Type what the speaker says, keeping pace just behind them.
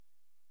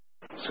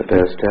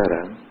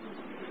Saudara-saudara,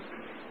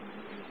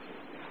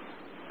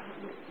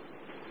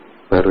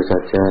 baru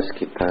saja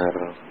sekitar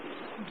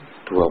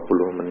 20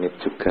 menit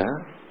juga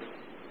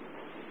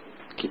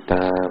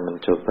kita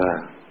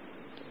mencoba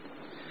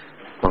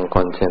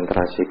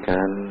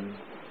mengkonsentrasikan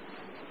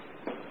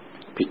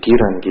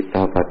pikiran kita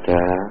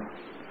pada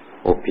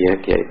objek,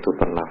 yaitu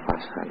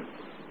pernafasan.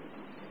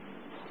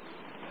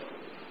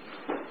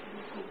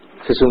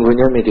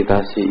 Sesungguhnya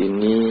meditasi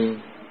ini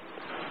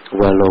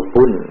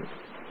walaupun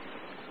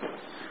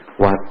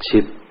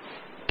wajib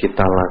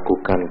kita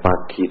lakukan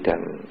pagi dan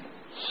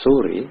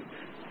sore,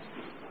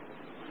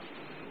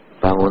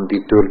 bangun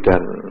tidur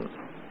dan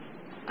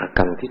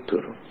akan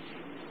tidur,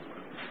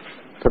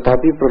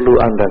 tetapi perlu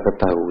Anda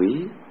ketahui,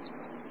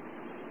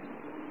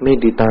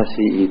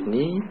 meditasi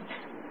ini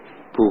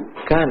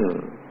bukan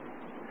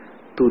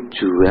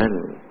tujuan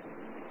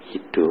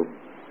hidup.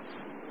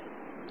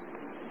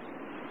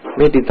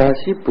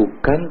 Meditasi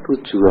bukan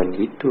tujuan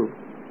hidup.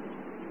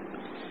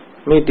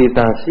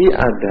 Meditasi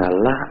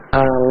adalah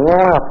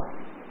alat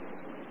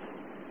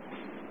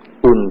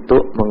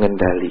untuk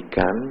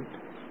mengendalikan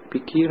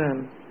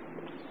pikiran,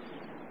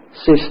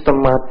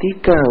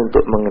 sistematika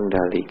untuk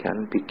mengendalikan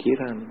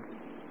pikiran.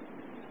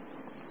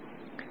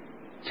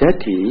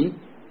 Jadi,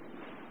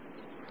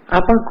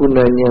 apa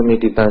gunanya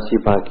meditasi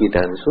pagi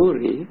dan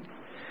sore?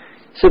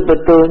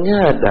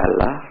 Sebetulnya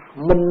adalah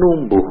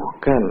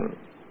menumbuhkan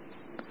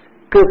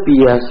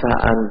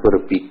kebiasaan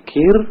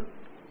berpikir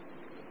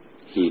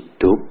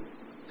hidup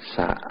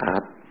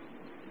saat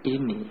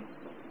ini,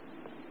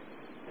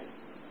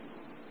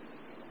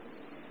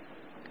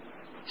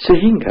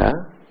 sehingga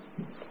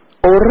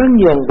orang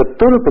yang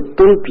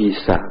betul-betul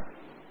bisa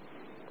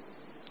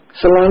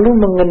selalu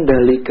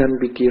mengendalikan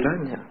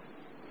pikirannya,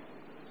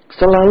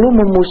 selalu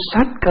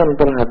memusatkan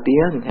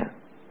perhatiannya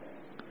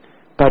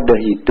pada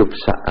hidup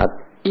saat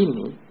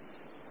ini,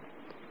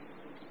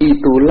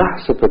 itulah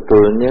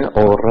sebetulnya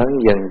orang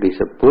yang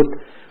disebut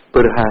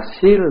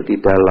berhasil di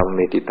dalam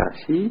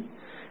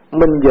meditasi,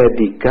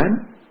 menjadikan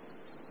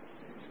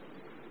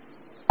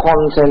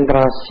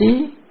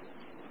konsentrasi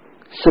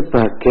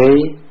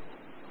sebagai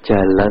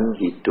jalan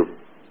hidup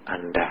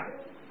Anda.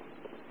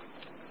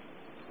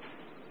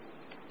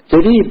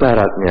 Jadi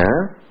ibaratnya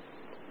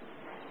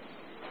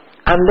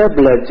Anda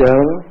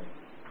belajar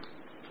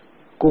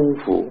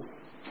kungfu,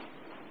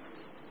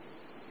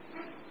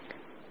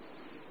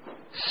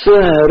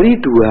 sehari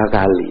 2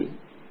 kali,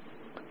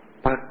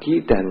 pagi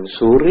dan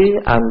sore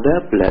Anda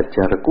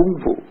belajar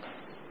kungfu.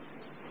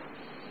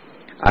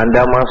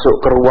 Anda masuk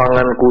ke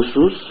ruangan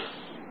khusus,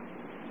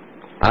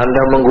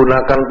 Anda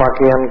menggunakan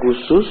pakaian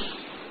khusus,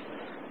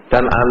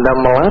 dan Anda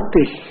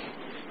melatih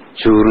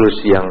jurus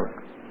yang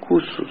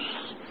khusus.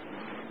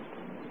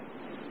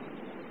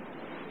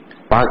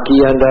 Pagi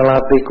Anda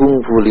latih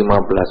kungfu 15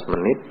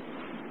 menit,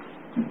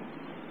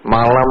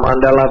 malam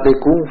Anda latih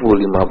kungfu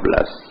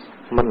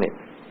 15 menit.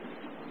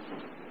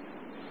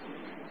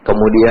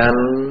 Kemudian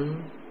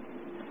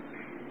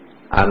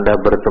Anda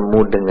bertemu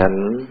dengan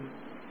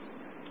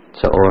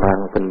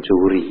seorang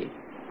pencuri.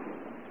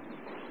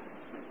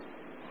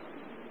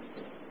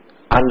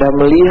 Anda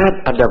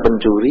melihat ada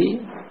pencuri,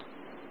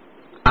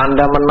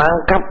 Anda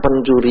menangkap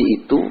pencuri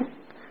itu,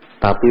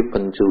 tapi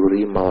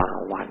pencuri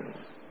melawan.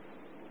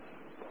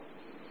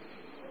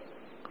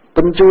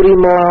 Pencuri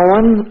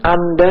melawan,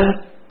 Anda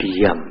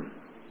diam.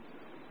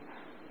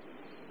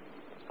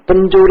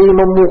 Pencuri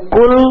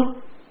memukul,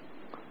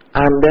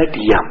 Anda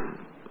diam.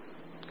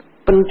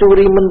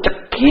 Pencuri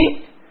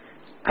mencekik,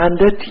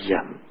 Anda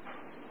diam.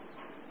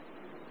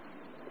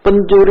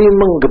 Pencuri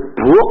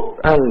menggebuk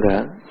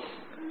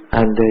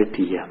Anda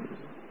diam.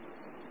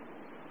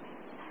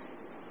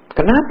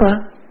 Kenapa?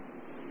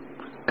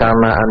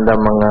 Karena Anda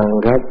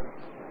menganggap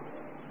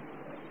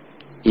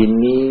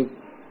ini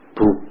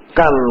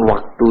bukan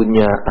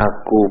waktunya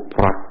aku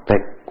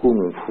praktek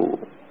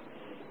kungfu.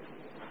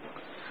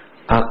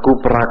 Aku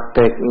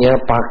prakteknya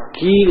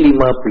pagi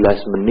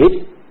 15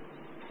 menit,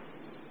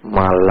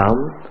 malam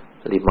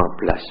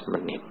 15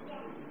 menit.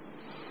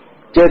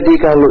 Jadi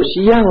kalau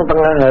siang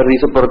tengah hari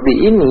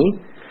seperti ini,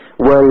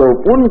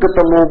 walaupun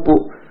ketemu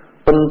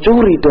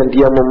pencuri dan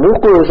dia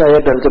memukul saya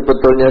dan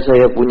sebetulnya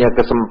saya punya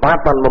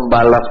kesempatan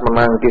membalas,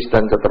 menangkis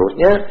dan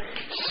seterusnya,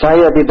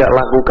 saya tidak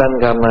lakukan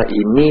karena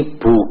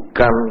ini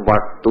bukan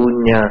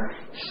waktunya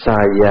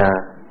saya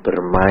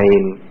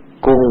bermain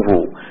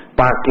kungfu.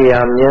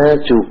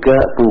 Pakaiannya juga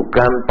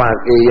bukan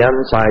pakaian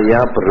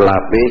saya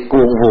berlatih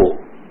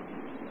kungfu.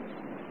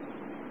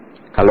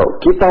 Kalau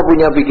kita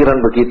punya pikiran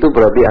begitu,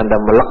 berarti Anda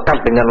melekat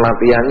dengan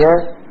latihannya,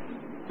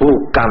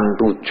 bukan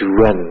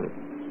tujuan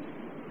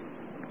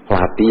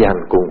latihan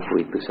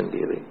kungfu itu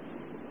sendiri.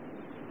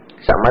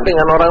 Sama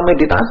dengan orang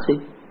meditasi.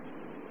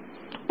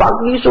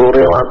 Pagi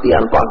sore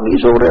latihan, pagi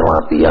sore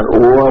latihan.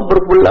 Wah,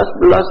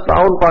 berbelas-belas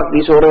tahun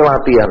pagi sore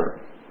latihan.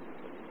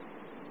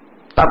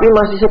 Tapi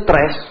masih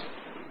stres.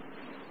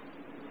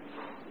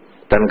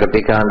 Dan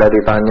ketika Anda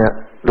ditanya,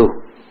 "Loh,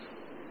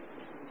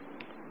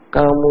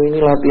 kamu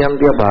ini latihan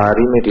tiap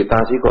hari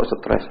meditasi kok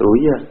stres?" "Oh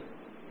iya,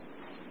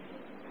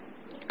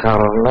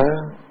 karena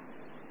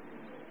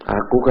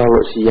Aku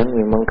kalau siang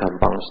memang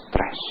gampang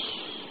stres.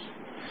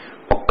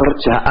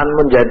 Pekerjaan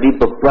menjadi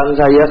beban,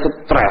 saya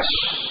stres.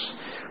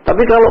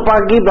 Tapi kalau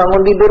pagi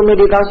bangun tidur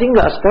meditasi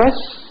nggak stres.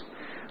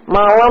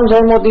 Malam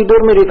saya mau tidur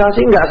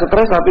meditasi nggak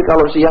stres. Tapi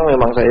kalau siang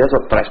memang saya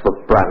stres,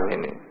 beban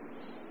ini.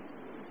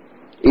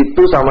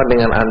 Itu sama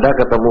dengan Anda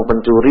ketemu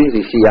pencuri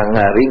di siang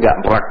hari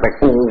nggak praktek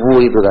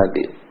kungfu itu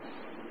tadi.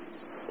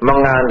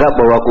 Menganggap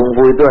bahwa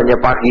kungfu itu hanya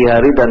pagi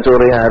hari dan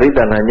sore hari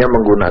dan hanya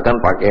menggunakan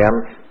pakaian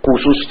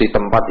khusus di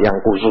tempat yang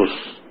khusus.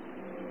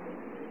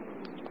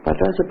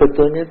 Padahal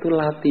sebetulnya itu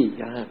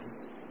latihan.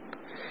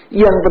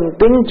 Yang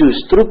penting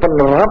justru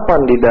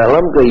penerapan di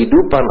dalam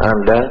kehidupan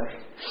Anda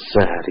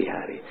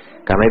sehari-hari.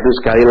 Karena itu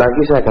sekali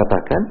lagi saya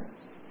katakan,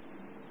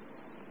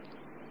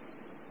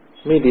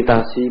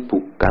 meditasi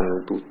bukan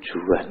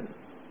tujuan.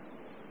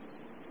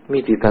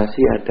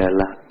 Meditasi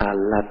adalah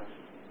alat.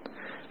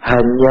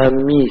 Hanya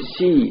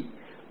misi,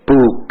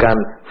 bukan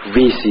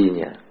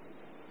visinya.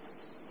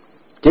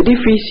 Jadi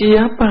visi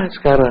apa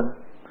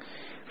sekarang?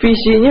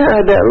 Visinya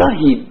adalah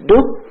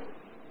hidup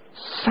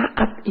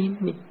saat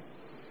ini.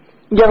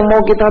 Yang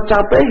mau kita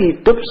capai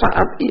hidup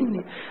saat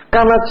ini.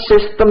 Karena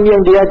sistem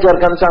yang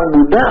diajarkan Sang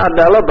Buddha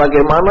adalah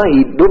bagaimana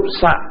hidup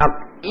saat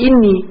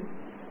ini.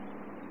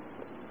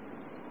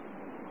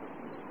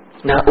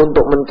 Nah,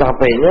 untuk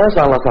mencapainya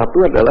salah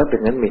satu adalah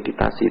dengan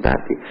meditasi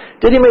tadi.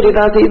 Jadi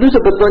meditasi itu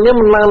sebetulnya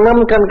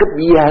menanamkan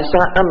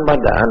kebiasaan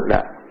pada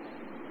Anda.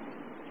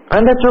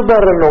 Anda coba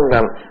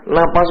renungkan,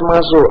 napas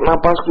masuk,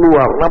 napas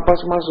keluar,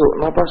 napas masuk,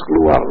 napas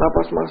keluar,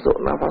 napas masuk,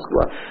 napas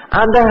keluar.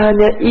 Anda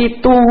hanya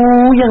itu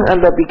yang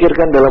Anda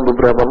pikirkan dalam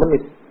beberapa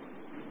menit.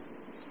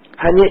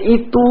 Hanya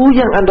itu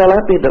yang Anda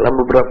latih dalam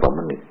beberapa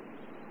menit.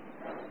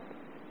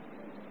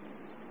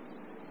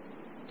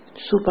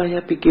 Supaya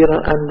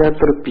pikiran Anda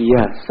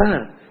terbiasa,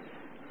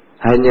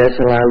 hanya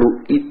selalu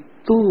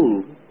itu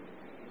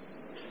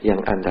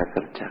yang Anda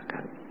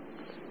kerjakan.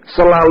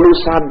 Selalu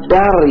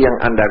sadar yang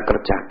Anda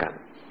kerjakan.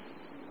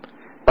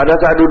 Pada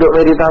saat duduk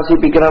meditasi,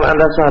 pikiran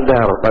Anda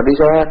sadar. Tadi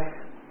saya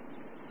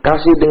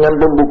kasih dengan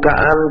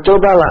pembukaan,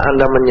 cobalah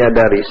Anda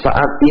menyadari,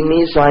 saat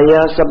ini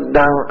saya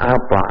sedang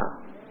apa?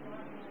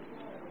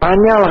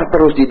 Tanyalah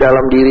terus di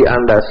dalam diri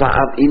Anda,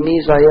 saat ini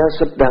saya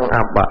sedang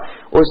apa?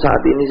 Oh,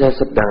 saat ini saya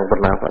sedang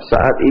bernafas.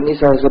 Saat ini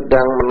saya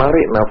sedang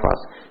menarik nafas.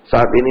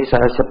 Saat ini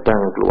saya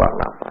sedang keluar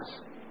nafas.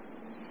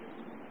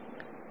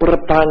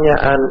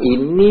 Pertanyaan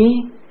ini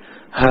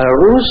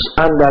harus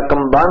Anda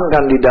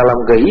kembangkan di dalam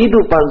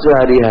kehidupan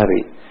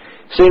sehari-hari.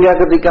 Sehingga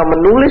ketika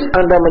menulis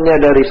Anda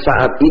menyadari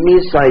saat ini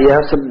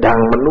saya sedang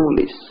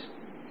menulis.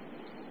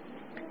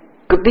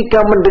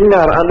 Ketika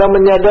mendengar Anda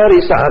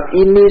menyadari saat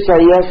ini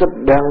saya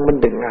sedang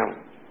mendengar.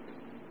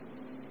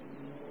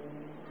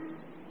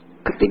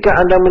 Ketika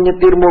Anda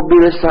menyetir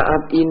mobil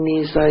saat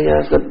ini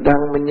saya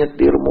sedang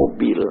menyetir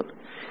mobil.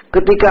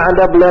 Ketika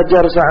Anda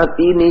belajar saat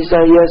ini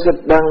saya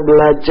sedang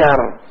belajar.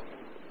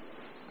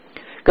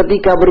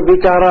 Ketika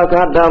berbicara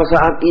sadar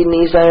saat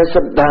ini saya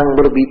sedang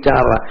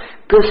berbicara.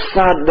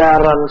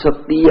 Kesadaran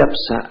setiap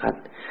saat.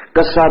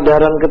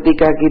 Kesadaran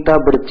ketika kita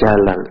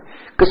berjalan.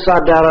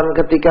 Kesadaran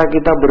ketika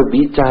kita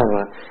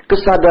berbicara.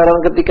 Kesadaran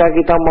ketika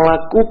kita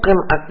melakukan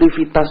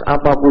aktivitas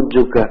apapun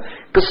juga.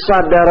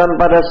 Kesadaran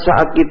pada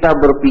saat kita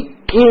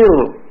berpikir.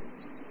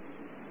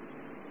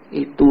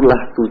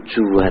 Itulah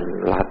tujuan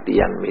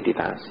latihan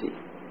meditasi.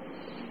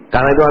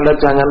 Karena itu Anda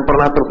jangan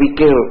pernah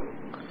berpikir.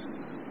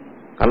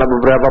 Karena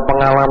beberapa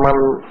pengalaman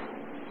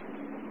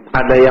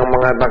ada yang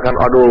mengatakan,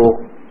 aduh,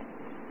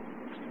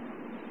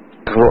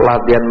 kalau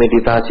latihan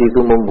meditasi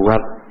itu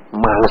membuat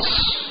males.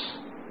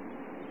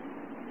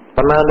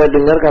 Pernah Anda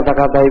dengar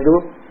kata-kata itu?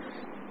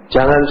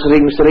 Jangan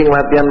sering-sering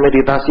latihan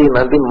meditasi,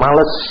 nanti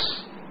males.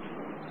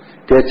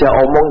 Diajak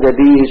omong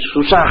jadi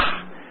susah,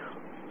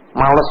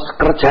 males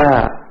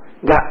kerja,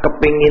 gak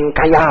kepingin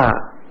kaya.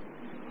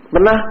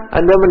 Pernah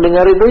Anda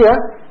mendengar itu ya?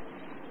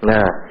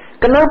 Nah,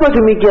 kenapa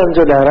demikian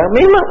saudara?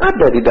 Memang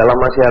ada di dalam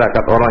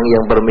masyarakat orang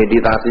yang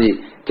bermeditasi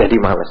jadi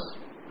malas.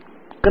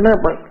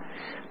 Kenapa?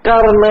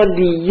 Karena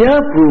dia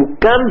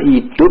bukan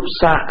hidup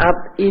saat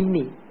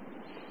ini.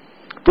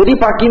 Jadi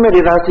pagi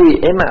meditasi,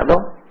 enak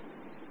dong?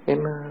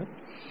 Enak.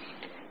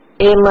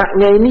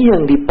 Enaknya ini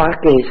yang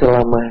dipakai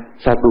selama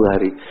satu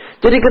hari.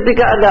 Jadi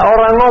ketika ada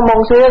orang ngomong,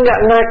 saya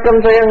nggak ngeken,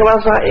 saya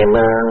ngerasa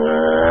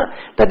enak.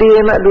 Tadi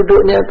enak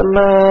duduknya,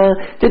 tenang.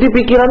 Jadi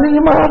pikirannya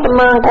ini malah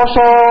tenang,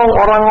 kosong.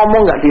 Orang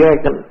ngomong nggak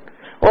direken.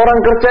 Orang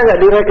kerja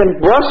nggak direken.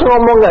 Bos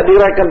ngomong nggak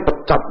direken,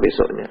 pecat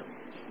besoknya.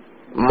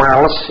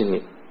 Males ini.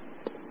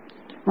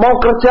 Mau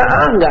kerja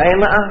nggak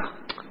enak,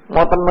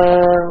 mau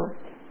tenang.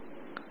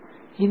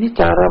 Ini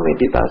cara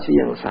meditasi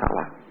yang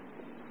salah.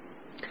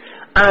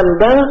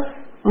 Anda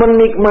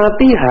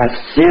menikmati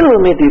hasil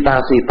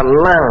meditasi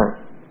tenang.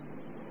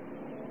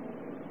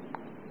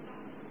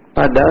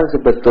 Padahal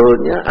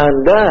sebetulnya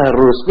Anda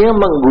harusnya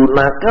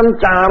menggunakan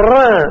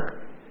cara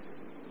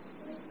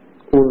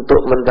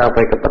untuk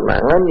mencapai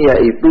ketenangan,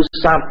 yaitu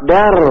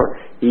sadar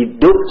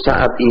hidup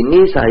saat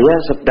ini saya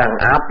sedang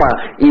apa.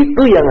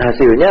 Itu yang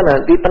hasilnya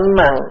nanti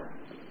tenang.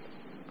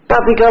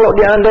 Tapi kalau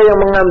di Anda yang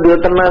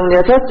mengambil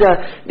tenangnya saja,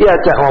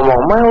 diajak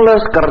ngomong males,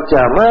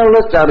 kerja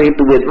males, cari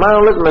duit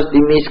males, mesti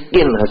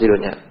miskin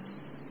hasilnya.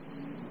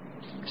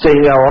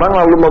 Sehingga orang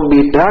lalu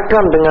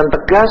membedakan dengan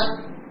tegas,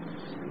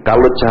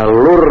 kalau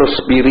jalur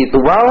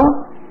spiritual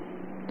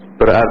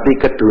berarti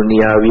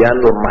keduniawian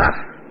lemah.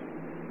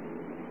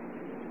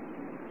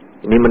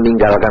 Ini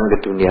meninggalkan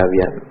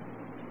keduniawian.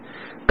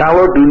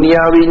 Kalau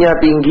duniawinya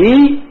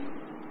tinggi,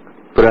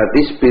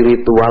 berarti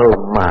spiritual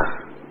lemah.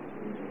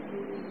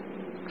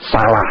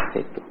 Salah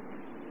itu.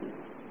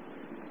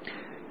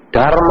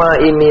 Dharma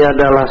ini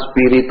adalah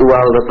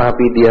spiritual,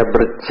 tetapi dia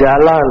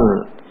berjalan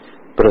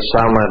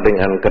bersama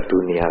dengan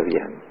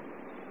keduniawian.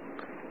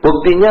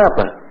 Buktinya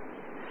apa?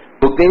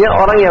 Buktinya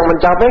orang yang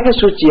mencapai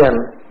kesucian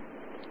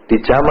di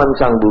zaman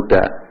Sang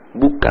Buddha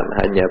bukan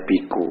hanya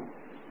biku.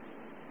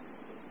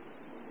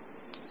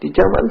 Di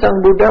zaman Sang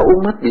Buddha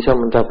umat bisa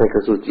mencapai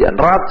kesucian,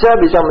 raja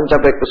bisa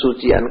mencapai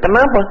kesucian.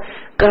 Kenapa?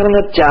 Karena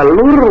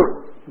jalur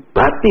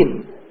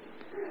batin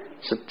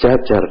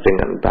sejajar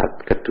dengan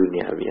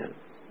keduniawian.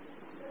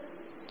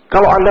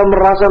 Kalau Anda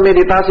merasa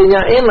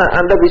meditasinya enak,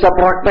 Anda bisa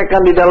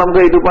praktekkan di dalam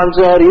kehidupan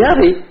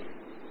sehari-hari,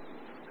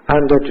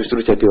 Anda justru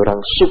jadi orang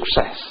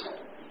sukses.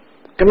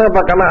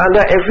 Kenapa? Karena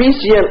Anda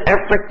efisien,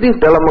 efektif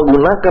dalam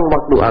menggunakan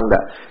waktu Anda,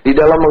 di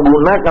dalam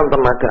menggunakan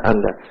tenaga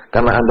Anda,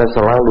 karena Anda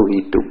selalu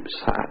hidup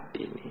saat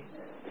ini.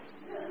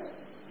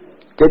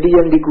 Jadi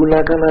yang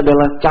digunakan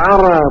adalah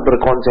cara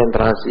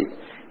berkonsentrasi,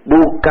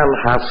 bukan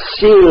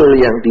hasil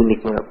yang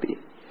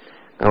dinikmati.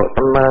 Kalau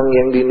tenang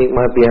yang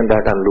dinikmati, Anda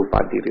akan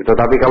lupa diri.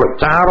 Tetapi kalau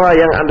cara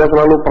yang Anda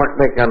selalu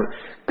praktekkan,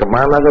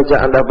 kemana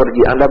saja Anda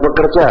pergi, Anda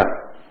bekerja,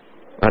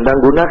 Anda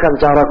gunakan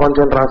cara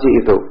konsentrasi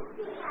itu,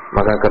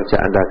 maka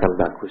kerja Anda akan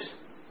bagus.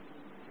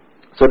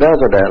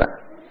 Saudara-saudara,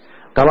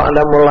 kalau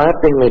Anda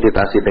melatih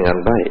meditasi dengan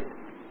baik,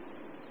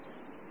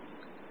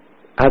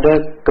 ada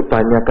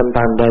kebanyakan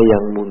tanda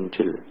yang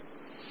muncul,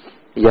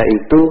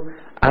 yaitu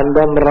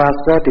Anda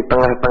merasa di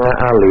tengah-tengah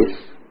alis,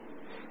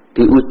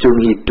 di ujung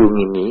hidung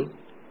ini,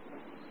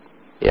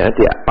 ya,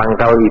 di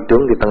pangkal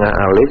hidung, di tengah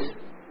alis,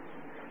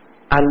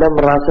 Anda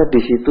merasa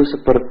di situ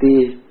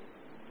seperti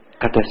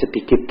ada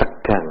sedikit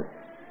tegang,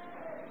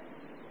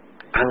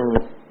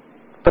 anget.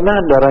 Pernah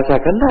Anda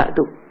rasakan enggak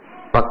tuh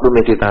waktu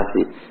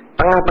meditasi?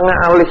 Tengah-tengah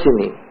alis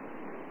ini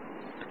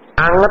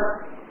anget,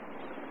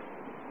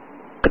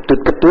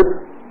 kedut-kedut,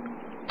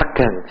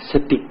 tegang,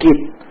 sedikit,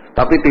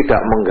 tapi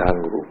tidak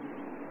mengganggu.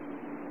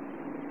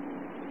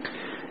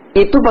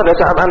 Itu pada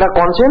saat Anda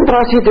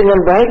konsentrasi dengan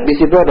baik, di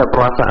situ ada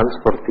perasaan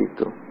seperti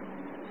itu.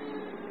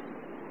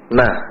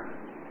 Nah,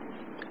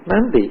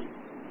 nanti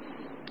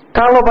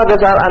kalau pada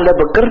saat Anda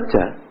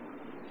bekerja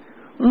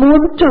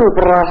muncul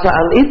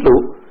perasaan itu,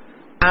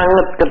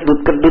 anget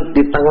kedut-kedut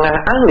di tengah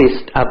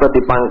alis atau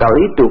di pangkal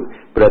hidung,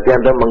 berarti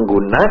Anda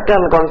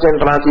menggunakan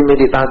konsentrasi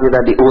meditasi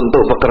tadi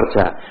untuk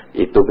bekerja.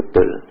 Itu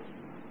betul.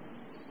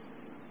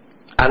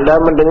 Anda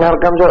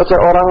mendengarkan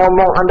seorang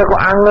ngomong, Anda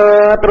kok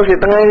anget terus di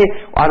tengah ini,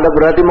 Anda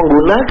berarti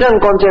menggunakan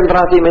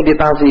konsentrasi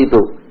meditasi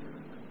itu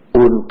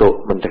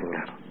untuk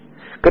mendengar.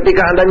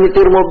 Ketika Anda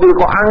nyetir mobil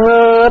kok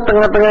anget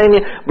tengah-tengah ini,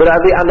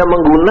 berarti Anda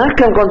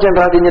menggunakan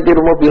konsentrasi nyetir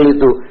mobil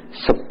itu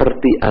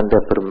seperti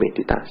Anda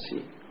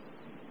bermeditasi.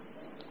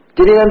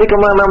 Jadi nanti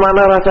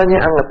kemana-mana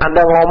rasanya anget.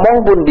 Anda ngomong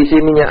pun di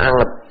sininya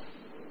anget.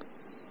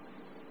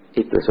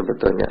 Itu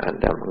sebetulnya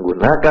Anda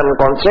menggunakan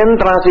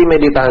konsentrasi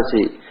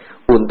meditasi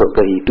untuk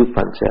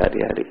kehidupan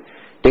sehari-hari.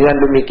 Dengan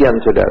demikian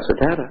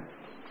saudara-saudara,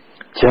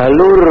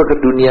 jalur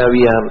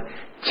keduniawian,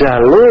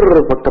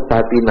 jalur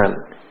kebatinan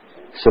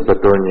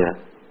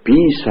sebetulnya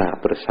bisa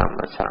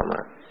bersama-sama,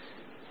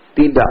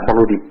 tidak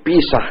perlu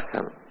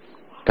dipisahkan.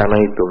 Karena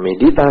itu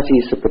meditasi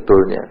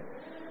sebetulnya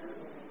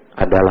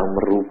adalah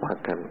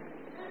merupakan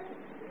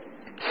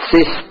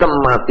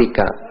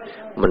sistematika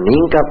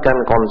meningkatkan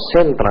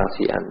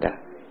konsentrasi Anda,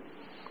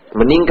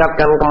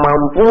 meningkatkan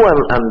kemampuan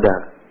Anda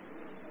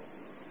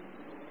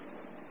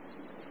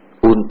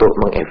untuk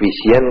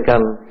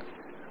mengefisienkan,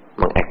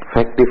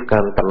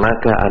 mengefektifkan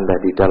tenaga Anda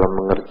di dalam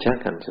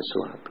mengerjakan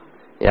sesuatu.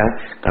 Ya,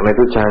 karena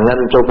itu jangan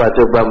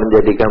coba-coba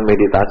menjadikan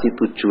meditasi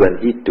tujuan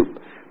hidup,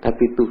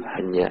 tapi itu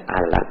hanya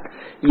alat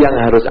yang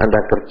harus Anda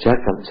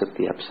kerjakan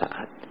setiap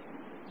saat.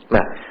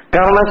 Nah,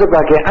 karena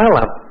sebagai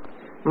alat,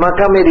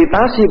 maka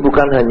meditasi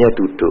bukan hanya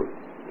duduk.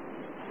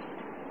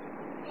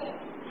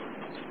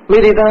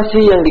 Meditasi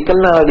yang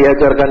dikenal,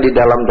 diajarkan di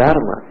dalam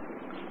Dharma,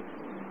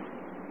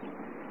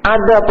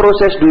 ada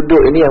proses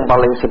duduk ini yang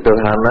paling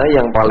sederhana,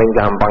 yang paling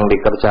gampang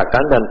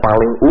dikerjakan dan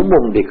paling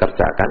umum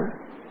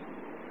dikerjakan.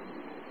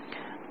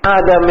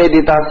 Ada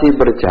meditasi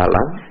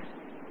berjalan,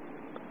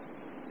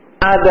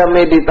 ada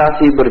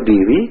meditasi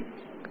berdiri,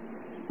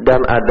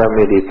 dan ada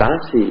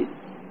meditasi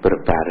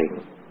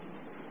berbaring.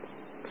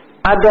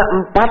 Ada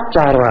 4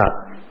 cara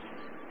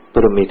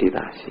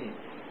bermeditasi.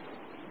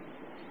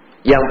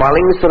 Yang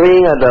paling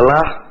sering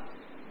adalah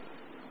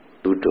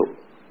duduk.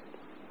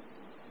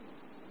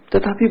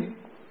 Tetapi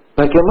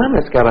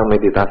bagaimana sekarang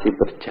meditasi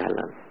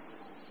berjalan?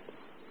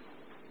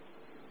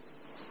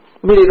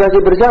 Meditasi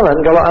berjalan,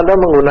 kalau Anda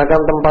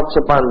menggunakan tempat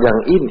sepanjang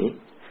ini,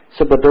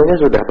 sebetulnya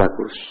sudah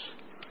bagus.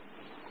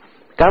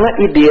 Karena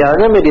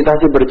idealnya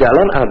meditasi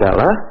berjalan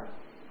adalah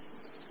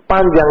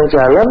panjang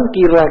jalan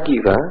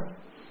kira-kira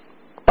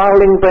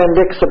paling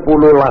pendek 10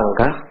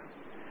 langkah,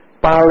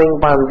 paling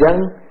panjang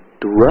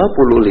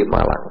 25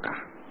 langkah.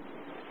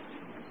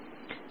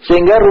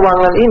 Sehingga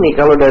ruangan ini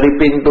kalau dari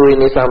pintu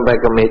ini sampai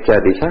ke meja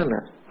di sana,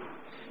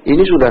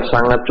 ini sudah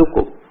sangat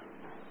cukup.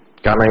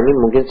 Karena ini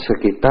mungkin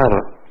sekitar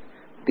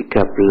 13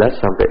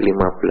 sampai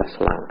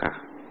 15 langkah.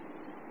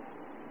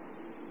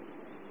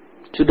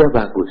 Sudah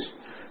bagus.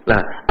 Nah,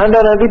 Anda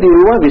nanti di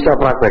rumah bisa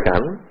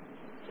praktekkan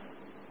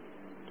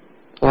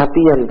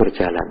latihan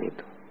berjalan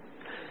itu.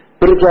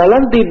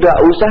 Berjalan tidak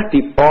usah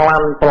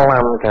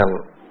dipelan-pelankan.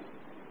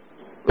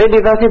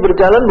 Meditasi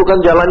berjalan bukan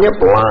jalannya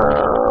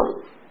pelan,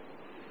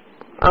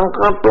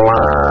 angkat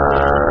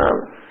pelan.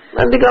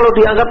 Nanti kalau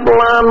diangkat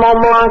pelan, mau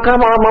melangkah,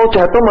 malah mau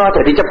jatuh, malah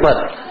jadi cepat.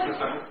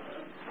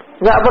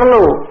 Nggak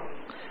perlu.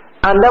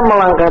 Anda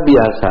melangkah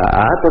biasa,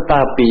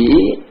 tetapi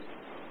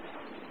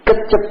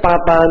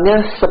kecepatannya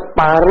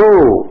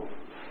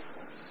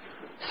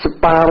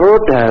separuh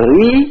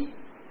dari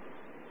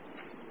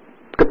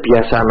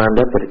kebiasaan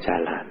Anda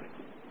berjalan.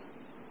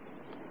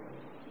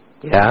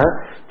 Ya,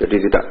 jadi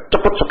tidak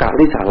cepat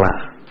sekali salah.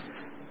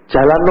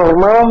 Jalan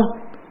normal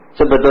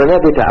sebetulnya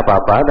tidak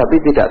apa-apa, tapi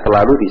tidak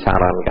terlalu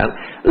disarankan.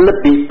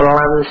 Lebih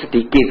pelan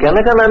sedikit,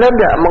 karena kan Anda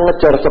tidak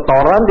mengejar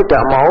setoran,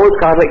 tidak mau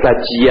tarik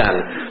gajian.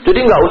 Jadi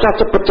nggak usah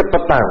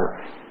cepet-cepetan.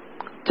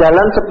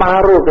 Jalan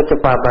separuh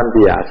kecepatan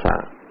biasa.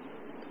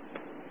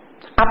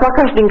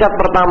 Apakah tingkat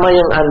pertama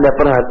yang Anda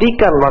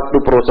perhatikan waktu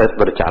proses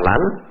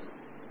berjalan?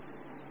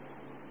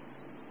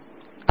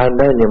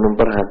 Anda hanya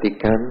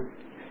memperhatikan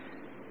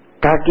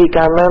kaki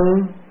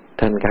kanan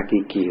dan kaki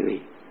kiri.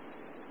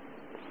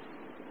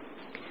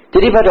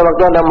 Jadi pada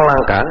waktu Anda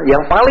melangkah,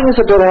 yang paling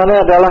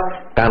sederhana adalah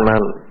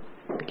kanan,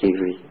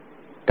 kiri,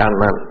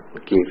 kanan,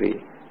 kiri,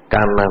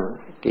 kanan,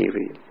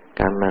 kiri,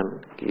 kanan,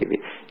 kiri.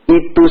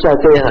 Itu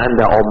saja yang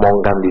Anda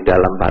omongkan di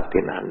dalam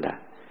batin Anda.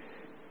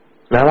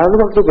 Nah, lalu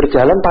waktu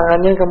berjalan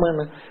tangannya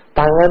kemana?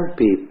 Tangan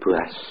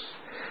bebas.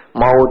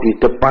 Mau di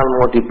depan,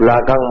 mau di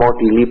belakang, mau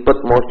dilipat,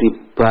 mau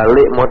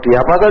dibalik, mau di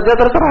apa saja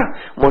terserah.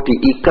 Mau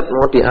diikat,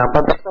 mau di apa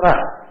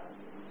terserah.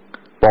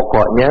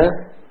 Pokoknya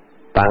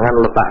tangan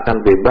letakkan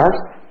bebas.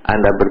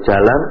 Anda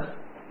berjalan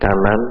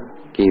kanan,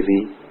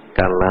 kiri,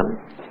 kanan,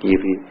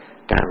 kiri,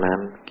 kanan,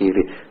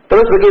 kiri.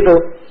 Terus begitu.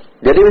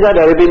 Jadi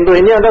misalnya dari pintu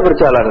ini Anda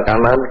berjalan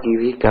kanan,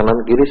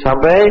 kiri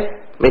sampai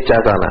meja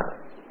sana.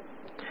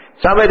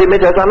 Sampai di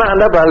meja sana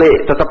Anda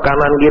balik, tetap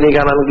kanan, kiri,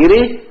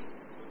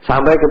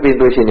 sampai ke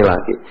pintu sini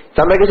lagi.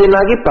 Sampai ke sini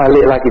lagi,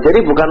 balik lagi.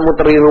 Jadi bukan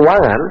muteri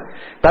ruangan,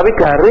 tapi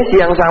garis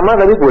yang sama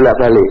tapi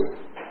bolak-balik.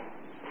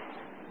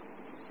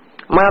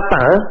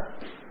 Mata,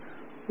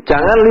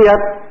 jangan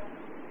lihat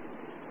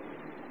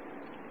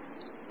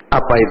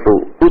apa itu,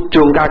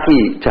 ujung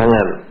kaki,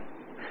 jangan.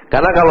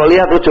 Karena kalau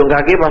lihat ujung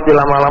kaki pasti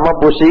lama-lama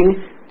pusing,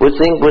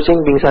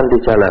 pingsan di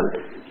jalan.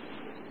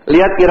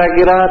 Lihat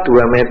kira-kira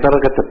 2 meter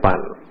ke depan.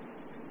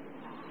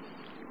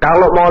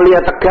 Kalau mau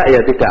lihat tegak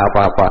ya tidak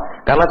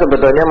apa-apa. Karena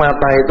sebetulnya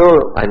mata itu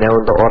hanya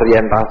untuk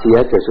orientasi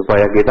aja,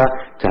 supaya kita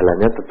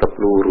jalannya tetap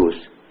lurus.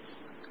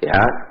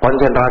 Ya,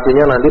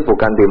 konsentrasinya nanti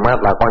bukan di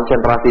mata,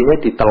 konsentrasinya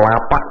di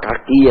telapak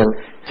kaki yang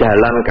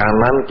jalan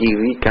kanan,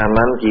 kiri,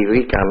 kanan, kiri,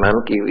 kanan,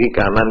 kiri,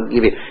 kanan,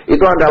 kiri.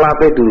 Itu Anda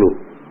latih dulu.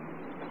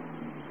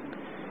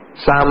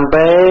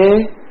 Sampai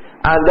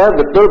Anda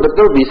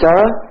betul-betul bisa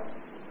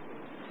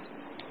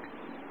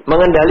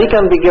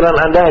mengendalikan pikiran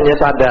Anda, hanya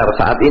sadar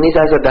saat ini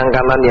saya sedang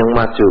kanan yang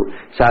maju,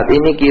 saat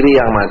ini kiri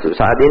yang maju,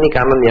 saat ini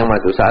kanan yang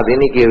maju, saat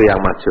ini kiri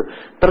yang maju.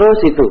 Terus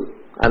itu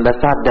Anda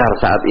sadar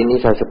saat ini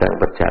saya sedang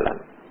berjalan.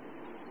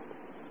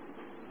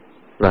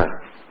 Nah,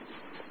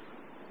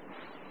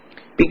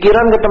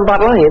 pikiran ke tempat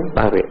lain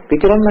tarik,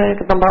 pikiran lain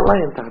ke tempat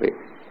lain tarik.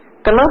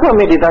 Kenapa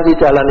meditasi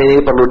jalan ini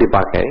perlu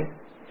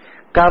dipakai?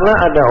 Karena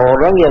ada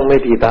orang yang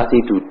meditasi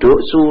duduk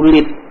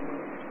sulit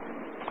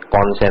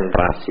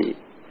konsentrasi.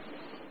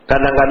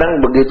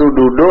 Kadang-kadang begitu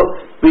duduk,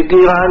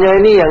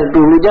 pikirannya ini yang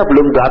dulunya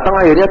belum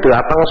datang, akhirnya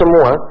datang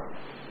semua.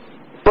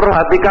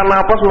 Perhatikan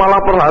napas, malah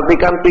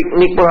perhatikan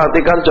piknik,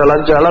 perhatikan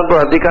jalan-jalan,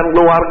 perhatikan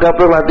keluarga,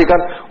 perhatikan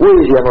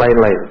yang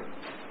lain-lain.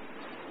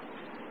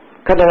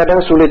 Kadang-kadang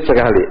sulit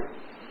sekali.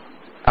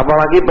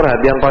 Apalagi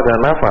perhatian pada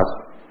nafas.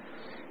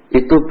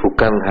 Itu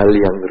bukan hal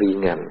yang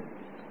ringan.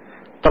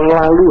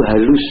 Terlalu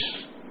halus.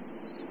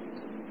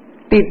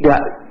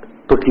 Tidak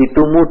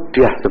begitu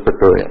mudah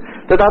sebetulnya.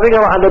 Tetapi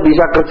kalau Anda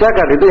bisa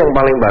kerjakan, itu yang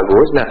paling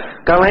bagus. Nah,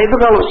 karena itu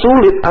kalau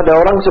sulit, ada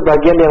orang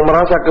sebagian yang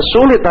merasa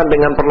kesulitan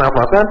dengan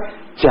pernafasan,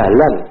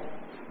 jalan.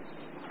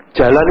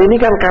 Jalan ini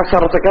kan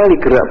kasar sekali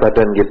gerak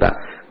badan kita.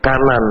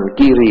 Kanan,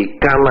 kiri,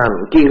 kanan,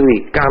 kiri,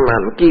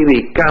 kanan, kiri,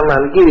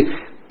 kanan, kiri.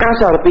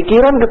 Kasar,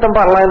 pikiran ke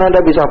tempat lain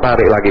Anda bisa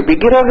tarik lagi.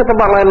 Pikiran ke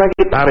tempat lain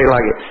lagi, tarik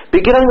lagi.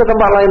 Pikiran ke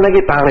tempat lain lagi,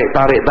 tarik.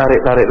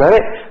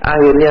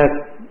 Akhirnya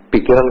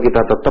pikiran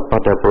kita tetap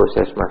pada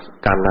proses mas,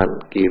 kanan,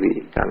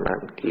 kiri, kanan,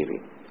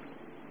 kiri.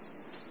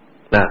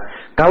 Nah,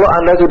 kalau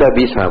Anda sudah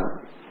bisa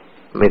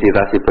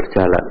meditasi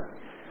berjalan,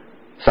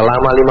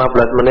 selama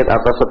 15 menit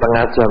atau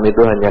setengah jam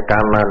itu hanya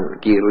kanan,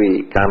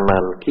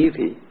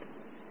 kiri.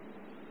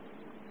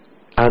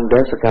 Anda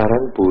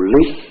sekarang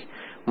boleh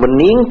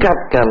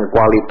meningkatkan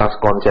kualitas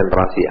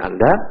konsentrasi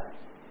Anda.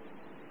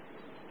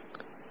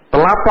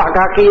 Telapak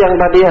kaki yang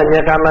tadi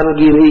hanya kanan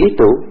kiri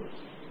itu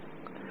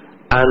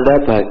Anda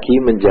bagi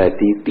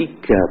menjadi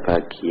 3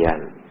 bagian,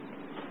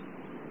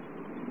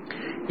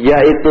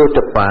 yaitu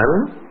depan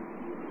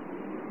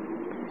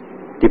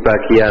di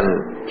bagian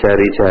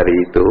jari-jari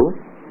itu,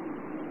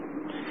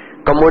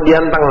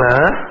 kemudian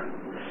tengah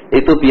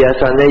itu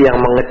biasanya yang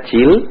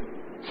mengecil.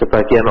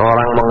 Sebagian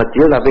orang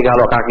mengecil, tapi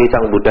kalau kaki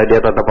Sang Buddha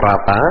dia tetap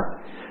rata.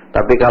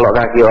 Tapi kalau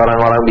kaki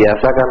orang-orang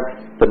biasa kan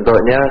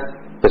bentuknya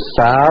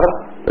besar,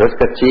 terus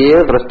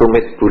kecil, terus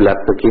tumit bulat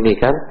begini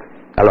kan.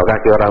 Kalau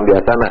kaki orang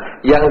biasa. Nah,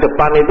 yang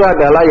depan itu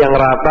adalah yang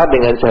rata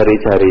dengan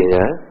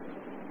jari-jarinya.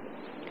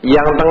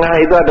 Yang tengah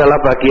itu adalah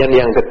bagian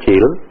yang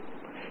kecil,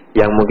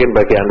 yang mungkin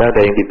bagi Anda ada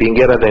yang di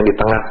pinggir, ada yang di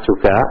tengah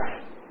juga,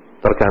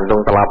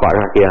 tergantung telapak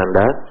kaki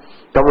Anda.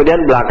 Kemudian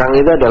belakang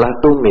itu adalah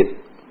tumit.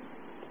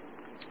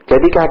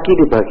 Jadi kaki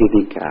dibagi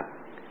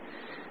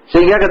 3.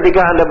 Sehingga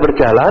ketika Anda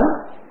berjalan,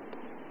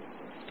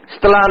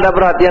 setelah Anda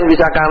perhatian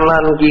bisa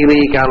kanan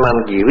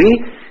kiri,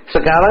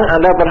 sekarang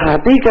Anda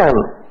perhatikan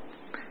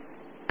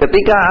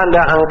ketika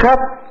Anda angkat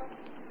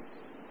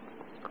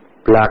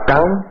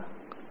belakang,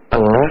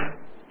 tengah,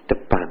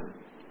 depan.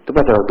 Itu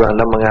pada waktu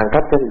Anda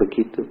mengangkat kan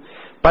begitu.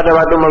 Pada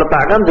waktu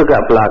meletakkan juga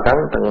belakang,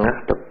 tengah,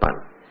 depan.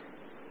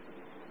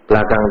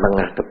 Belakang,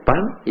 tengah,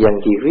 depan, yang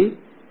kiri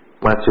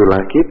maju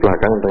lagi,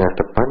 belakang, tengah,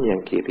 depan,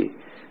 yang kiri.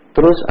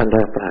 Terus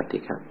Anda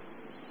perhatikan.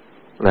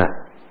 Nah,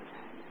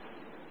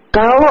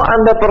 kalau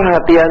Anda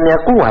perhatiannya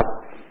kuat,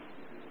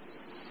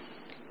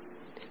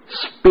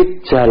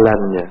 speed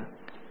jalannya,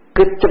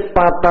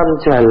 kecepatan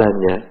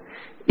jalannya,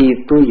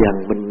 itu yang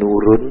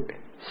menurun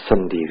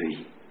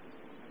sendiri.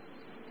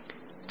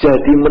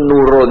 Jadi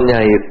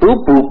menurunnya itu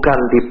bukan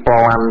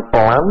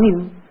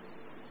dipelan-pelanin.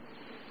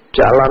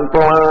 Jalan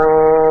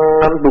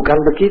pelan, bukan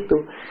begitu.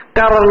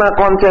 Karena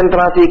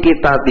konsentrasi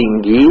kita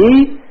tinggi,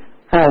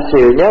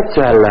 hasilnya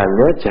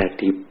jalannya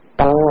jadi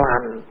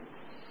pelan.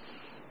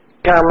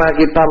 Karena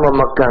kita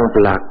memegang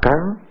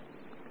belakang,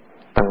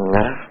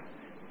 tengah,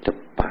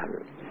 depan.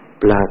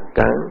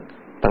 Belakang,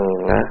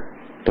 tengah,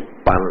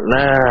 depan.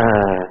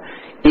 Nah,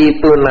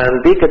 itu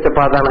nanti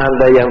kecepatan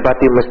Anda yang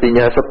tadi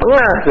mestinya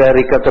setengah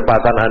dari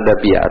kecepatan Anda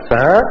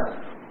biasa,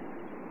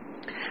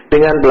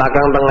 dengan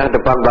belakang, tengah,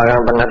 depan,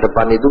 belakang, tengah,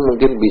 depan itu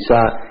mungkin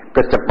bisa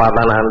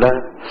kecepatan Anda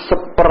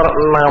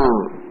 1/6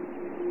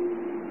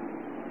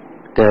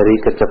 dari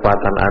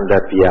kecepatan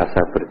Anda biasa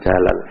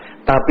berjalan.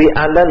 Tapi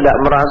Anda tidak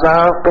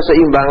merasa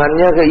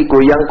keseimbangannya,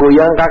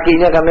 goyang-goyang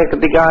kakinya karena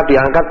ketika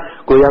diangkat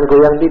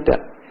goyang-goyang,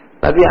 tidak.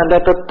 Tapi Anda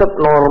tetap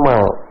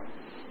normal.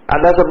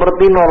 Anda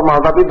seperti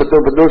normal, tapi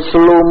betul-betul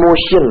slow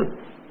motion,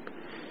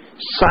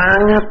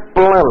 sangat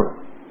pelan.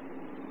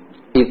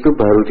 Itu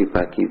baru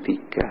dibagi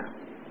 3.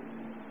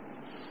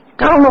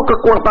 Kalau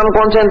kekuatan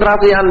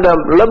konsentrasi Anda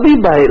lebih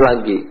baik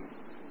lagi,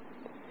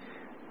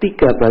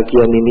 3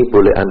 bagian ini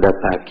boleh Anda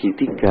bagi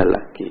 3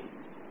 lagi.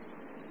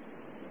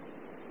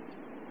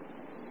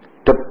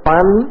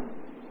 Depan,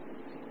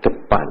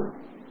 depan.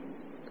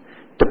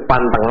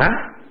 Depan tengah,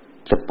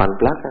 depan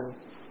belakang.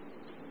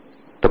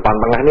 Depan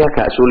tengah ini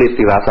agak sulit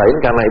dirasain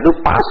karena itu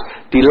pas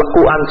di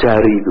lekukan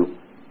jari itu.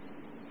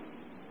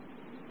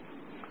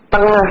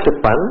 Tengah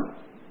depan,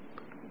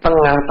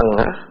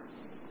 tengah-tengah,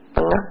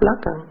 tengah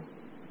belakang.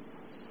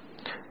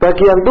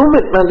 Bagian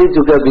tumit nanti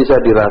juga bisa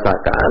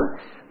dirasakan.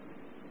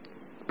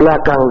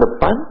 Belakang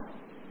depan,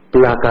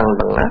 belakang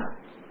tengah,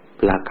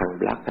 belakang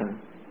belakang.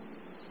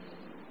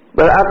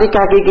 Berarti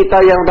kaki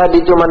kita yang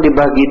tadi cuma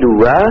dibagi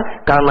 2,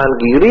 kanan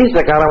kiri,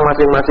 sekarang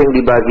masing-masing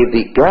dibagi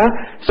 3.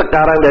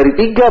 Sekarang dari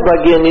 3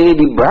 bagian ini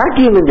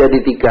dibagi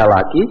menjadi 3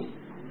 lagi,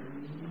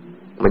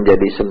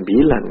 menjadi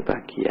 9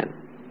 bagian.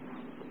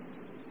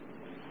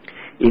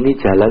 Ini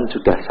jalan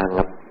sudah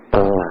sangat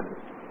pelan.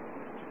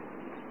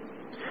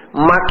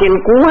 Makin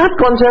kuat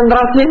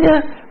konsentrasinya,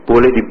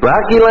 boleh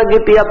dibagi lagi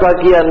tiap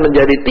bagian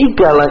menjadi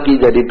 3 lagi,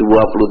 jadi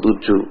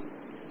 27.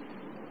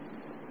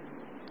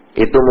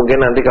 Itu mungkin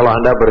nanti kalau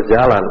Anda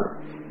berjalan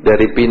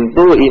dari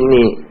pintu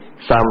ini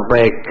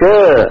sampai ke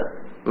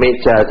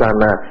meja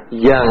sana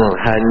yang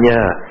hanya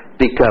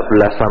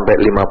 13 sampai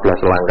 15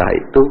 langkah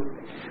itu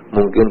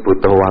mungkin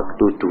butuh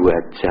waktu 2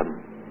 jam.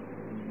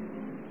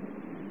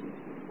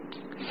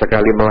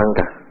 Sekali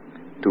melangkah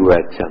 2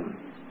 jam.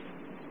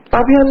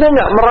 Tapi Anda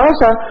nggak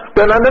merasa,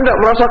 dan Anda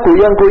nggak merasa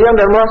goyang-goyang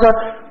dan merasa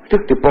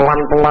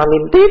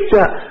dipelan-pelanin.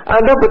 Tidak,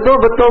 Anda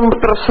betul-betul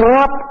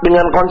terserap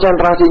dengan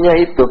konsentrasinya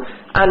itu.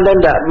 Anda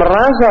tidak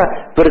merasa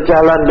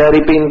berjalan dari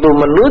pintu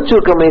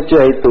menuju ke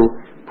meja itu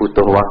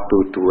butuh waktu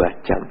 2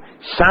 jam.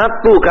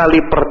 1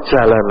 kali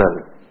perjalanan.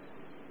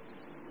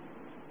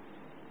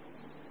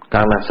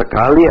 Karena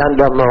sekali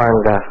Anda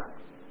melangkah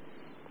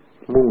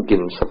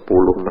mungkin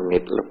 10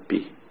 menit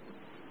lebih.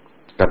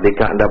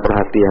 Ketika Anda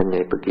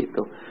perhatiannya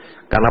begitu.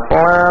 Karena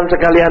pelan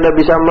sekali Anda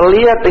bisa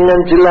melihat dengan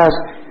jelas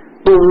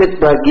tumit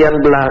bagian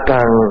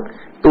belakang,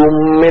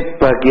 tumit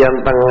bagian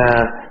tengah,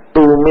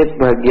 tumit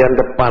bagian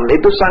depan.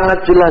 Itu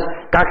sangat jelas.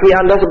 Kaki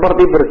Anda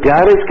seperti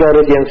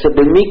bergaris-garis yang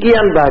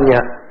sedemikian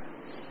banyak,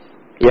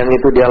 yang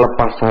itu dia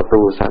lepas satu.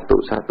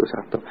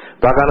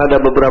 Bahkan ada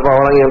beberapa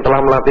orang yang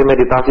telah melatih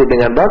meditasi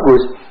dengan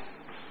bagus,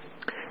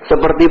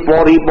 seperti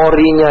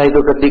pori-porinya itu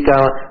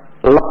ketika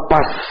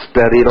lepas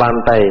dari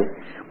lantai,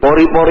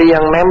 pori-pori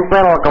yang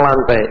nempel ke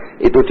lantai,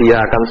 itu dia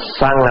akan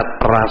sangat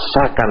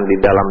rasakan di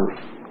dalam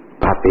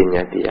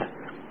batinnya dia.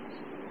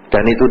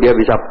 Dan itu dia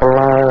bisa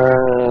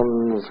pelan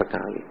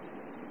sekali.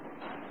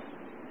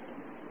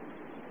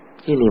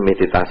 Ini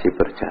meditasi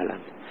berjalan.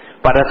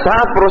 Pada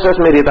saat proses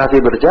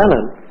meditasi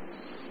berjalan,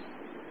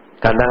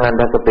 kadang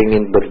Anda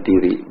kepingin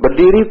berdiri.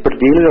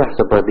 Berdirilah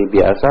seperti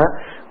biasa.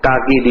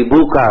 Kaki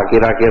dibuka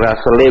kira-kira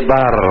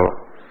selebar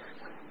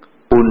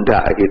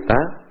pundak kita.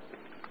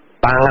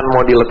 Tangan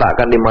mau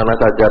diletakkan di mana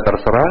saja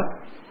terserah.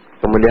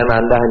 Kemudian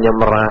Anda hanya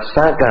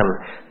merasakan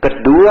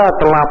kedua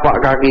telapak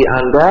kaki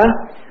Anda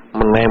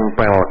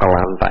menempel ke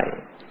lantai.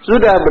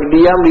 Sudah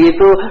berdiam di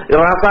itu,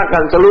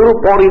 rasakan seluruh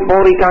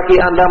pori-pori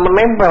kaki Anda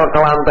menempel ke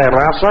lantai.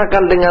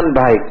 Rasakan dengan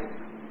baik.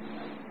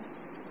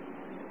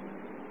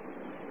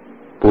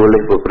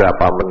 Boleh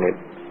beberapa menit,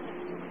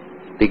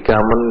 3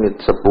 menit,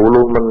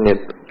 10 menit,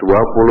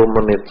 20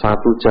 menit,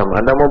 1 jam.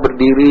 Anda mau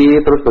berdiri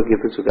terus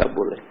begitu juga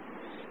boleh.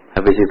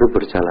 Habis itu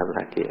berjalan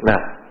lagi.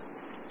 Nah,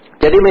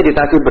 jadi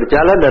meditasi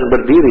berjalan dan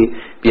berdiri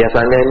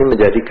biasanya ini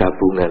menjadi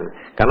gabungan.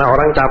 Karena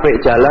orang capek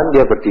jalan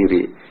dia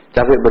berdiri,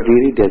 capek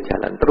berdiri dia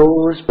jalan,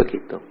 terus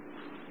begitu.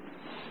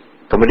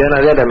 Kemudian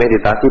nanti ada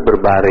meditasi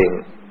berbaring,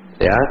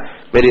 ya.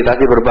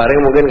 Meditasi berbaring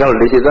mungkin kalau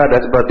di situ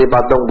ada seperti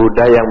patung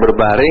Buddha yang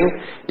berbaring,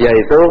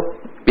 yaitu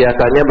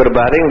biasanya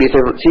berbaring di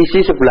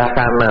sisi sebelah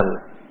kanan.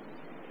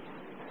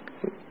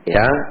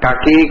 Ya,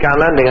 kaki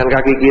kanan dengan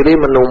kaki kiri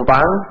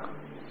menumpang,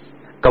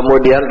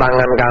 kemudian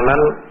tangan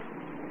kanan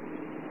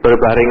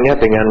berbaringnya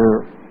dengan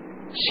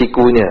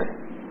sikunya.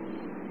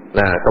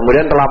 Nah,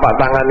 kemudian telapak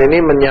tangan ini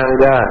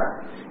menyangga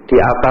di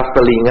atas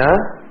telinga,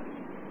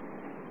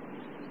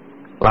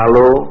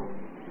 lalu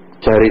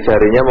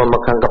jari-jarinya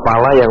memegang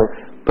kepala yang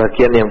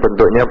bagian yang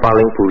bentuknya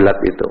paling bulat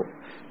itu,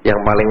 yang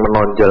paling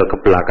menonjol ke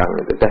belakang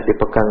itu, dah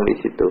dipegang di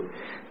situ.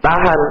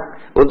 Tahan.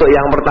 Untuk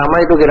yang pertama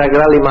itu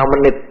kira-kira 5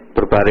 menit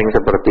berbaring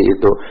seperti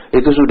itu.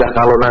 Itu sudah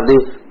kalau nanti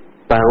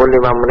bangun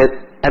 5 menit,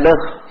 aduh,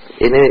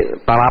 ini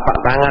telapak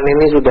tangan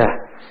ini sudah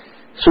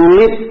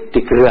sulit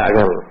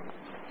digerakkan.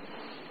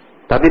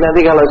 Tapi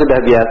nanti kalau sudah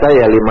biasa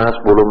ya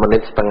 5-10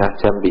 menit, setengah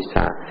jam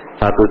bisa,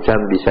 1 jam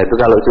bisa, itu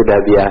kalau sudah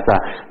biasa.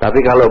 Tapi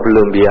kalau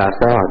belum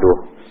biasa, aduh,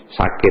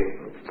 sakit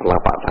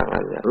telapak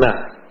tangannya. Nah,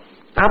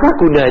 apa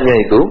gunanya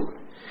itu?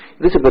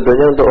 Itu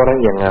sebetulnya untuk orang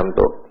yang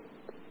ngantuk.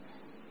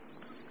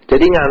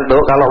 Jadi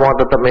ngantuk kalau mau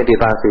tetap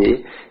meditasi,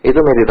 itu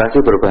meditasi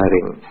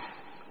berbaring.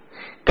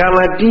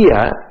 Karena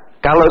dia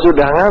kalau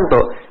sudah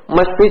ngantuk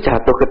mesti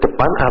jatuh ke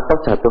depan atau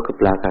jatuh ke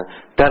belakang,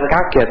 dan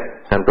kaget,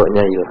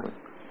 ngantuknya hilang.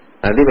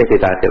 Nanti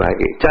meditasi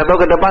lagi, jatuh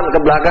ke depan ke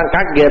belakang,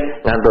 kaget,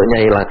 ngantuknya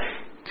hilang.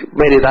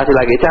 Meditasi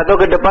lagi, jatuh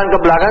ke depan ke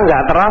belakang,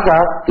 nggak terasa,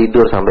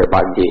 tidur sampai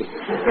pagi.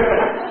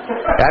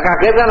 Ya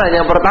kaget kan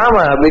hanya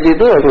pertama, habis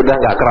itu ya sudah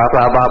nggak kerasa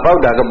apa-apa,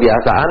 udah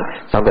kebiasaan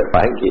sampai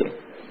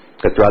pagi.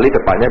 Kecuali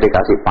depannya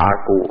dikasih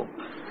paku.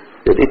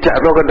 Jadi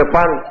jatuh ke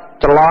depan,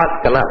 celot,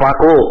 kena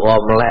paku, oh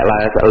melek lah,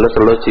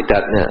 elus-elus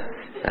jidatnya.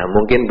 Nah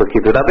mungkin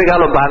begitu. Tapi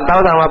kalau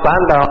bantal sama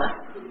bantal,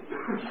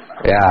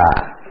 ya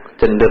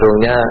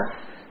cenderungnya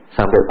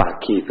sampai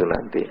pagi itu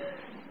nanti.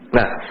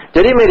 Nah,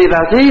 jadi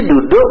meditasi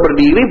duduk,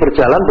 berdiri,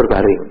 berjalan,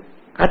 berbaring.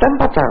 Ada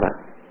 4 cara.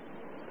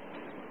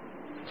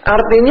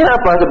 Artinya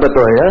apa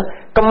sebetulnya?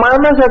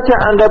 Kemana saja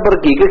Anda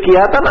pergi,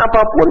 kegiatan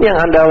apapun yang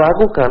Anda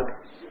lakukan,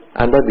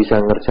 Anda bisa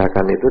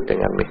mengerjakan itu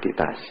dengan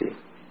meditasi.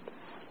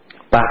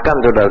 Bahkan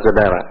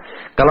saudara-saudara,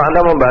 kalau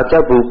Anda membaca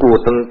buku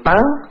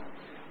tentang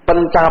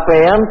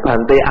pencapaian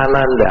Bhante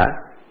Ananda,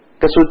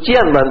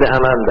 kesucian Bhante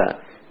Ananda,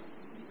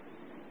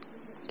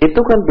 itu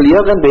kan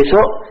beliau kan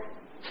besok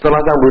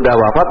setelah Sang Buddha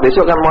wafat,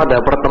 besok kan mau ada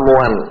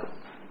pertemuan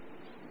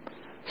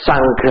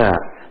sangga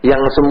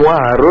yang semua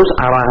harus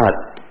arahat.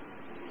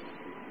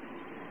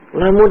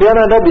 Nah, kemudian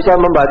Anda bisa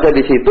membaca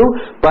di situ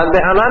Bhante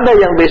Ananda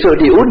yang besok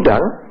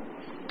diundang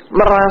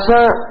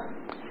merasa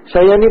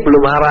saya ini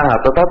belum arahat,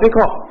 tetapi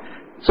kok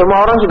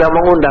semua orang sudah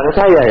mengundang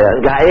saya ya,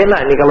 nggak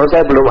enak nih kalau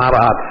saya belum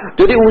arahat.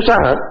 Jadi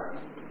usaha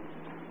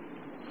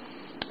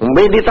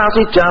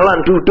meditasi, jalan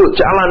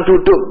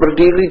duduk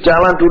berdiri,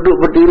 jalan duduk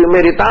berdiri,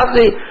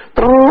 meditasi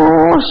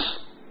terus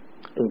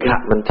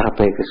nggak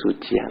mencapai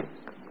kesucian.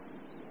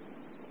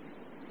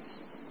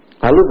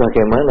 Lalu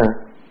bagaimana?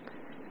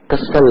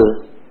 Kesel,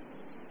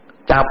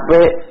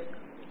 capek,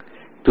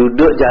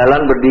 duduk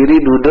jalan berdiri,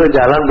 duduk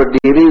jalan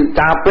berdiri,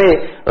 capek,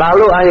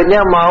 lalu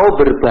akhirnya mau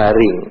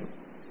berbaring.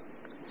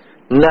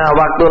 Nah,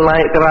 waktu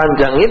naik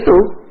keranjang itu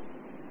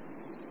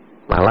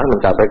malah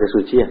mencapai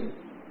kesucian.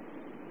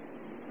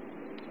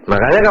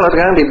 Makanya kalau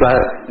sekarang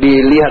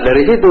dilihat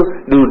dari situ,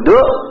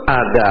 duduk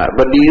ada,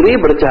 berdiri,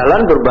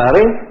 berjalan,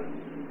 berbaring,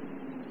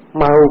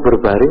 mau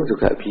berbaring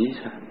juga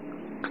bisa.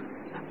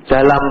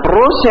 Dalam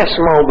proses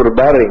mau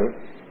berbaring,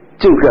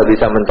 juga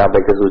bisa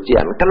mencapai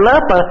kesucian.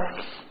 Kenapa?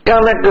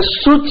 Karena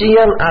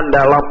kesucian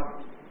adalah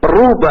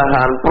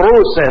perubahan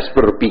proses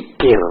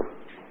berpikir.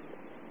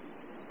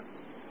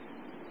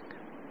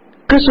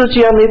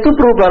 Kesucian itu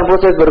perubahan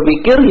proses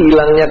berpikir,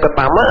 hilangnya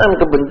ketamaan,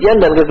 kebencian,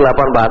 dan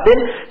kegelapan batin.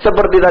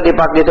 Seperti tadi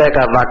pagi saya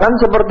katakan,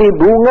 seperti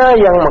bunga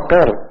yang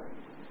mekar.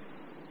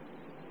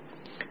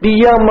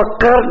 Dia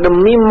mekar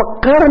demi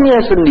mekarnya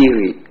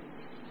sendiri.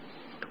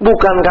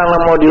 Bukan karena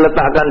mau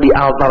diletakkan di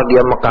altar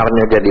dia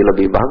mekarnya jadi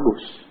lebih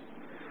bagus.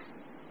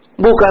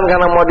 Bukan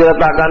karena mau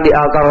diletakkan di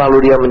altar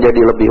lalu dia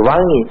menjadi lebih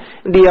wangi.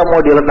 Dia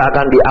mau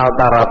diletakkan di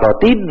altar atau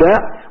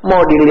tidak, mau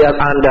dilihat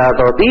Anda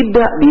atau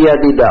tidak, dia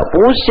tidak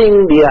pusing,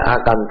 dia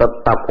akan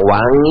tetap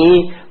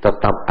wangi,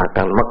 tetap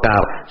akan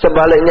mekar.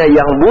 Sebaliknya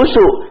yang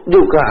busuk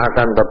juga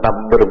akan tetap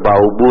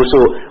berbau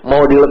busuk.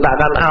 Mau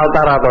diletakkan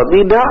altar atau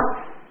tidak.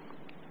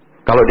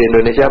 Kalau di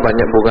Indonesia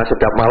banyak bunga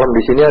sedap malam,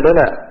 di sini ada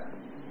enggak?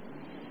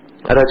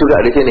 Ada juga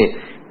di sini.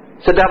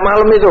 Sedap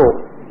malam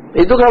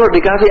itu kalau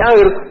dikasih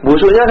air,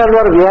 busuknya kan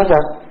luar biasa.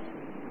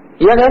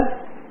 Iya kan?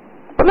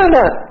 Pernah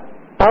enggak?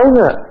 Tahu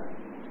enggak?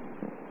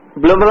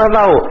 Belum pernah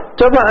tahu.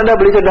 Coba Anda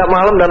beli sedap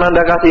malam dan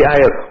Anda kasih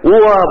air.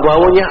 Wah,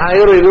 baunya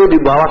air itu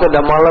di bawah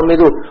sedap malam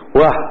itu.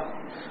 Wah,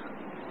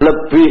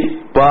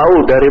 lebih bau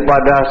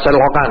daripada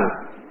selokan.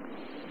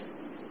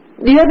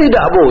 Dia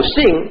tidak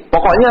pusing.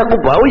 Pokoknya aku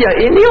bau ya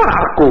inilah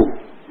aku.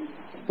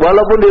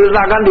 Walaupun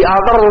diletakkan di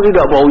altar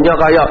tidak baunya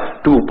kayak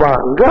dupa.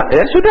 Enggak,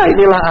 ya sudah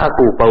inilah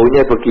aku.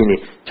 Baunya begini.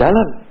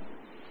 Jalan.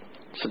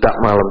 Sedap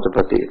malam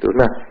seperti itu.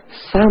 Nah,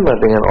 sama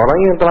dengan orang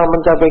yang telah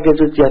mencapai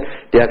kesucian.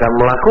 Dia akan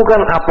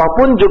melakukan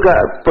apapun juga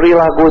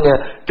perilakunya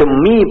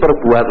demi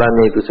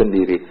perbuatannya itu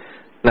sendiri.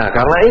 Nah,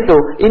 karena itu,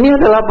 ini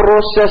adalah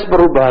proses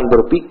perubahan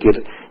berpikir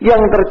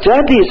yang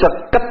terjadi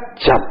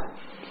sekejap.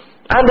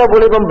 Anda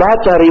boleh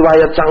membaca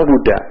riwayat Sang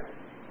Buddha.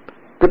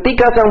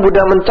 Ketika Sang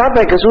Buddha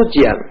mencapai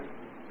kesucian,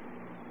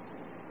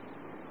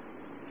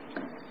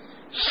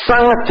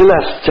 sangat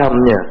jelas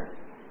jamnya.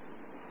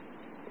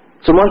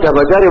 Semua sudah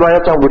baca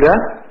riwayat Sang Buddha?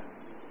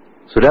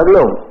 Sudah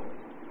belum?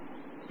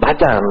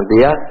 Baca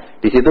nanti ya.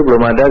 Di situ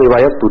belum ada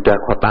riwayat Buddha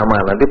Gotama.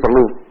 Nanti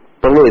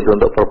perlu itu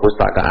untuk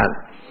perpustakaan.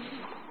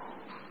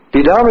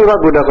 Di dalam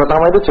riwayat Buddha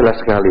Gotama itu jelas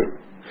sekali.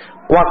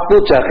 Waktu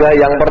jaga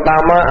yang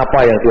pertama apa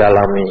yang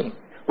dialami?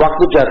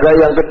 Waktu jaga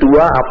yang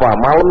kedua apa?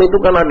 Malam itu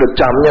kan ada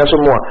jamnya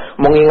semua.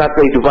 Mengingat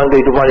kehidupan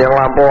yang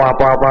lampau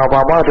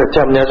apa ada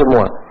jamnya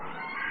semua.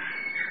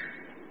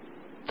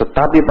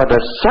 Tetapi pada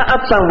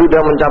saat Sang Buddha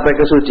mencapai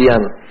kesucian,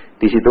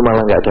 di situ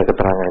malah nggak ada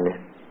keterangannya.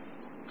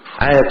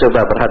 Ayo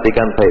coba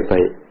perhatikan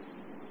baik-baik.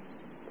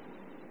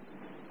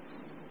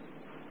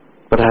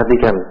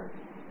 Perhatikan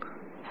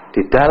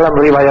di dalam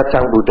riwayat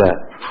Sang Buddha,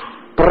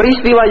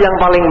 peristiwa yang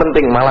paling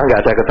penting malah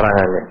nggak ada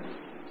keterangannya.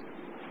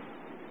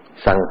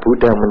 Sang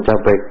Buddha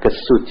mencapai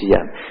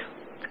kesucian,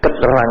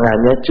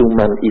 keterangannya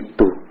cuman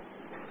itu.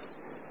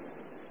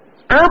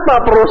 Apa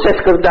proses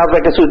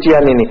mencapai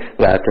kesucian ini?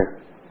 Nggak ada.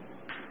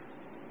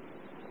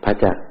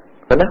 Baca.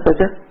 Pernah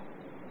baca?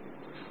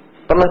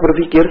 Pernah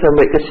berpikir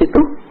sampai ke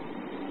situ?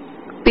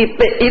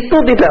 Titik itu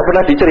tidak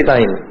pernah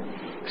diceritain.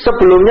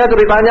 Sebelumnya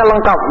ceritanya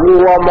lengkap.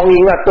 Wah,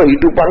 mengingat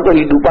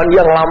kehidupan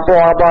yang lampau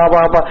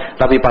apa.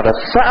 Tapi pada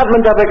saat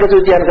mencapai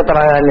kesucian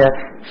keterangannya,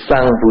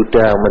 Sang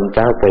Buddha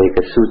mencapai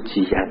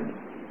kesucian.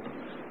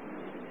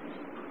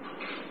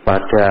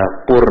 Pada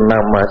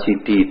Purnama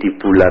Siddhi di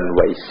bulan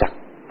Waisak.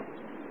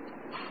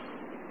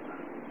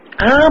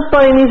 Apa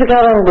ini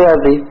sekarang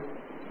berarti?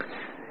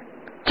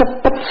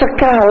 Cepat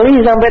sekali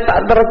sampai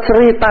tak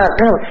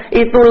terceritakan.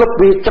 Itu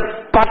lebih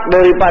cepat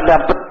daripada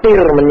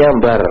petir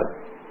menyambar.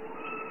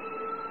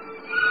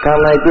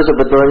 Karena itu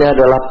sebetulnya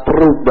adalah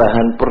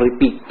perubahan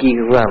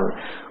pikiran.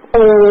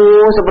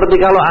 Oh, seperti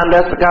kalau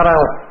Anda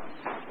sekarang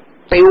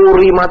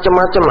teori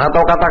macam-macam,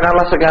 atau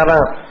katakanlah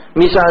sekarang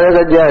misalnya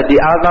saja di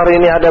altar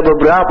ini ada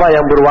beberapa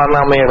yang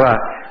berwarna merah,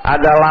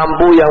 ada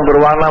lampu yang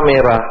berwarna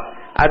merah,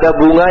 ada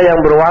bunga yang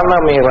berwarna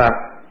merah.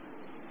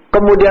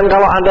 Kemudian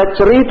kalau Anda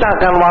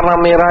ceritakan warna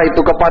merah itu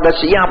kepada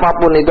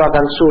siapapun itu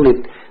akan sulit.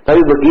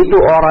 Tapi begitu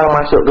orang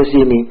masuk ke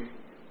sini,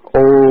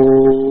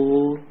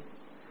 oh,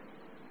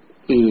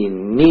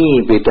 ini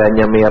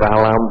bedanya merah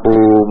lampu,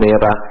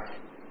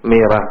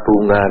 merah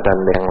bunga dan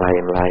yang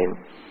lain-lain.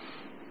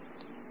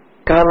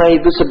 Karena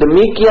itu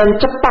sedemikian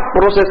cepat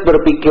proses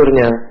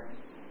berpikirnya,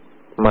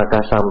 maka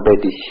sampai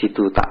di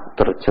situ tak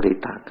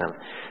terceritakan.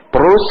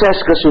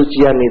 Proses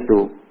kesucian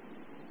itu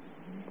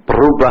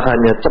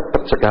perubahannya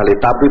cepat sekali,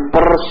 tapi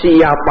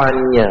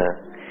persiapannya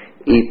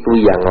itu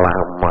yang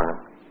lama.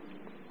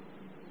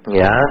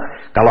 Ya,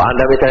 kalau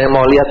Anda misalnya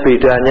mau lihat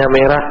bedanya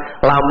merah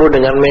lampu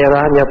dengan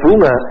merahnya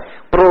bunga,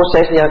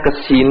 prosesnya ke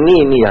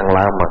sini ini yang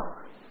lama.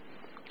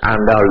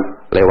 Anda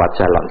lewat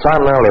jalan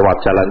sana, lewat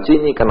jalan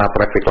sini, kena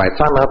traffic light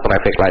sana,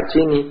 traffic light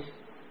sini,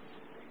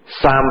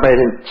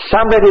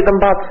 sampai di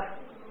tempat.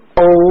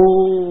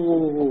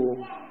 Oh,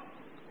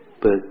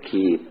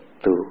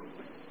 begitu.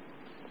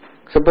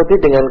 Seperti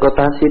dengan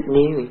kota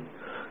Sydney ini.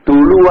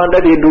 Dulu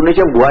Anda di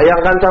Indonesia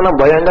bayangkan sana,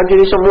 bayangkan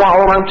sini,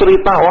 semua orang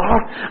cerita. Wah,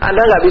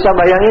 Anda nggak bisa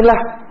bayangin lah.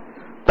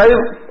 Tapi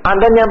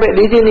Anda nyampe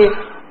di sini,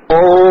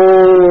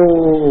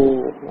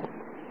 oh,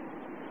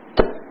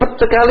 cepat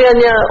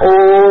sekaliannya.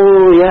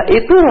 Oh, ya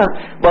itulah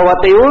bahwa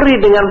teori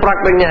dengan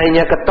prakteknya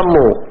hanya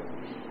ketemu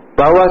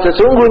bahwa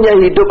sesungguhnya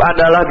hidup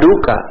adalah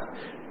duka.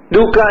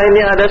 Duka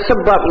ini ada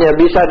sebabnya,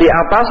 bisa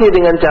diatasi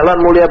dengan jalan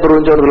mulia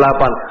berunsur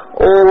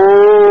 8.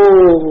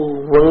 Oh,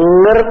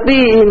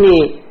 mengerti ini,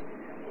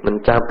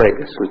 mencapai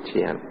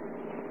kesucian.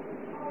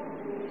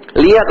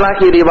 Lihat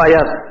lagi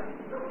riwayat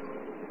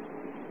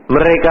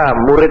mereka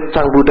murid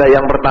Sang Buddha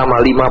yang pertama,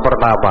 5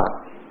 pertapa.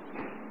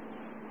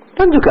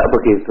 Kan juga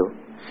begitu.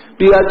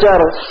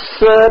 Diajar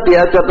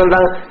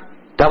tentang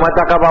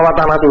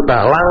Dhammacakkappavattana Sutta.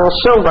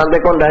 Langsung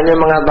Bante Kondanya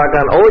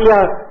mengatakan, oh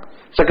ya,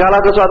 segala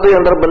sesuatu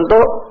yang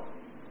terbentuk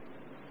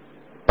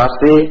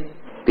pasti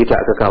tidak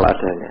kekal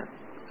adanya.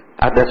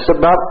 Ada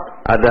sebab,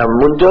 ada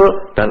muncul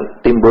dan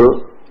timbul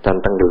dan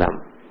tenggelam.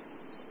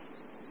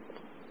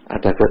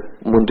 Ada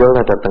muncul,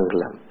 ada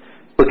tenggelam.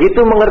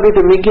 Begitu mengerti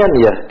demikian,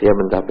 ya dia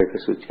mencapai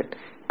kesucian.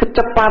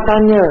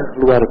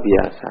 Kecepatannya luar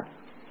biasa.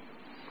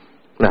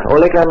 Nah,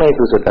 oleh karena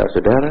itu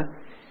saudara-saudara,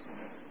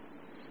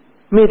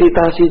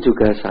 meditasi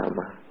juga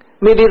sama.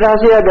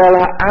 Meditasi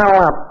adalah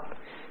alat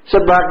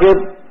sebagai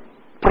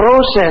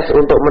proses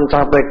untuk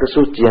mencapai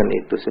kesucian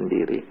itu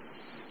sendiri.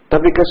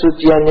 Tapi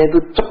kesuciannya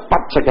itu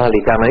cepat sekali.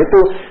 Karena itu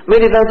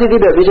meditasi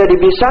tidak bisa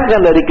dipisahkan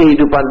dari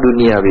kehidupan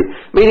duniawi.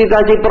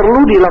 Meditasi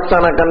perlu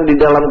dilaksanakan di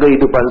dalam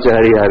kehidupan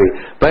sehari-hari.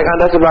 Baik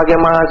Anda sebagai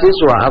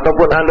mahasiswa,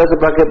 ataupun Anda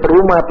sebagai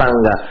perumah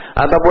tangga,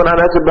 ataupun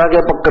Anda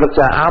sebagai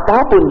pekerja,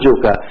 apapun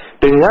juga.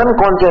 Dengan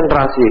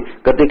konsentrasi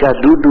ketika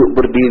duduk,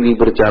 berdiri,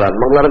 berjalan,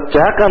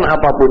 mengerjakan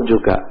apapun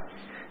juga.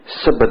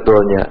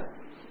 Sebetulnya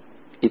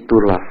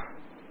itulah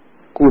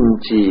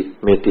kunci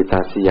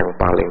meditasi yang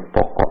paling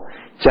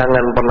pokok.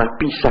 Jangan pernah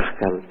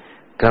pisahkan,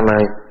 karena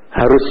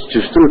harus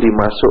justru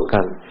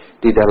dimasukkan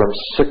di dalam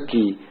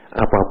segi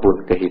apapun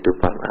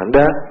kehidupan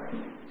Anda.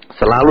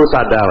 Selalu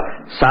sadar,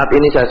 saat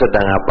ini saya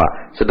sedang apa?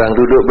 Sedang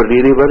duduk,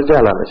 berdiri,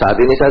 berjalan. Saat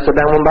ini saya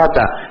sedang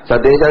membaca.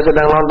 Saat ini saya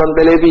sedang nonton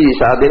televisi.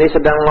 Saat ini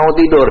sedang mau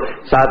tidur.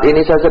 Saat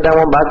ini saya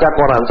sedang membaca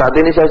koran. Saat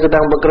ini saya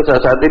sedang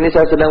bekerja. Saat ini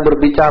saya sedang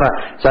berbicara.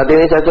 Saat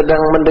ini saya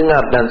sedang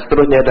mendengar, dan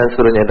seterusnya, dan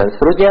seterusnya, dan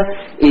seterusnya.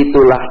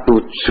 Itulah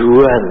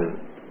tujuan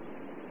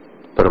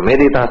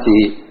bermeditasi.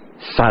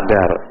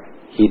 Sadar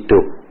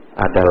hidup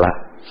adalah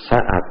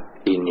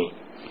saat ini.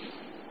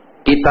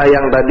 Kita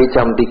yang tadi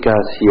jam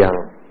 3 siang,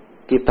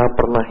 kita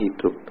pernah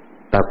hidup,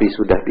 tapi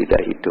sudah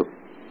tidak hidup.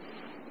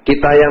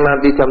 Kita yang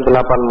nanti jam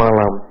 8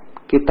 malam,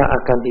 kita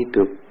akan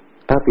hidup,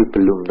 tapi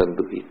belum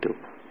tentu hidup.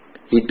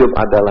 Hidup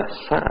adalah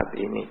saat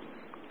ini.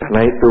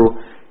 Karena itu,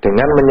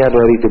 dengan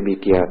menyadari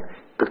demikian,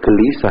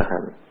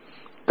 kegelisahan,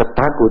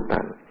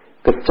 ketakutan,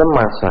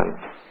 kecemasan,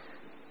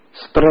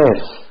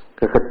 stres,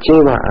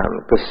 kekecewaan,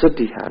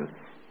 kesedihan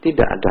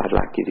tidak ada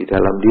lagi di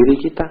dalam diri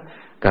kita,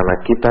 karena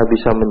kita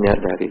bisa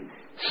menyadari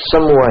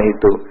semua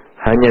itu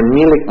hanya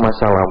milik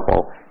masa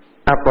lampau.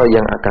 Apa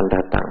yang akan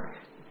datang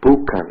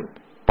bukan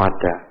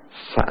pada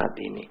saat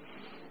ini.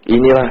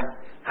 Inilah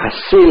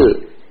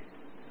hasil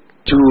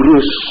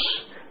jurus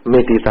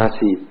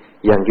meditasi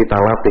yang kita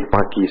latih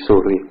pagi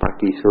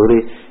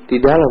sore di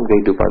dalam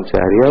kehidupan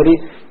sehari-hari,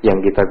 yang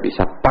kita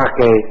bisa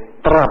pakai,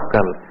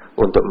 terapkan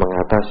untuk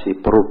mengatasi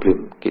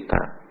problem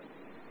kita.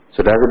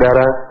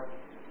 Saudara-saudara,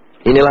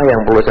 inilah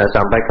yang perlu saya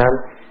sampaikan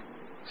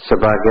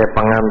sebagai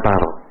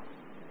pengantar.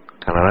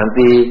 Karena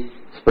nanti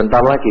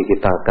sebentar lagi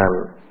kita akan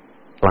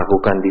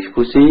lakukan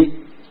diskusi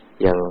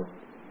yang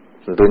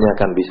tentunya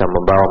akan bisa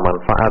membawa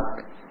manfaat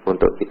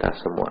untuk kita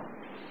semua.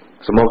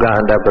 Semoga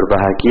Anda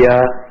berbahagia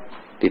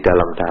di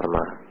dalam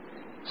Dharma.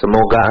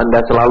 Semoga Anda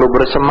selalu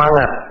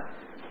bersemangat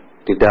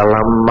di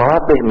dalam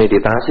melatih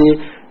meditasi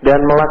dan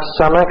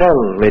melaksanakan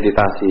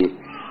meditasi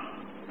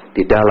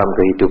di dalam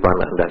kehidupan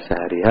Anda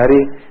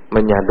sehari-hari,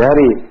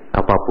 menyadari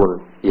apapun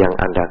yang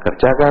Anda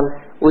kerjakan,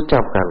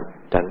 ucapkan,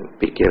 dan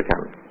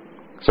pikirkan.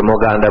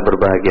 Semoga Anda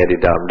berbahagia di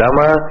dalam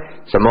Dhamma.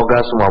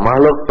 Semoga semua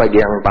makhluk, baik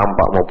yang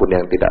tampak maupun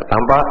yang tidak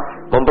tampak,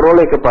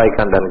 memperoleh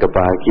kebaikan dan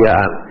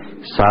kebahagiaan.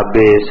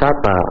 Sabe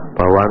sata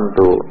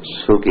bhavantu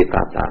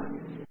sukhitata.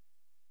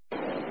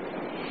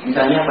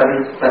 Misalnya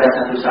pada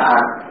satu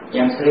saat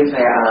yang sering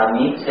saya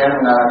alami, saya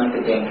mengalami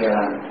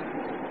kejengkelan.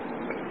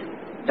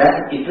 Dan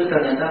itu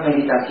ternyata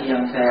meditasi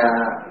yang saya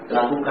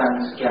lakukan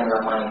sekian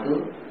lama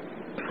itu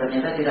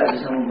ternyata tidak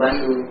bisa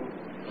membantu.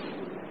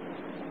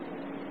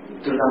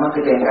 Terutama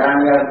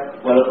kejengkelannya,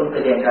 walaupun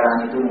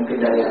kejengkelan itu mungkin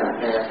dari anak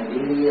saya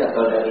sendiri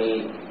atau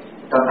dari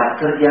tempat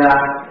kerja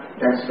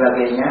dan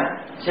sebagainya,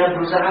 saya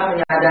berusaha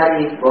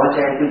menyadari bahwa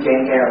saya itu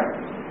jengkel.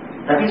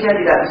 Tapi saya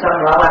tidak bisa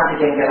melawan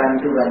kejengkelan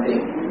itu, Bante.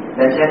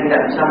 Dan saya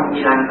tidak bisa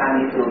menghilangkan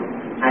itu.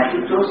 Nah, itu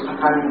terus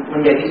akan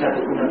menjadi satu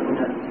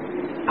unek-unek.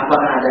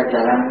 Apakah ada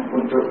jalan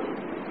untuk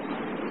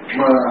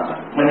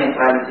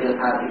menetralisir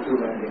hal itu,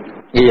 Bante?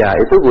 Iya,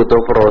 itu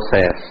butuh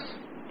proses.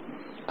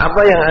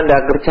 Apa yang Anda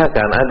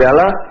kerjakan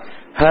adalah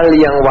hal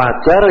yang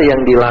wajar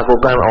yang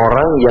dilakukan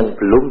orang yang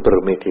belum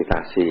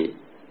bermeditasi.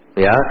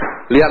 Ya,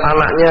 lihat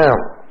anaknya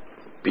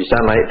bisa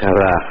naik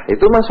darah,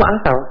 itu masuk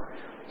akal.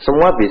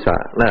 Semua bisa.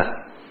 Nah,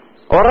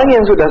 Orang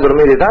yang sudah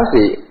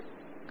bermeditasi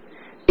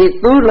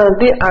itu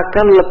nanti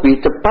akan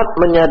lebih cepat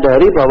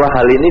menyadari bahwa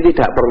hal ini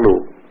tidak perlu.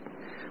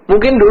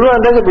 Mungkin dulu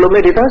Anda sebelum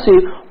meditasi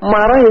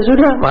marah, ya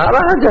sudah,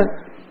 marah aja.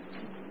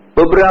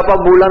 Beberapa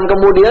bulan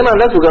kemudian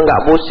Anda juga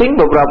nggak pusing,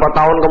 beberapa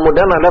tahun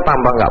kemudian Anda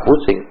tambah nggak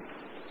pusing.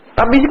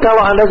 Tapi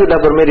kalau Anda sudah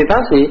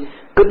bermeditasi,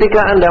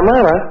 ketika Anda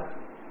marah,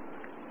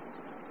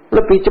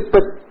 lebih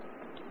cepat.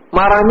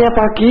 Marahnya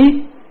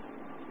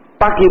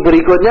pagi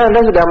berikutnya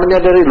Anda sudah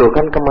menyadari, loh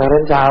kan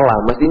kemarin salah,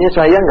 mestinya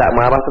saya nggak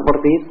marah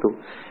seperti itu.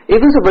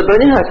 Itu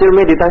sebetulnya hasil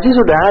meditasi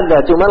sudah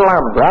ada, cuma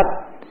lambat,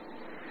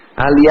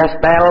 alias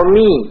tell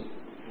me,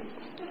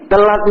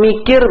 telat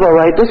mikir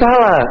bahwa itu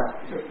salah.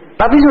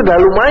 Tapi sudah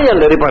lumayan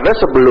daripada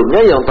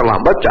sebelumnya yang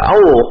terlambat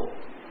jauh.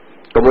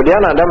 Kemudian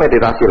Anda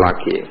meditasi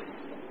lagi.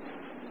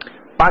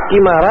 Pagi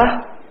marah,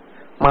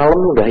 malam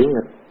udah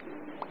ingat.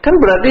 Kan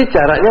berarti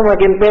jaraknya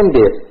makin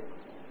pendek.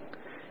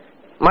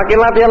 Makin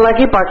latihan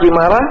lagi pagi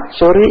marah,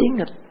 sore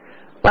ingat.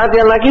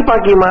 Latihan lagi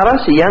pagi marah,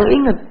 siang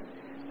ingat.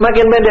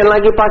 Makin pendek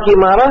lagi pagi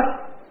marah,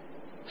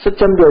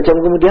 sejam 2 jam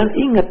kemudian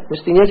ingat.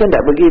 Mestinya saya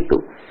tidak begitu.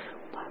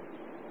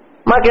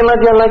 Makin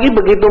latihan lagi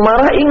begitu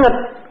marah ingat.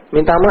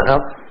 Minta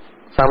maaf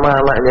sama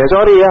anaknya,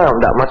 sorry ya,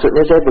 enggak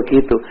maksudnya saya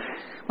begitu.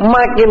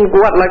 Makin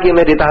kuat lagi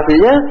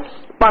meditasinya,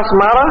 pas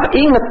marah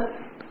inget,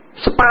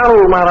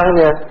 separuh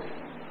marahnya.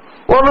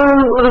 Oh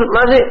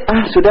masih,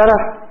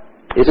 sudahlah,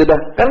 ya sudah.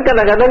 Kan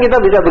kadang-kadang kita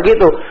bisa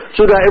begitu,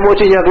 sudah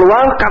emosinya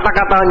keluar,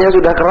 kata-katanya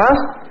sudah keras,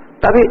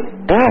 tapi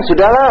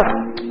sudahlah,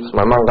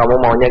 memang kamu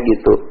maunya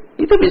gitu.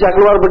 Itu bisa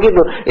keluar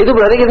begitu. Itu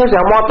berarti kita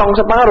sudah motong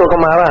separuh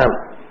kemarahan.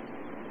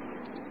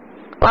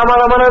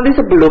 Lama-lama nanti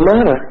sebelum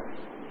marah,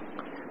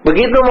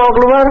 begitu mau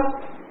keluar,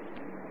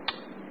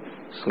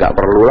 nggak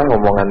perlulah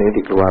omongan ini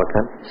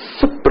dikeluarkan,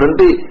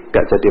 berhenti,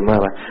 nggak jadi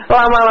marah.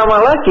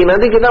 Lama-lama lagi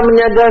nanti kita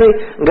menyadari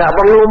nggak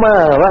perlu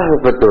marah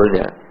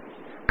sebetulnya.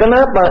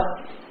 Kenapa?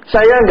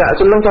 Saya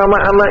nggak senang sama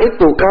anak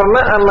itu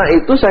karena anak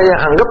itu saya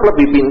anggap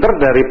lebih pintar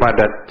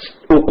daripada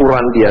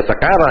ukuran dia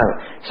sekarang.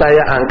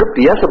 Saya anggap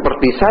dia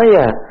seperti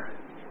saya.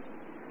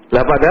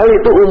 Lah padahal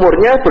itu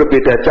umurnya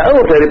berbeda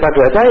jauh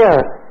daripada saya.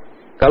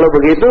 Kalau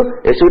begitu,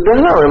 ya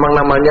sudahlah, memang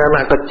namanya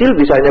anak kecil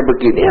bisanya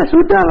begini, ya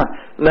sudahlah.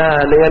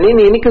 Nah, dengan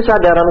ini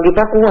kesadaran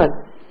kita kuat.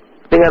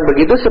 Dengan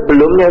begitu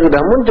sebelumnya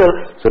sudah muncul,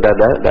 sudah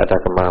ada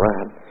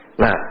kemarahan.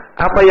 Nah,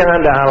 apa yang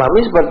Anda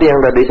alami seperti yang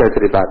tadi saya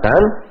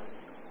ceritakan,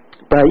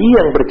 bayi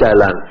yang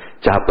berjalan,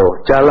 jatuh,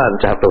 jalan,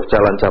 jatuh,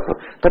 jalan, jatuh.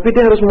 Tapi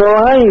dia harus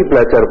mulai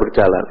belajar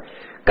berjalan.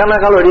 Karena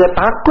kalau dia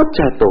takut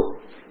jatuh,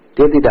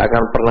 dia tidak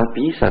akan pernah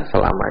bisa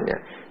selamanya.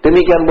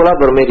 Demikian pula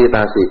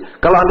bermeditasi.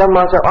 Kalau Anda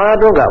merasa,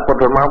 aduh nggak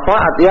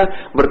bermanfaat ya,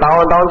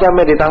 bertahun-tahun saya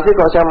meditasi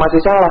kok saya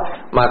masih salah,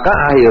 maka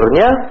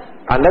akhirnya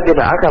Anda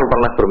tidak akan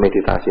pernah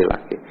bermeditasi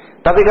lagi.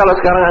 Tapi kalau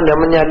sekarang Anda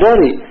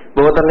menyadari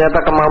bahwa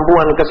ternyata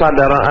kemampuan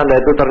kesadaran Anda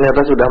itu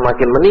ternyata sudah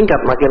makin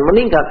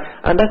meningkat,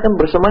 Anda akan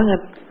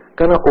bersemangat.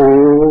 Karena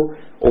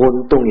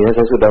untung ya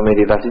saya sudah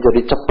meditasi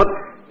jadi cepat,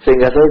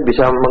 sehingga saya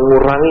bisa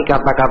mengurangi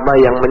kata-kata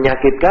yang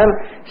menyakitkan,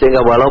 sehingga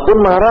walaupun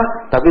marah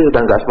tapi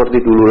sudah nggak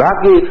seperti dulu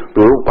lagi.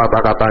 Dulu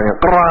kata-katanya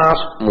keras,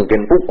 mungkin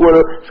pukul,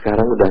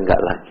 sekarang udah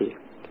nggak lagi.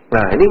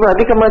 Nah ini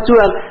berarti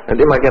kemajuan.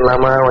 Nanti makin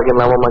lama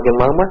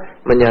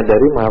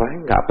menyadari marah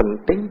nggak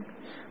penting.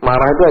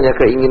 Marah itu hanya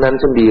keinginan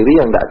sendiri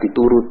yang nggak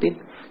diturutin.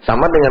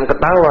 Sama dengan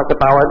ketawa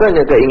itu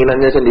hanya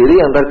keinginannya sendiri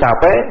yang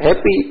tercapai,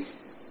 happy.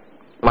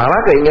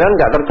 Marah keinginan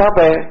nggak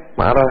tercapai,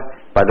 marah.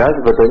 Padahal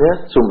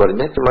sebetulnya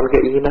sumbernya cuma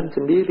keinginan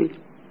sendiri.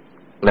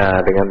 Nah,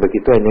 dengan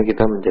begitu hanya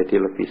kita menjadi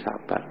lebih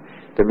sabar.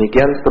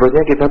 Demikian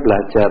seterusnya kita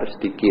belajar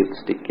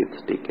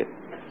sedikit.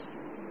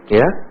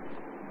 Ya.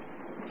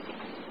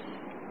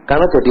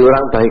 Karena jadi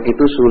orang baik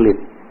itu sulit.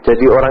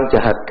 Jadi orang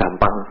jahat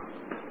gampang.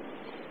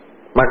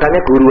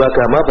 Makanya guru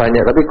agama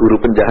banyak, tapi guru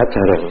penjahat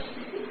jarang.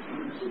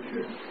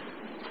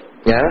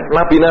 Ya,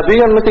 nabi-nabi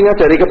kan mesti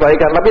ngajari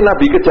kebaikan, tapi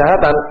nabi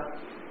kejahatan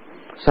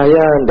saya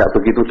tidak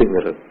begitu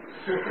dengar.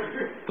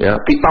 Ya,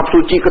 kitab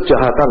suci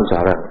kejahatan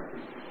jarang.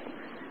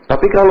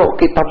 Tapi kalau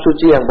kitab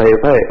suci yang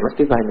baik-baik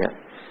mesti banyak.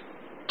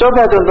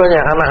 Coba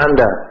contohnya anak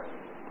Anda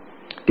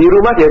di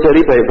rumah diajari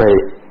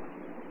baik-baik,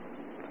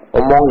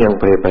 omong yang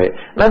baik-baik.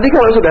 Nanti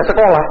kalau sudah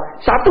sekolah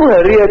 1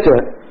 hari aja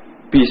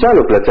bisa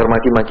loh belajar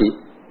maki-maki.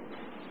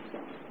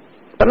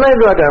 Karena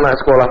itu ada anak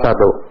sekolah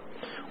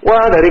 1.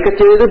 Wah, dari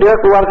kecil itu dia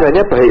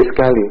keluarganya baik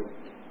sekali.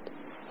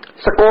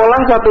 Sekolah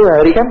 1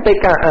 hari kan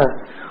TKA.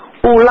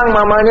 Pulang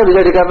mamanya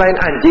bisa dikatain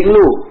anjing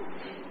lu.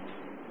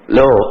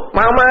 Loh,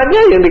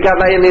 mamanya yang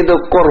dikatain itu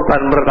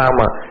korban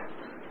pertama.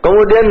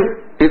 Kemudian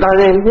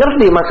ditanyain,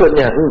 ngerti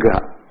maksudnya?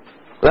 Enggak.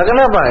 Lah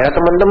kenapa ya?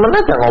 Teman-teman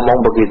aja ngomong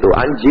begitu,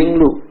 anjing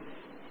lu.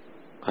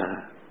 Nah,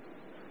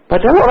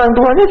 padahal orang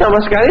tuanya sama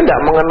sekali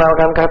tidak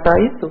mengenalkan kata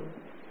itu.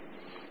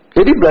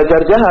 Jadi belajar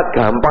jahat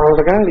gampang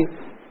sekali.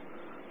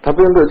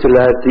 Tapi untuk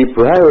jadi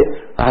baik,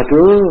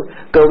 aduh,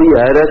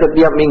 kewihara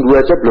setiap minggu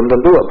aja belum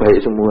tentu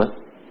baik semua.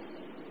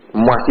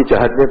 Masih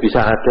jahatnya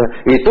bisa ada.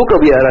 Itu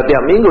kewihara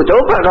tiap minggu.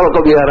 Coba kalau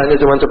kewiharanya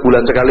cuma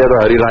sebulan sekali atau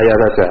hari raya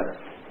saja,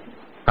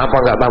 apa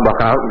nggak tambah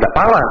nggak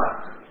pala?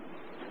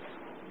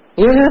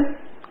 Iya kan?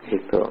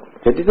 Gitu.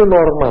 Jadi itu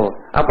normal.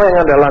 Apa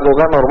yang Anda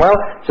lakukan normal,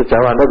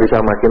 sejauh Anda bisa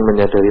makin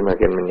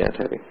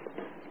menyadari.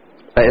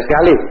 Baik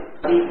sekali.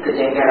 Tapi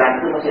kejengkelan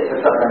itu masih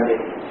tetap nanti.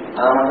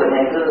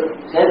 Maksudnya itu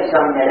saya bisa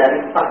menyadari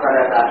pas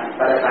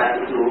pada saat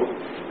itu.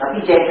 Tapi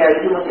jengkel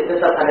itu masih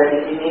tetap ada di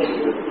sini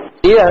gitu.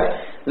 Iya,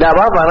 tidak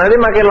apa-apa. Nanti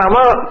makin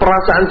lama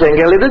perasaan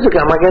jengkel itu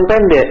juga makin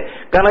pendek.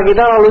 Karena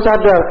kita lalu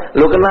sadar,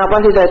 loh kenapa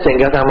sih saya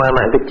jengkel sama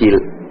anak kecil?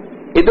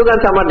 Itu kan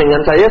sama dengan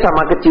saya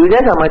sama kecilnya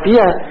sama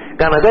dia.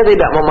 Karena saya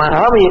tidak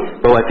memahami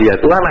bahwa dia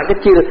itu anak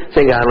kecil,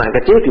 sehingga anak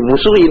kecil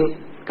dimusuhin.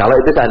 Kalau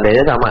itu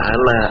seandainya sama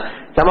anak,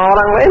 sama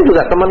orang lain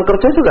juga, teman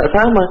kerja juga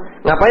sama.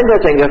 Ngapain saya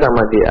jengkel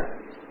sama dia?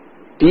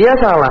 Dia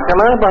salah.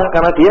 Kenapa?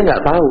 Karena dia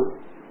nggak tahu.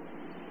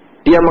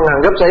 Dia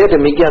menganggap saya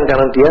demikian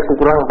karena dia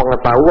kurang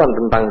pengetahuan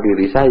tentang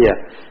diri saya.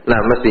 Nah,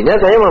 mestinya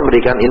saya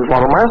memberikan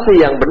informasi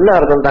yang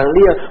benar tentang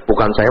dia,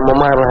 bukan saya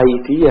memarahi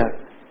dia.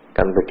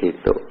 Kan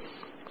begitu.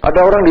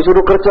 Ada orang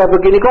disuruh kerja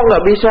begini, kok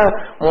nggak bisa,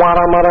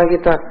 marah-marah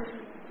kita.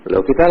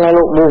 Loh, kita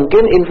lalu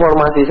mungkin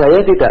informasi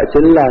saya tidak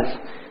jelas,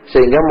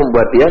 sehingga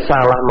membuat dia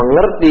salah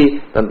mengerti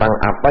tentang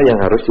apa yang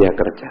harus dia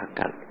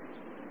kerjakan.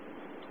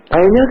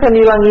 Akhirnya kan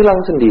hilang-hilang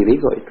sendiri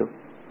kok itu.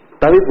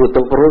 Tapi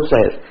butuh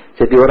proses.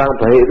 Jadi orang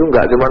baik itu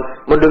nggak cuma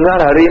mendengar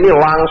hari ini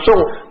langsung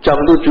jam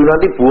 7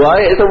 nanti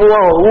baik semua,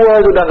 wah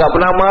sudah nggak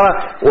pernah marah,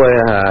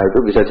 wah itu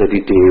bisa jadi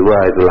dewa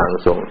itu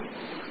langsung.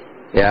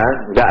 Ya,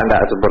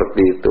 enggak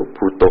seperti itu,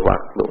 butuh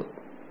waktu.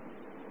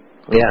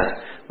 Ya,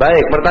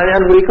 baik.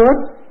 Pertanyaan berikut.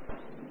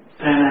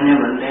 Saya nanya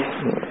Bante,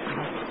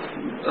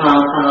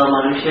 kalau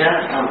manusia,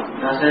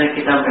 rasanya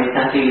kita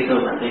meditasi gitu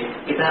Bante,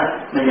 kita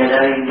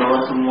menyadari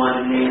bahwa semua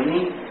dunia ini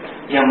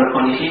yang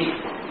berkondisi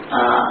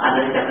ada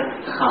tidak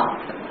kekal.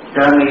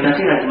 Dalam meditasi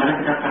bagaimana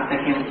kita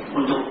praktekin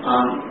untuk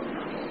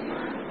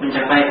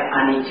mencapai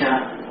anicca,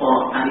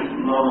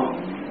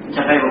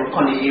 mencapai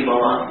kondisi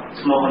bahwa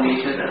semua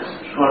kondisi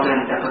sesuatu yang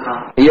tidak kekal.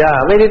 Ya,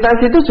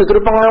 meditasi itu justru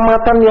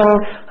pengamatan yang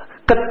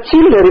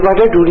kecil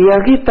daripada dunia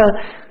kita.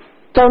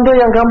 Contoh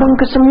yang gampang,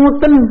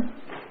 kesemutan.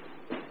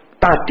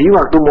 Tadi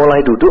waktu mulai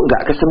duduk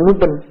nggak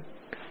kesemutan.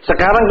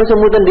 Sekarang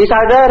kesemutan,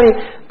 disadari.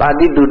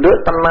 Tadi duduk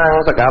tenang,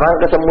 sekarang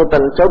kesemutan.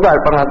 Coba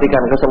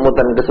perhatikan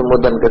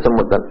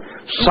kesemutan.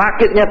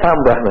 Sakitnya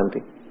tambah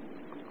nanti.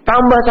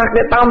 Tambah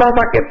sakit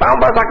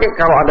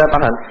kalau ada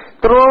tahan.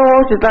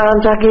 Terus ditahan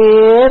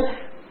sakit.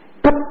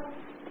 Pep.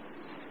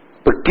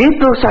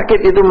 Begitu sakit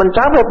itu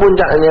mencapai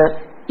puncaknya,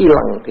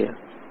 hilang dia.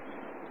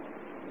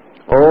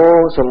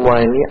 Oh,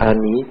 semua ini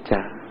anicca.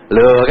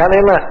 Loh, kan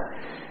enak.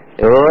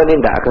 Oh, ini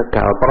tidak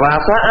kekal.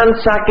 Perasaan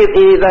sakit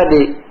ini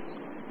tadi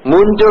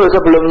muncul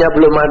sebelumnya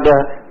belum ada,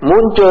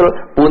 muncul,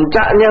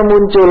 puncaknya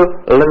muncul,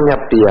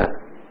 lenyap dia,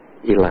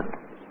 hilang.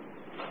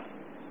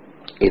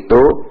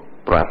 Itu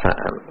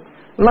perasaan.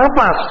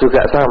 Napas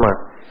juga sama.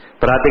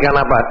 Perhatikan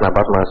napas.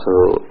 Napas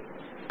masuk,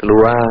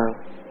 keluar,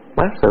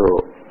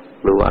 masuk,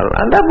 keluar.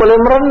 Anda boleh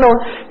merenung.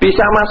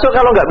 Bisa masuk,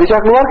 kalau nggak bisa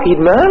keluar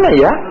gimana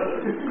ya?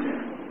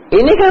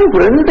 Ini kan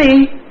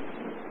berhenti.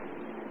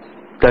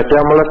 Dada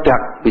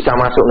meledak, bisa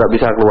masuk nggak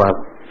bisa keluar.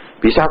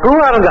 Bisa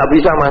keluar nggak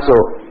bisa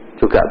masuk,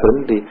 juga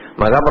berhenti.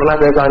 Maka pernah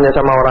saya tanya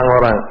sama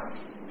orang-orang,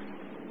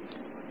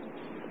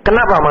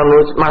 kenapa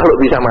makhluk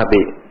bisa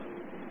mati?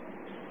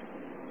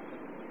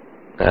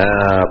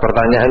 Nah,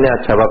 pertanyaannya,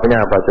 jawabnya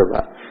apa coba?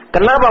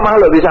 Kenapa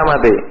makhluk bisa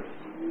mati?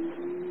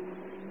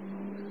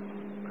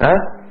 Hah?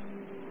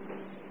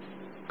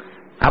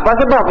 Apa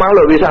sebab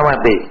makhluk bisa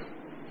mati?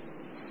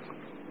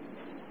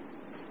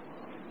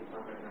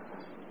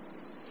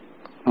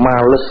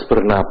 Males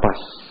bernapas.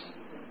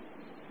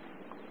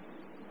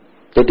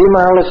 Jadi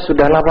males,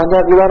 sudah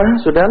napasnya keluar,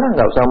 sudahlah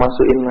nggak usah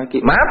masukin lagi,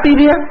 mati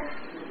dia.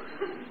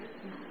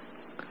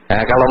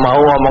 Nah, kalau mau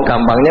ngomong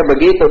gampangnya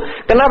begitu.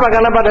 Kenapa?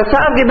 Karena pada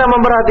saat kita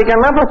memperhatikan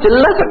napas,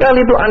 jelas sekali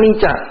itu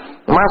anicca.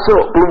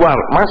 Masuk, keluar.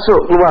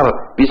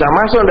 Bisa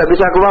masuk, nggak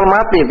bisa keluar,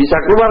 mati. Bisa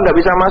keluar, nggak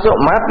bisa masuk,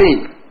 mati.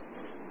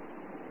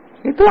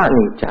 Itu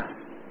anicca.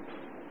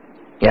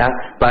 Ya,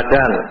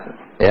 badan.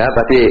 Ya,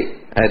 tadi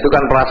itu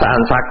kan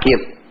perasaan sakit,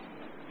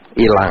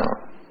 hilang.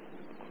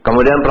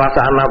 Kemudian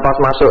perasaan napas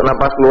masuk,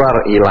 napas keluar,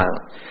 hilang.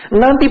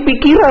 Nanti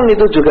pikiran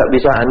itu juga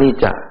bisa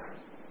anicca.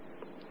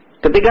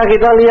 Ketika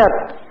kita lihat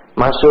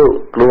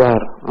masuk,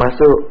 keluar,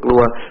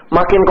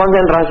 makin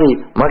konsentrasi,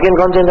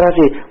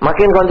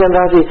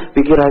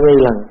 pikirannya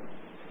hilang.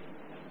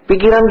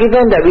 Pikiran kita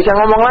tidak bisa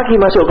ngomong lagi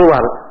masuk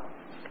keluar.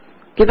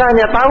 Kita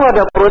hanya tahu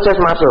ada proses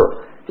masuk,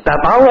 kita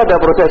tahu ada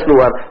proses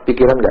keluar,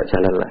 pikiran nggak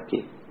jalan lagi.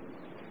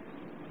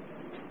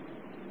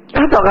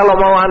 Atau kalau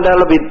mau Anda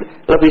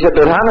lebih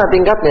sederhana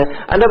tingkatnya,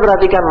 Anda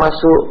perhatikan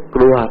masuk,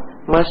 keluar.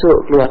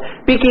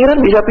 Pikiran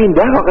bisa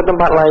pindah ke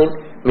tempat lain.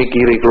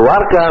 Mikiri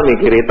keluarga,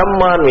 mikiri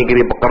teman,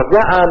 mikiri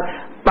pekerjaan.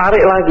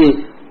 Tarik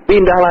lagi,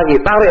 pindah lagi,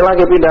 tarik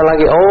lagi, pindah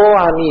lagi. Oh,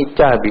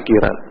 anicca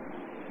pikiran.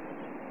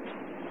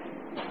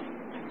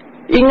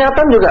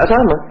 Ingatan juga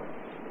sama.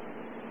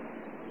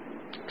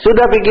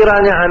 Sudah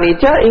pikirannya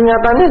anicca,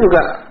 ingatannya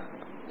juga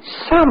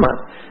sama.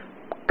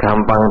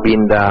 Gampang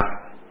pindah.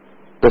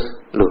 Terus,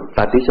 loh,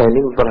 tadi saya ini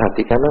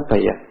memperhatikan apa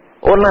ya?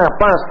 Oh,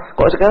 napas.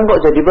 Kok sekarang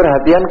jadi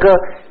perhatian ke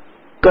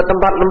ke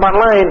tempat-tempat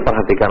lain,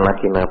 perhatikan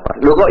lagi napas.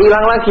 Loh kok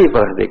hilang lagi,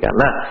 perhatikan.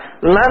 Nah,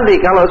 nanti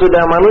kalau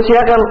sudah manusia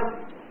kan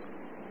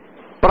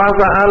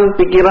perasaan,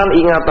 pikiran,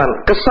 ingatan,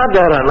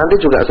 kesadaran nanti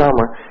juga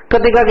sama.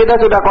 Ketika kita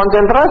sudah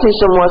konsentrasi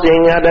semua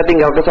sehingga ada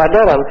tinggal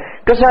kesadaran,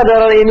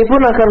 kesadaran ini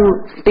pun akan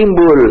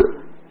timbul,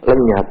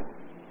 lenyap,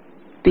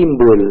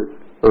 timbul,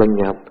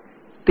 lenyap,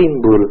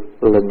 timbul,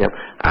 lenyap.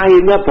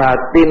 Akhirnya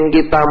batin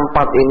kita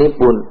 4 ini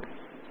pun,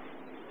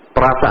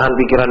 perasaan,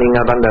 pikiran,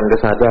 ingatan, dan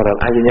kesadaran,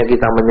 akhirnya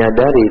kita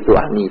menyadari itu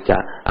anicca.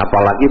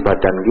 Apalagi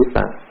badan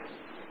kita.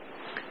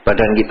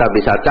 Badan kita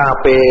bisa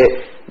capek,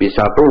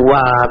 bisa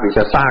tua,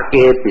 bisa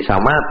sakit, bisa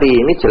mati.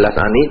 Ini jelas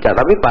anicca.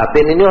 Tapi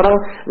batin ini orang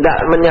tidak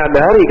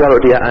menyadari kalau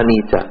dia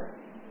anicca.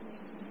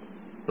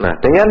 Nah,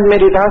 dengan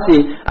meditasi,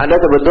 Anda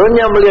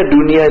sebetulnya melihat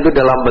dunia itu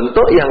dalam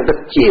bentuk yang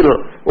kecil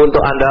untuk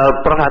Anda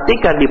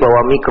perhatikan di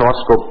bawah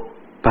mikroskop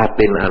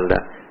batin Anda.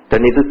 Dan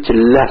itu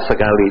jelas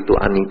sekali itu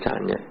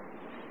aniccanya.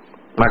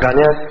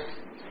 Makanya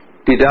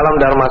di dalam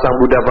Dharma Sang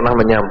Buddha pernah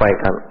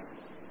menyampaikan,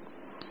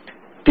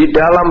 di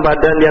dalam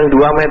badan yang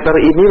 2 meter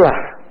inilah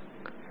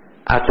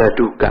ada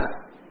duka.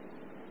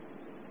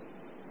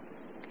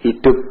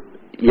 Hidup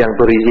yang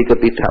berisi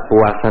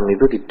ketidakpuasan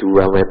itu di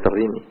 2 meter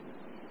ini.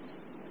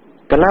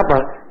 Kenapa?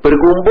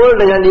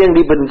 Berkumpul dengan yang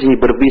dibenci,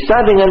 berpisah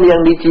dengan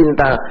yang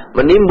dicinta,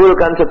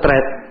 menimbulkan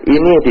stres.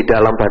 Ini di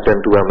dalam badan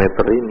 2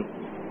 meter ini.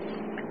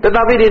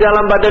 Tetapi di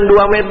dalam badan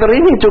 2 meter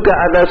ini juga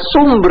ada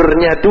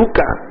sumbernya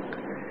duka,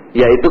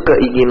 yaitu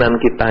keinginan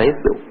kita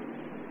itu.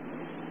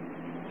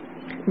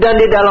 Dan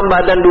di dalam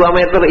badan 2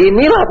 meter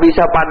inilah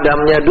bisa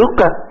padamnya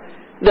duka.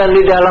 Dan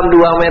di dalam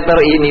 2 meter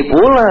ini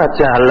pula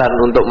jalan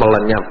untuk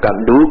melenyapkan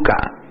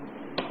duka.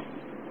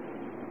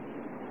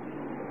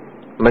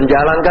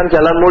 Menjalankan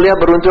jalan mulia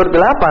berunsur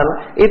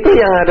 8, itu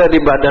yang ada di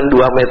badan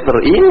 2 meter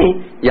ini,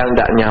 yang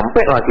tidak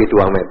nyampe lagi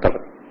 2 meter.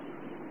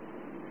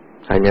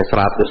 Hanya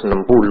 160,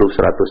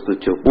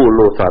 170,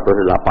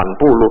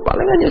 180,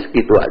 paling hanya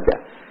segitu aja.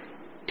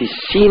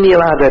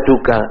 Disinilah ada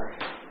duka,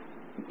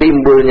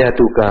 timbulnya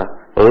duka,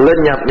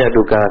 lenyapnya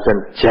duka, dan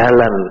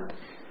jalan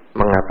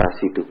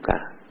mengatasi duka.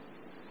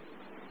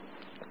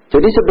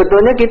 Jadi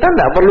sebetulnya kita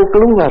tidak perlu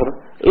keluar,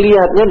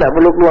 lihatnya tidak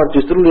perlu keluar,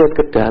 justru lihat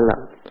ke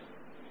dalam.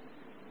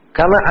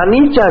 Karena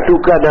anicca,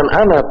 duka, dan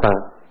anatta,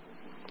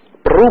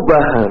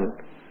 perubahan,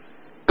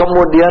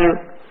 kemudian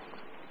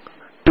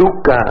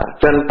duka,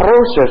 dan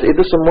proses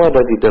itu semua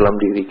ada di dalam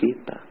diri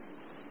kita.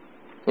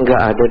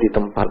 Enggak ada di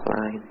tempat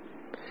lain.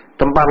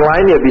 Tempat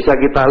lain ya bisa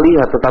kita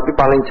lihat, tetapi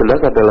paling jelas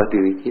adalah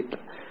diri kita.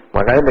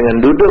 Makanya dengan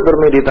duduk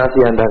bermeditasi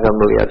Anda akan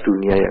melihat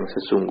dunia yang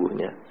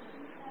sesungguhnya.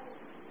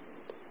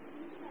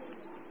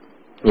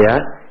 Ya,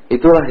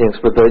 itulah yang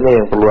sebetulnya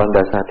yang perlu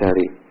Anda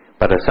sadari.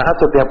 Pada saat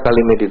setiap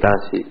kali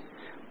meditasi,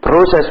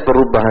 proses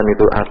perubahan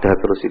itu ada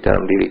terus di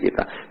dalam diri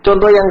kita.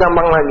 Contoh yang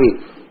gampang lagi,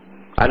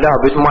 Anda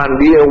habis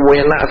mandi,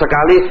 enak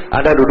sekali,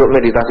 Anda duduk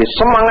meditasi,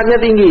 semangatnya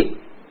tinggi.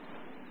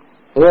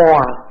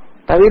 Wah,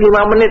 tapi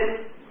 5 menit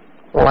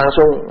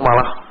langsung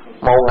malah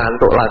mau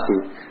ngantuk lagi.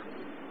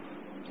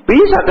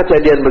 Bisa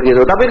kejadian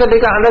begitu. Tapi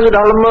ketika Anda sudah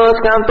lemes,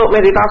 ngantuk,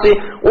 meditasi,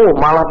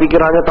 malah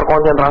pikirannya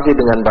terkonsentrasi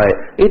dengan baik.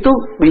 Itu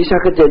bisa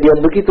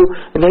kejadian begitu.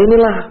 Nah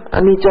inilah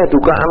anicca,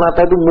 duka,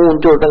 anatta itu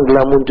muncul,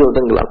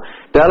 tenggelam.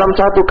 Dalam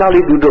 1 kali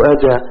duduk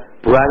aja,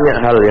 banyak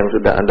hal yang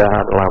sudah Anda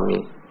alami.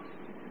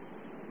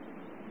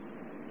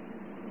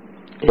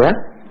 Ya?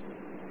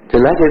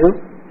 Jelas itu?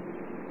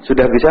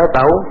 Sudah bisa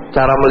tahu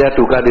cara melihat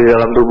duka di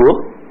dalam tubuh?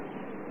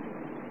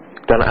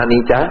 Dan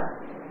anicca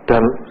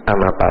dan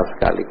anatta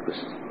sekaligus.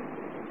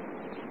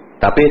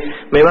 Tapi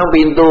memang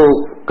pintu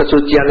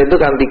kesucian itu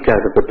kan 3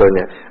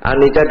 sebetulnya.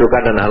 Anicca, duka,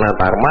 dan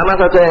anatta. Mana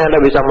saja yang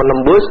Anda bisa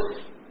menembus,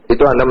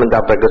 itu Anda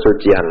mencapai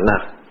kesucian.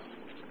 Nah,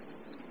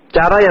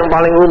 cara yang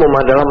paling umum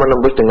adalah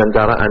menembus dengan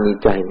cara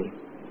anicca ini.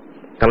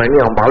 Karena ini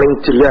yang paling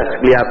jelas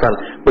kelihatan.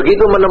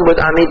 Begitu menembus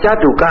anicca,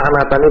 duka,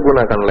 anatta ini pun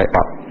akan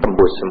lepas,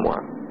 tembus semua.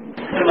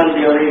 Memang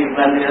teori,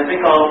 tapi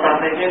kalau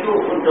prakteknya itu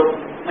untuk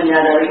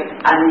menyadari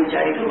anicca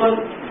itu kan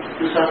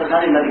susah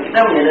sekali. Nanti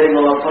kita menyadari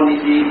bahwa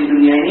kondisi di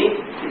dunia ini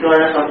itu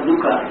ada suatu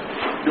duka.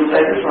 Duka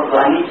itu suatu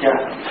anicca.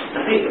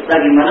 Tapi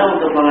bagaimana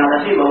untuk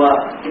mengatasi bahwa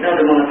kita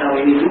sudah mengetahui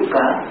ini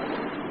duka?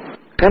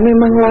 Kan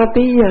memang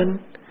latihan.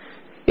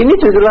 Ini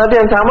justru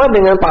latihan sama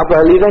dengan Pak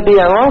Bali tadi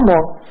yang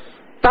ngomong.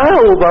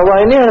 Tahu bahwa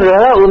ini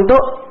adalah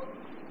untuk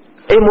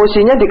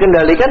emosinya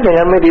dikendalikan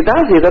dengan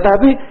meditasi.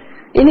 Tetapi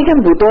ini kan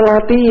butuh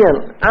latihan.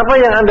 Apa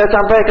yang Anda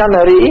sampaikan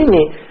hari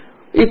ini,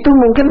 itu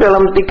mungkin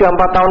dalam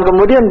 3-4 tahun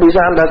kemudian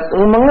bisa Anda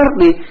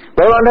mengerti.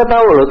 Bahwa Anda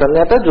tahu loh,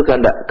 ternyata juga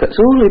tidak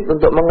sulit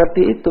untuk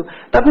mengerti itu.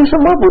 Tapi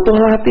semua butuh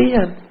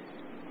latihan.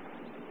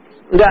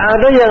 Tidak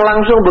ada yang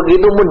langsung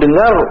begitu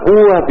mendengar,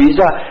 wah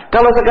bisa.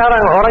 Kalau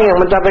sekarang orang yang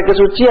mencapai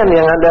kesucian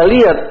yang Anda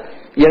lihat,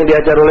 yang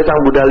diajar oleh Sang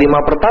Buddha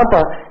 5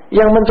 Pertapa,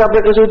 yang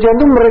mencapai kesucian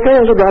itu mereka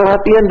yang sudah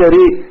latihan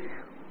dari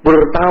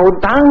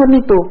bertahun-tahun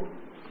itu.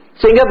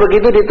 Sehingga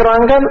begitu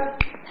diterangkan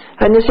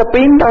hanya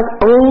sepintas,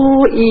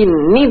 oh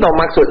ini toh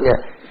maksudnya.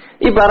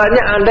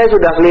 Ibaratnya Anda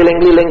sudah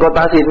keliling-keliling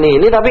kota Sydney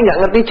ini tapi nggak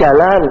ngerti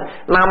jalan,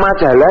 nama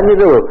jalan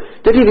itu.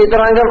 Jadi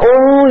diterangkan,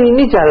 oh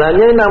ini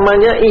jalannya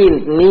namanya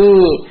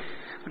ini.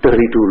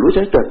 Dari dulu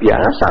saya sudah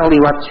biasa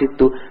lewat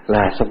situ.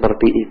 Lah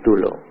seperti itu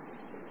loh.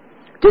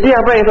 Jadi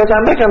apa yang saya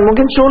sampaikan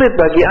mungkin sulit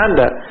bagi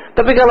Anda,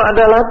 tapi kalau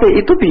Anda latih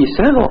itu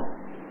bisa kok.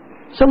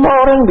 Semua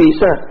orang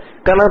bisa,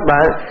 karena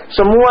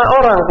semua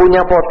orang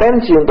punya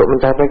potensi untuk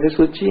mencapai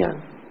kesucian.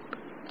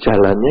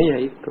 Jalannya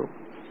yaitu.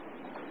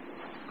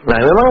 Nah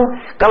memang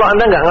kalau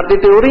Anda nggak ngerti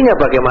teorinya,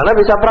 bagaimana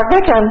bisa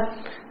praktekkan?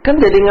 Kan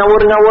jadi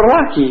ngawur-ngawur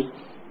lagi.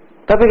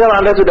 Tapi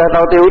kalau Anda sudah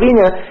tahu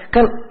teorinya,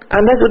 kan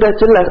Anda sudah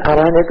jelas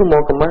arahnya itu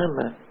mau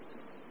kemana.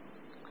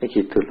 Kayak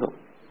gitu loh.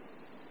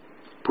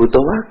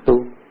 Butuh waktu.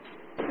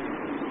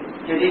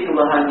 Jadi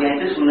kebahagiaan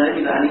itu sebenarnya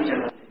juga anicca.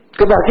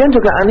 Kebahagiaan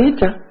juga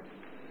anicca.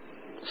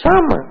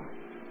 Sama.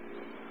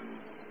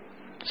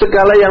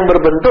 Segala yang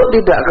berbentuk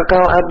tidak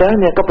kekal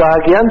adanya.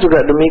 Kebahagiaan juga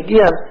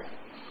demikian.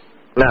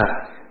 Nah,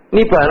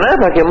 nibbana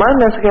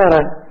bagaimana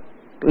sekarang?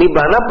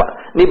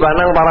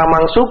 Nibbana para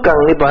mangsukang.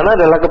 Nibbana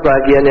adalah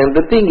kebahagiaan yang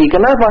tertinggi.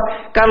 Kenapa?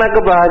 Karena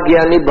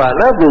kebahagiaan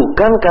nibbana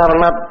bukan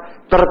karena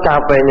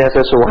tercapainya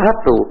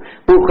sesuatu,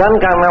 bukan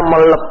karena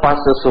melepas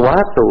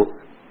sesuatu.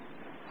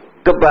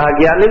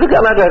 Kebahagiaan itu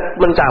kan ada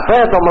mencapai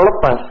atau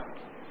melepas.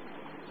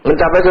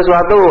 Mencapai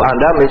sesuatu,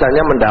 Anda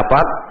misalnya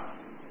mendapat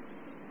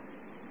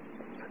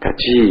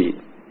gaji,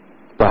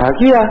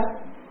 bahagia.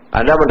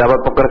 Anda mendapat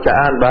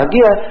pekerjaan,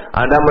 bahagia.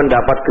 Anda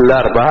mendapat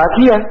gelar,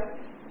 bahagia.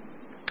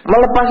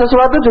 Melepas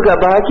sesuatu juga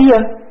bahagia.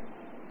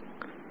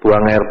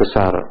 Buang air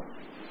besar.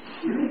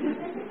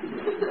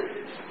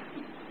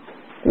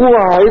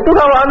 Wah, itu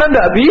kalau Anda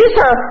tidak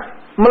bisa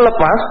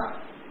melepas,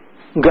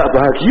 nggak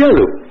bahagia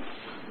loh.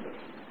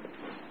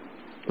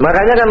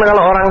 Makanya kan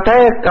kalau orang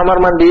saya kamar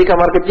mandi,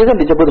 kamar kecil kan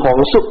disebut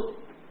hongsuk.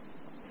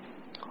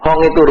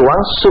 Hong itu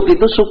ruang, suk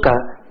itu suka,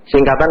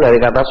 singkatan dari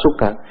kata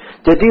suka.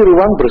 Jadi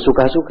ruang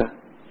bersuka-suka.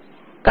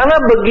 Karena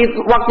begitu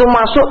waktu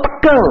masuk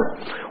tegang,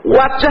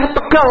 wajah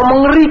tegang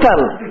mengerikan.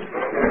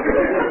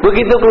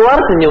 Begitu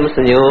keluar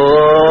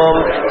senyum-senyum,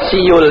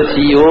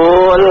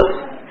 siul-siul.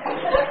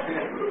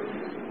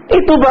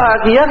 Itu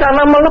bahagia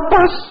karena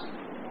melepas.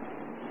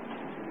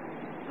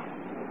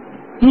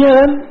 Iya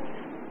kan?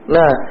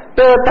 Nah,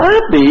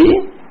 tetapi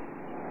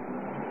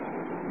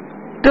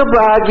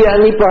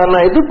kebahagiaan nibbana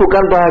itu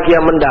bukan bahagia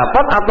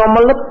mendapat atau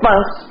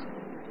melepas.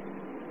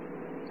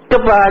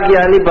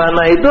 Kebahagiaan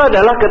nibbana itu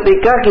adalah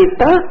ketika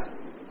kita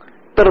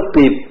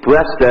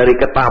terbebas dari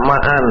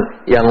ketamaan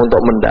yang untuk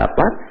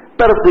mendapat,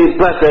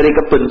 terbebas dari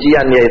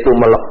kebencian yaitu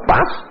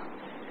melepas,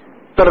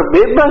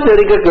 terbebas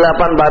dari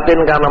kegelapan batin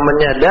karena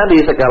menyadari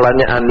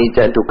segalanya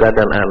anicca, dukkha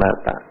dan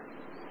anatta.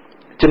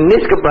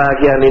 Jenis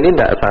kebahagiaan ini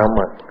tidak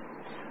sama.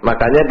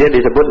 Makanya dia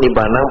disebut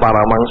nibbana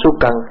para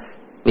mangsukang.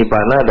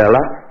 Nibbana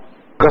adalah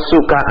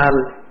kesukaan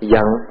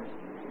yang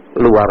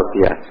luar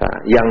biasa,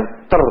 yang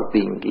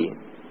tertinggi.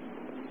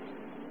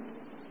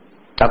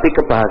 Tapi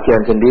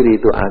kebahagiaan sendiri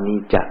itu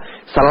anicca.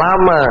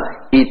 Selama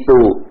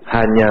itu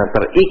hanya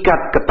terikat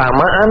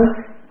ketamaan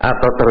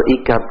atau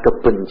terikat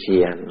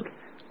kebencian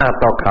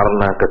atau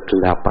karena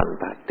kegelapan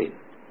batin.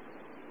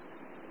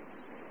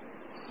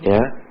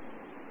 Ya.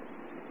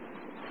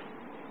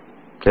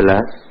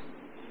 Jelas?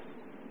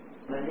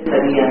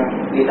 Tadi yang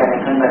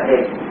ditanyakan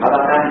batik,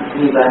 apakah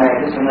nibbana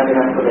itu sama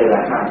dengan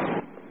kebebasan?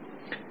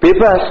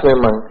 Bebas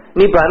memang.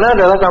 Nibbana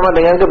adalah sama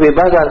dengan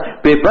kebebasan.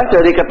 Bebas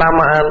dari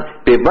ketamaan,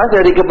 bebas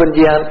dari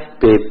kebencian,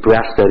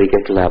 bebas dari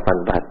kegelapan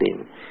batin.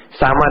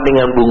 Sama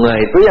dengan bunga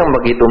itu yang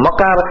begitu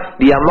mekar.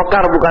 Dia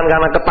mekar bukan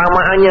karena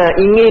ketamaannya,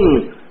 ingin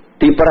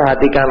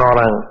diperhatikan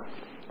orang.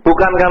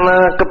 Bukan karena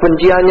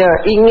kebenciannya,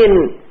 ingin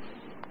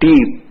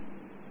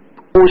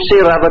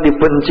diusir atau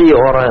dibenci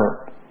orang.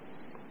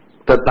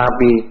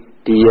 Tetapi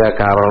dia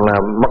karena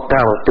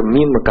mekar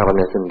demi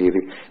mekarnya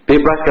sendiri.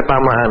 Bebas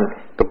ketamaan,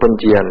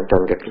 kebencian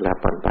dan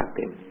kegelapan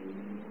batin.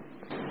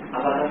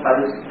 Apakah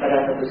pada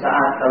satu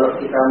saat kalau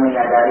kita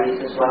menyadari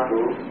sesuatu,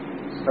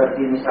 seperti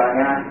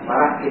misalnya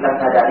marah, kita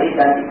sadari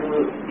dan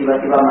itu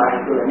tiba-tiba marah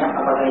itu lenyap,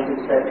 apakah itu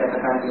bisa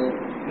dikatakan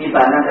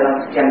nibbana dalam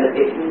sekian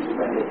detik itu?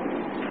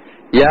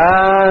 Ya,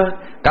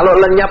 kalau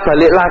lenyap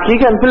balik lagi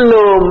kan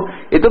belum.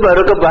 Itu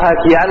baru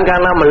kebahagiaan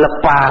karena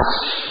melepas.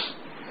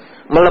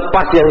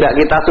 Melepas yang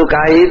tidak kita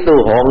sukai itu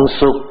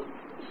hongsuk.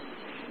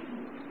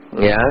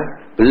 Ya,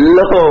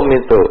 belum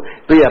itu.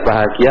 Itu ya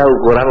bahagia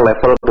ukuran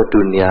level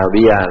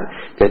keduniawian.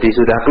 Jadi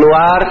sudah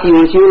keluar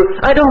siul-siul,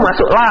 aduh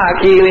masuk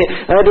lagi nih.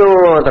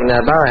 Aduh,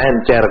 ternyata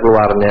encer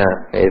keluarnya.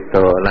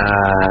 Itu.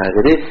 Nah,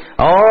 jadi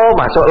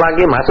masuk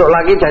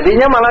lagi.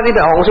 Jadinya malah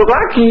tidak hongsuk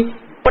lagi.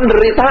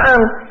 Penderitaan.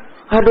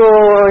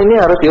 Aduh, ini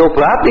harus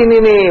diobatin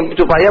ini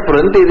supaya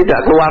berhenti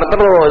tidak keluar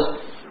terus.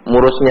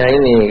 Murusnya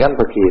ini kan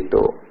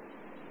begitu.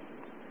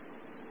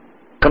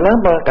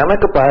 Kenapa? Karena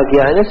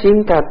kebahagiaannya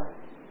singkat.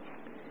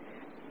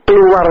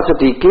 Keluar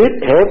sedikit,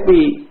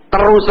 happy.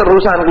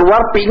 Terus-terusan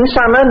keluar,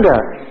 pingsan Anda.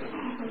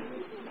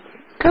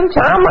 Kan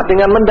sama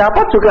dengan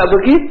mendapat juga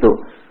begitu.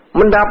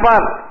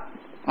 Mendapat,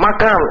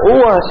 Makan,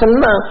 wah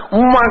senang,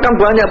 makan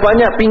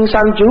banyak-banyak,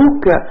 pingsan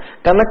juga.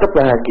 Karena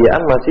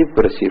kebahagiaan masih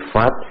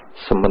bersifat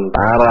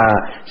sementara,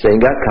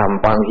 sehingga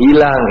gampang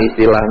hilang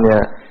istilahnya.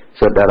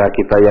 Saudara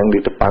kita yang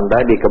di depan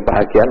tadi,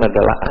 kebahagiaan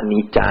adalah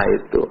anicca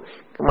itu.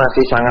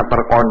 Masih sangat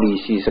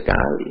terkondisi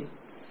sekali.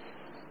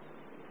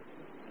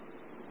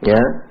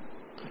 Ya,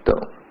 itu.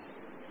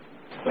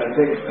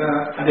 Berarti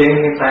ada yang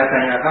ingin saya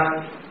tanyakan,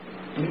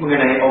 ini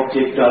mengenai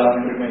objek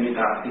dalam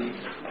bermeditasi.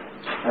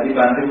 Tadi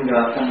Bante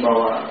menjelaskan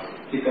bahwa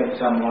kita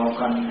bisa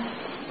melakukan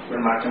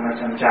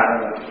bermacam-macam cara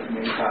dalam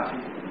bermeditasi.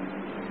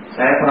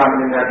 Saya pernah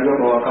mendengar juga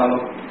bahwa kalau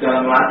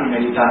dalam latih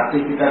meditasi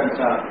kita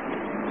bisa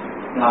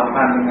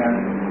melakukan dengan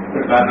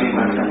berbagai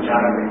macam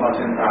cara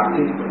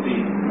berkonsentrasi, seperti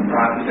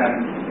memperhatikan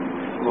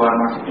keluar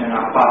masuknya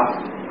nafas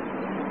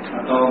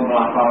atau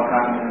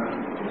melafalkan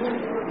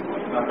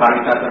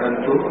parita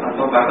tertentu,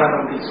 atau bahkan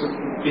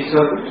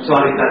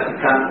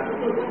visualisasikan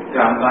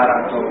gambar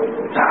atau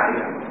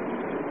cahaya.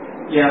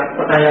 Ya,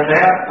 pertanyaan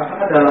saya,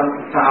 apakah dalam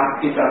saat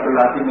kita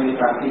berlatih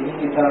meditasi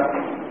ini kita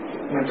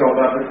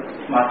mencoba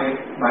memakai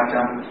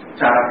macam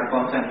cara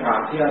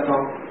berkonsentrasi, atau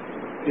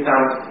kita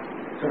harus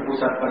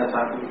terpusat pada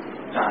satu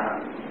cara?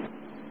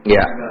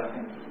 Ya,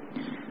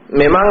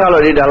 memang kalau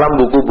di dalam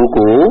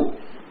buku-buku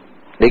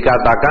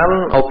dikatakan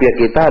objek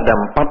kita ada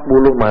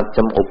 40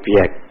 macam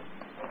objek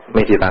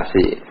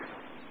meditasi.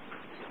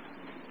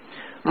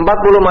 40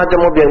 macam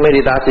objek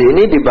meditasi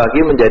ini dibagi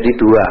menjadi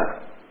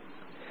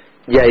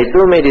 2, yaitu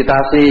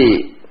meditasi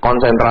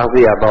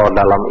konsentrasi atau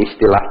dalam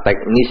istilah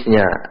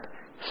teknisnya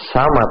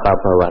samatha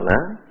bhavana,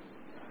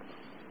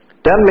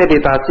 dan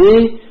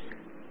meditasi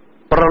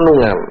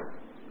perenungan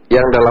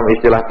yang dalam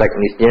istilah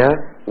teknisnya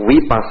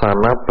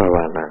vipassana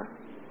bhavana.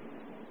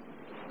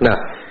 Nah,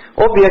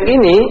 objek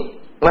ini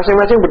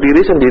masing-masing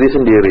berdiri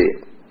sendiri-sendiri.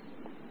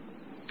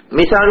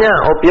 Misalnya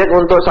objek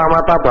untuk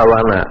samatha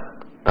bhavana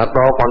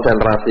atau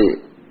konsentrasi,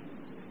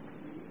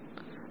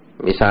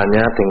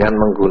 misalnya dengan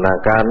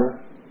menggunakan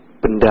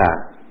benda,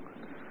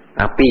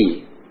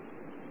 api,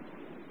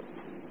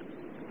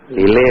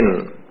 lilin,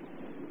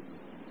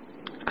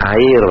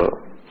 air,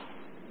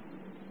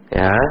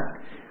 ya.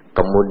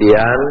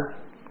 Kemudian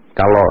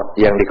kalau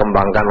yang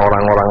dikembangkan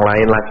orang-orang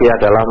lain lagi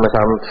adalah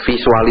misalnya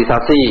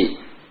visualisasi,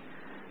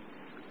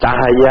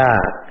 cahaya.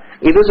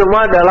 Itu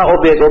semua adalah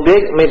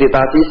objek-objek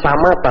meditasi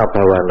samatha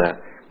bhavana,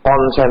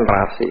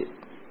 konsentrasi.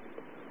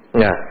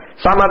 Nah,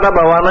 samatha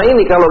bhavana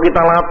ini kalau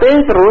kita latih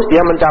terus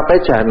dia mencapai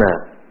jhana.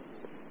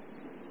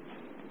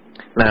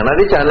 Nah,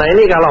 nanti jhana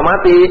ini kalau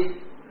mati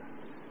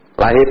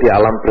lahir di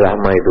alam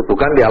Brahma itu,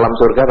 bukan di alam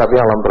surga tapi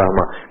alam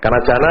Brahma. Karena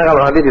jhana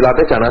kalau nanti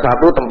dilatih jhana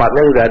 1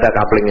 tempatnya sudah ada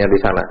kaplingnya di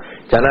sana.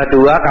 Jhana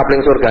 2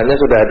 kapling surganya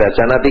sudah ada.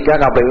 Jhana 3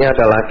 kaplingnya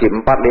ada lagi.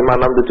 4, 5,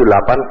 6, 7,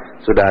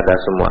 8 sudah ada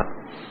semua.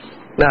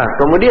 Nah,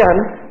 kemudian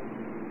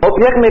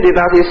objek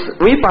meditasi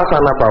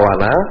vipassana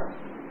bhavana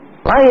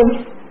lain.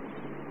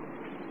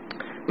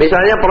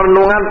 Misalnya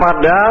perenungan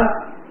pada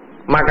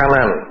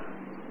makanan.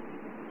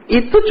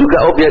 Itu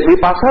juga objek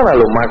vipassana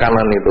loh,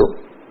 makanan itu.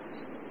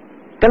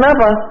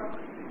 Kenapa?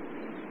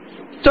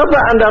 Coba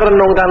Anda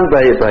renungkan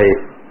baik-baik.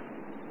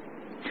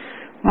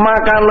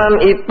 Makanan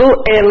itu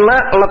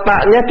enak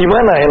letaknya di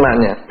mana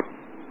enaknya?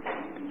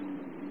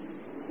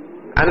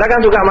 Anda kan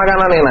suka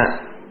makanan enak,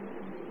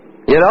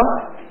 ya toh?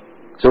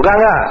 Suka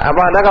nggak?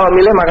 Apa Anda kalau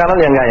milih makanan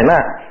yang nggak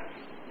enak?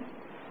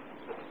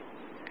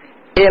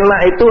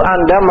 Enak itu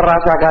Anda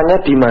merasakannya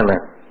di mana?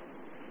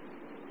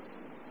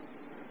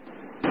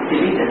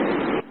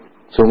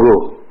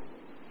 Sungguh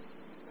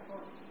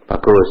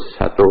bagus,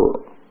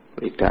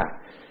 1 lidah.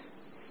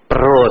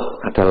 Perut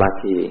ada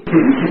lagi.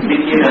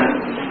 Pikiran.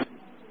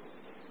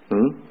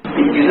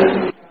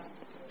 Pikiran.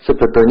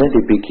 Sebetulnya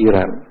di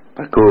pikiran.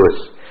 Bagus.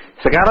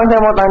 Sekarang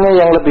saya mau tanya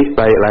yang lebih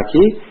baik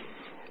lagi.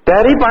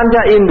 Dari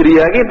panca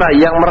indera kita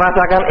yang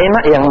merasakan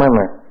enak yang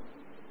mana?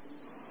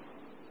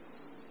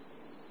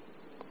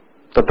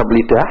 Tetap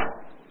lidah?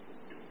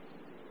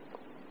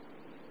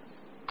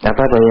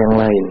 Atau ada yang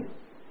lain?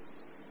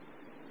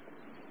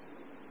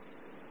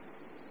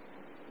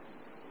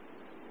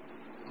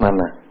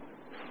 Mana?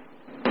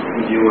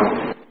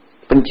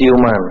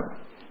 Penciuman.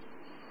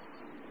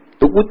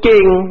 Itu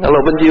kucing kalau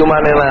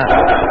penciuman enak.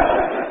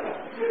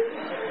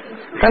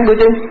 Kan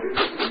kucing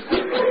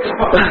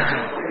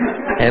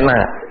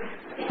enak.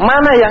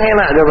 Mana yang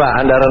enak coba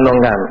Anda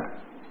renungkan?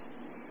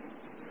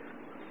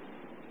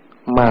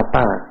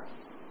 Mata.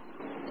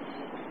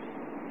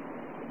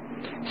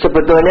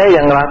 Sebetulnya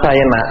yang ngerasa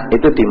enak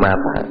itu di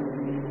mata.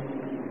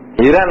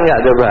 Heran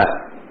nggak coba?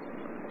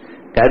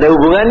 Gak ada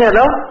hubungannya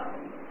toh?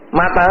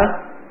 Mata.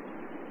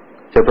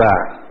 Coba.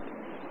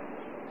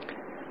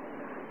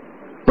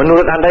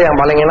 Menurut Anda yang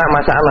paling enak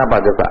masakan apa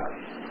coba?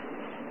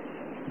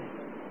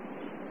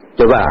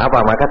 Coba apa?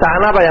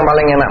 Masakan apa yang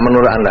paling enak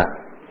menurut Anda?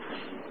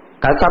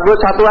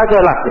 Satu aja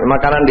lah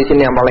makanan di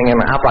sini yang paling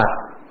enak apa?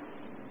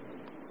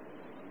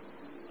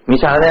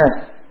 Misalnya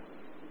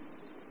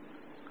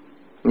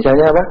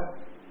apa?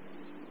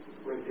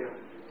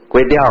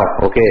 Kue tiaw,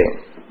 oke.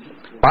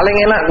 Paling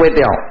enak kue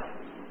tiaw.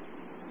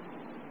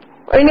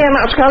 Ini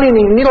enak sekali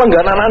nih, ini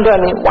langganan Anda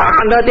nih. Wah,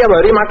 Anda tiap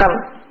hari makan.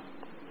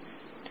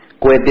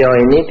 Kue tiaw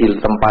ini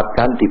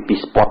ditempatkan di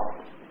pispot.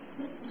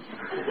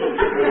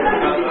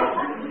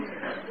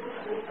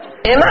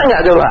 Enak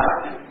nggak coba?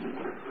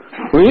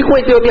 Ini kue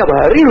tiaw tiap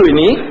hari loh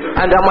ini.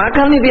 Anda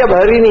makan nih tiap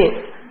hari nih.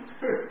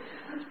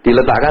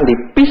 Diletakkan di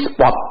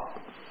pispot.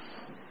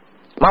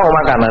 Mau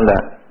makan Anda?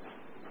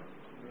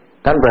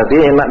 Kan berarti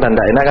enak dan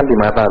tidak enak kan di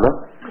mata loh.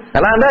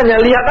 Karena Anda hanya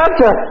lihat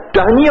aja,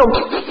 udah nyium,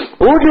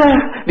 udah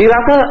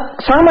dirasa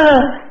sama.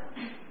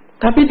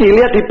 Tapi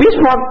dilihat di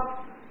pispot,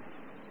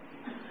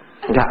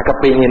 nggak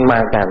kepingin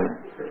makan.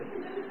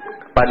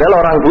 Padahal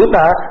orang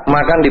buta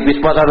makan di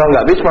pispot atau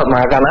nggak pispot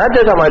makan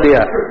aja sama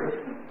dia.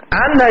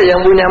 Anda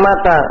yang punya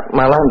mata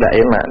malah nggak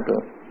enak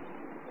tuh.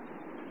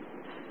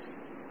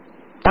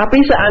 Tapi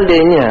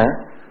seandainya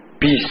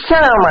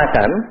bisa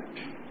makan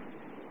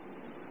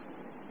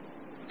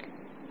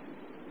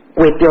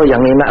kue tiaw yang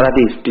enak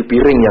tadi di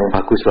piring yang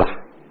bagus lah.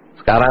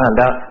 Sekarang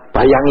Anda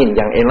bayangin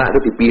yang enak itu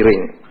di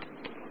piring.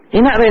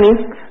 Enak ini,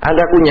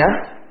 Anda kunyah.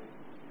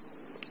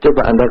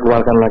 Coba Anda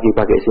keluarkan lagi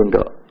pakai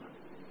sendok.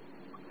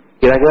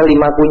 Kira-kira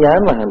 5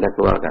 kunyahan lah Anda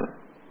keluarkan.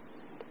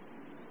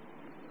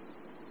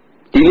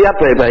 Dilihat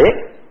baik-baik,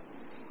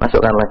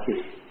 masukkan lagi.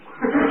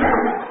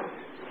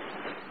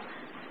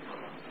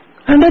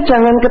 Anda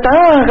jangan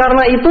ketawa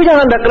karena itu yang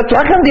Anda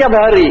kerjakan tiap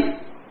hari.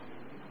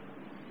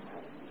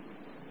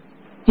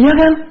 Iya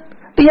kan?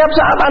 Tiap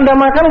saat Anda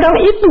makan kan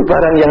itu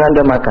barang yang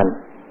Anda makan.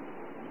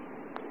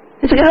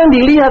 Sekarang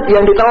dilihat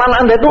yang ditelan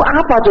Anda itu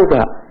apa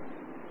coba?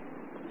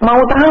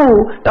 Mau tahu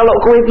kalau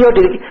kue tiaw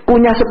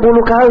dikunyah 10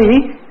 kali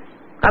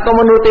atau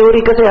menurut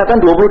teori kesehatan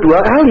 22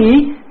 kali,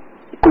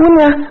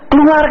 kunyah,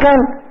 keluarkan.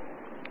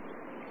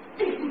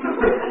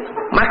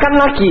 Makan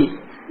lagi.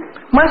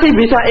 Masih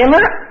bisa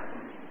enak?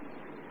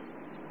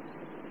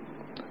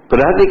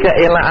 Berarti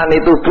keenakan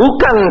itu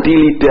bukan di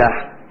lidah,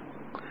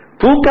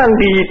 bukan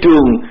di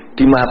hidung,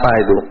 di mata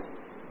itu.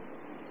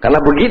 Karena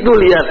begitu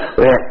lihat,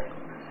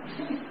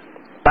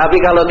 tapi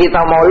kalau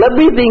kita mau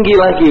lebih tinggi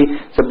lagi,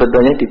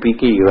 sebetulnya di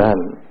pikiran.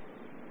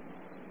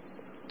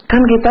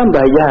 Kan kita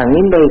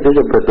bayangin itu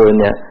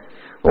sebetulnya.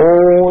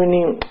 Oh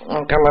ini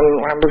makanan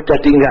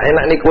jadi nggak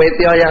enak nih kue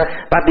tiaw yang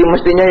tadi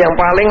mestinya yang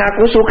paling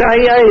aku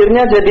sukai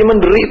akhirnya jadi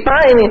menderita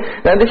ini.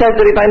 Nanti saya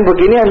ceritain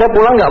begini, Anda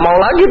pulang nggak mau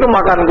lagi tuh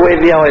makan kue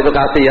tiaw itu,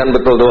 kasihan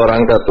betul tuh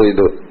orang satu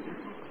itu.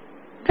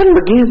 Kan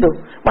begitu.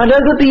 Padahal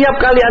itu tiap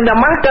kali Anda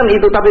makan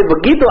itu, tapi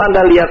begitu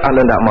Anda lihat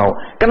Anda tidak mau.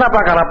 Kenapa?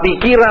 Karena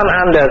pikiran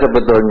Anda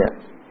sebetulnya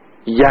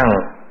yang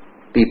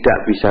tidak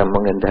bisa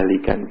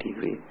mengendalikan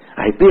diri.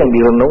 Nah, itu yang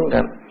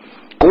direnungkan.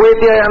 Kue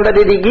tiaw yang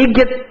tadi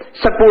digigit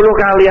 10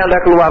 kali Anda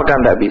keluarkan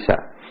tidak bisa.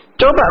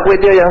 Coba kue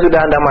tiaw yang sudah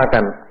Anda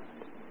makan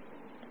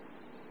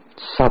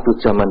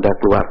 1 jam Anda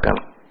keluarkan.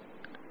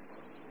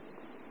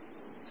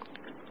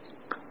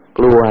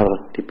 Keluar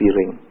di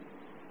piring.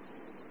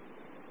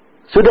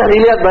 Sudah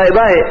dilihat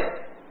baik-baik.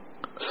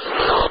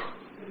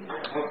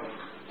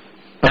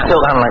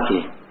 Masukkan lagi.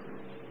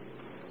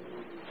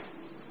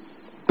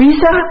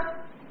 Bisa.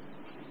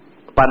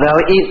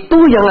 Padahal itu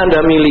yang Anda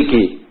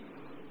miliki.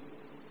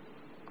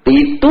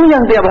 Itu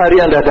yang tiap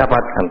hari Anda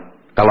dapatkan.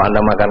 Kalau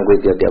Anda makan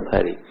kue tiaw tiap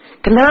hari.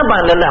 Kenapa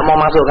Anda tidak mau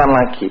masukkan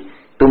lagi?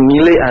 Itu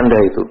milik Anda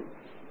itu.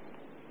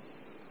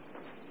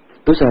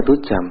 Itu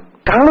 1 jam.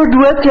 Kalau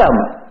 2 jam.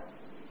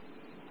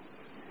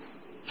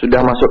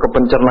 Sudah masuk ke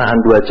pencernaan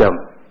 2 jam.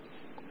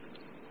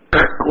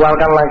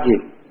 Keluarkan lagi.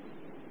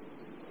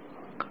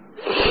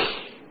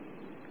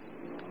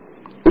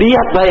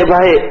 Lihat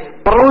baik-baik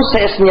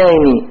prosesnya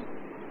ini.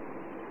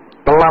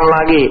 Telan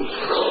lagi.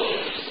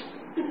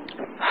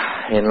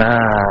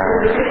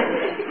 Enak.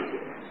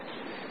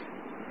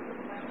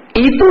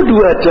 Itu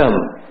 2 jam.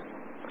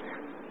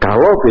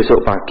 Kalau besok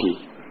pagi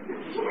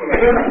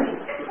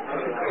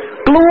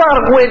keluar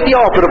kue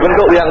tiaw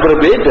berbentuk yang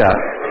berbeda,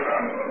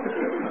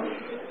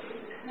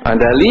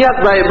 Anda lihat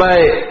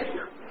baik-baik.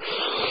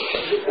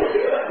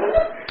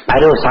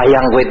 Aduh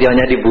sayang kue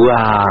tiawnya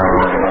dibuang.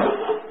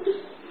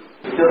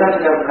 Itu kan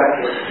sudah bukan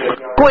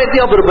Kue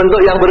tiaw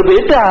berbentuk yang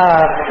berbeda,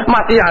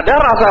 masih ada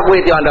rasa kue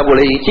tiaw Anda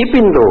boleh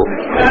icipin tuh.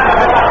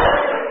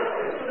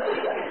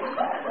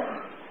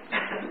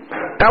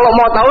 Kalau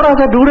mau tahu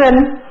rasa durian,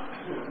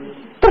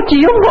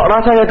 tercium kok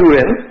rasanya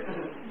durian.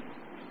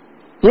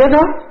 Iya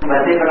toh?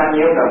 berarti pernah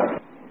nyium dong.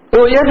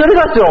 Oh ya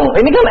jelas dong,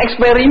 ini kan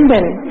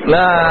eksperimen.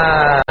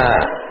 Nah,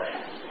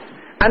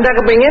 Anda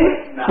kepingin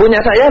punya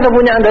saya atau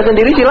punya Anda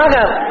sendiri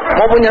silakan.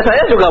 Mau punya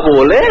saya juga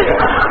boleh.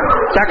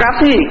 Saya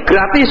kasih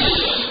gratis.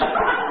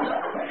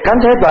 Kan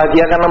saya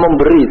bahagia karena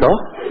memberi toh.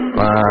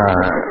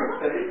 Nah,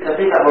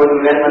 Tapi tak mau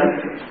durian kan?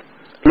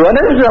 lu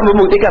Anda sudah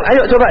membuktikan.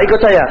 Ayo coba ikut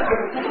saya.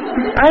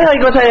 Ayo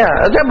ikut saya.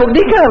 Saya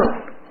buktikan.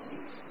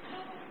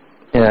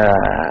 Ya,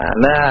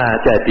 nah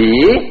jadi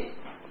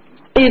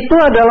itu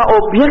adalah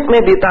objek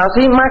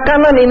meditasi.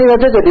 Makanan ini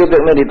saja jadi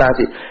objek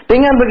meditasi.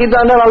 Dengan begitu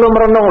Anda lalu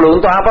merenung, loh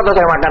untuk apa tuh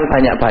saya makan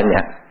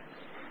banyak-banyak?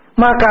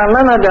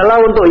 Makanan adalah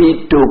untuk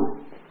hidup.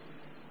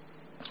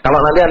 Kalau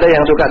nanti ada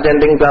yang suka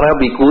centing cara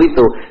biku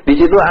itu, di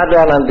situ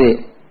ada nanti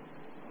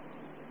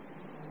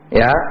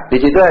Ya, di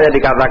situ hanya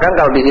dikatakan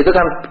kalau di situ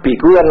kan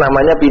biku kan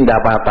namanya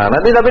pindapata.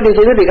 Nanti tapi di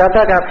situ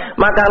dikatakan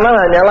makanan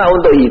hanyalah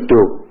untuk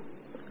hidup.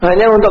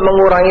 Hanya untuk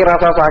mengurangi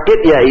rasa sakit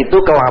yaitu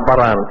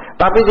kelaparan,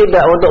 tapi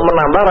tidak untuk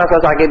menambah rasa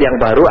sakit yang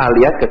baru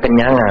alias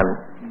kekenyangan.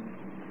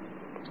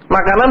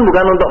 Makanan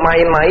bukan untuk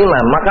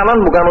main-mainan, makanan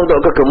bukan untuk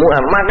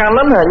kegemukan,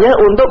 makanan hanya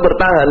untuk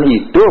bertahan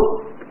hidup.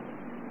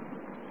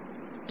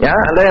 Ya,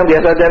 Anda yang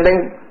biasa centeng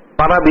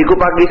para biku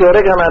pagi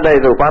sore kan ada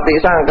itu pati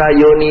sangka,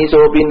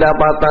 yoniso, pindah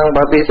patang,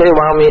 pati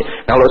sewami.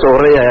 Kalau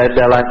sore ya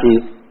ada lagi.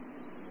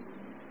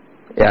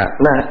 Ya,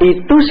 nah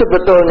itu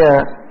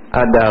sebetulnya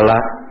adalah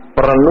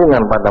perenungan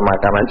pada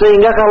makanan.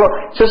 Sehingga kalau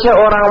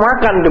seseorang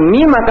makan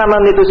demi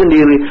makanan itu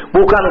sendiri,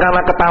 bukan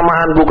karena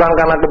ketamaan, bukan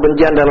karena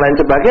kebencian dan lain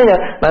sebagainya,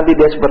 nanti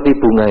dia seperti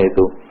bunga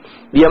itu.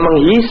 Dia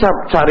menghisap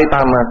sari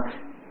tanah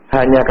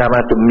hanya karena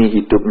demi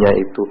hidupnya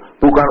itu.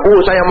 Bukan,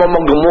 saya mau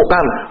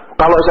menggemukkan.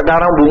 Kalau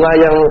sekarang bunga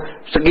yang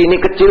segini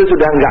kecil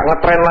sudah nggak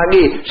ngetren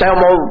lagi, saya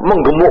mau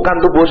menggemukkan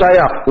tubuh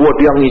saya.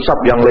 Dia ngisap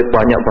yang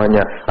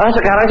banyak-banyak.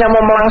 Sekarang saya mau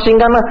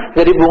melangsingkan lah.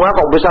 Jadi bunga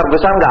kok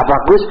besar-besar nggak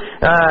bagus.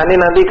 Ini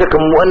nanti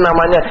kegemukan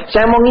namanya.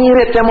 Saya mau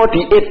ngirit, saya mau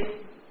diet.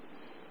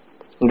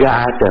 Nggak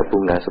ada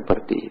bunga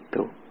seperti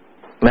itu.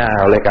 Nah,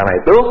 oleh karena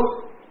itu,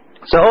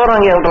 seorang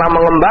yang telah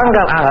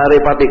mengembangkan ahare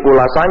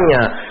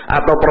patikulasannya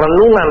atau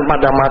perenungan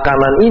pada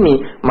makanan ini,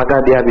 maka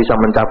dia bisa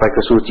mencapai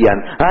kesucian.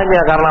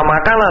 Hanya karena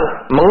makanan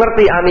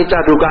mengerti anicca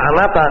dukkha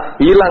anatta,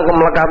 hilang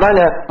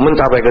kemelekatannya,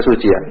 mencapai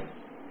kesucian.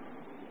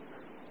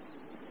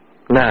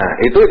 Nah,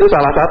 itu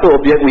salah satu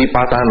objek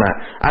vipassana.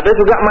 Ada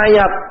juga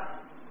mayat.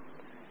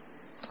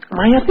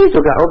 Mayat itu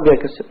juga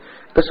objek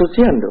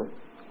kesucian dong.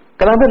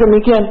 Kenapa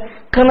demikian?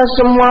 Karena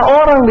semua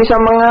orang bisa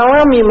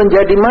mengalami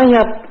menjadi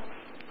mayat.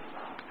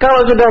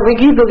 Kalau sudah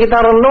begitu kita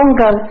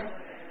renungkan,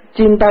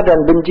 cinta dan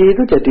benci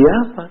itu jadi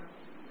apa?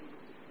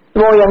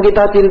 Mau yang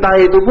kita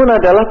cintai itu pun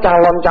adalah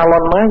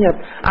calon-calon mayat.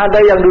 Ada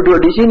yang duduk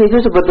di sini itu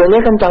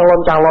sebetulnya kan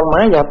calon-calon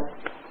mayat.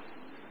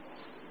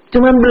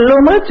 Cuman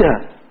belum aja.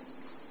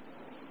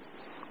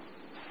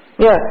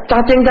 Ya,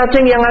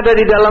 cacing-cacing yang ada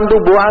di dalam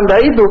tubuh Anda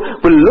itu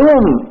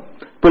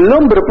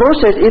belum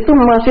berproses, itu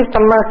masih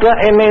tenaga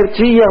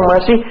energi yang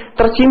masih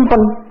tersimpan.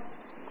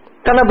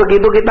 Karena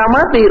begitu kita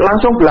mati,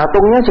 langsung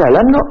belatungnya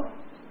jalan kok.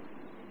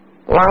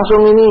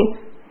 Langsung ini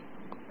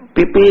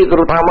pipi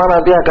terutama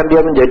nanti akan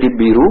dia menjadi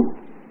biru.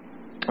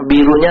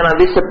 Birunya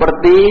nanti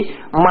seperti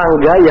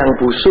mangga yang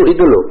busuk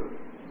itu loh.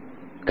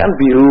 Kan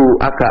biru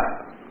agak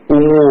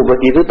ungu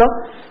begitu toh.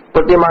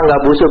 Seperti mangga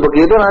busuk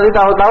begitu, nanti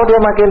tahu-tahu dia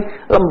makin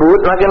lembut,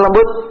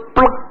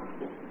 pluk,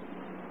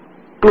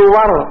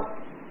 keluar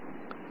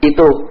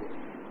itu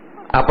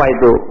apa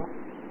itu?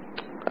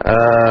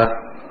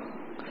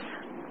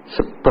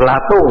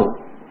 Belatung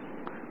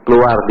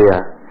keluar dia.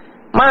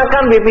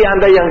 Makan pipi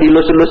Anda yang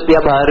dilus-lus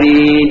tiap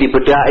hari,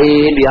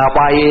 dibedain,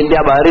 diapain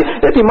tiap hari,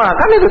 ya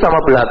dimakan itu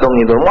sama belatung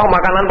itu. Wah,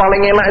 makanan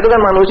paling enak itu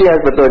kan manusia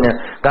sebetulnya,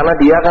 karena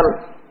dia kan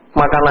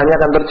makanannya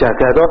kan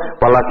terjaga tuh,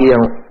 apalagi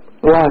yang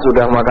wah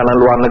sudah makanan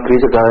luar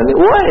negeri segala ini,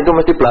 wah itu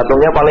mesti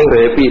belatungnya paling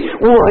happy.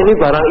 Wah ini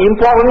barang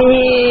impor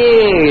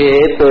nih,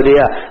 itu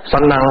dia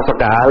senang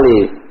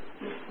sekali.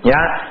 Ya,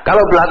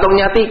 kalau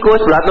belatungnya tikus,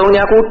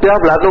 belatungnya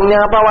kuda,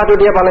 belatungnya apa, waduh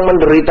dia paling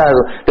menderita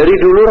tuh. Dari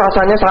dulu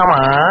rasanya sama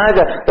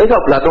aja. Tapi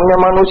kalau belatungnya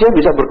manusia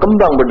bisa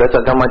berkembang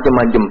berdasarkan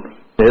macam-macam.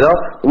 Gitu.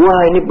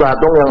 Wah ini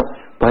belatung yang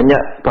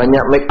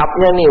banyak make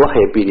upnya nih, wah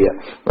happy dia.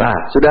 Nah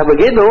sudah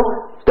begitu,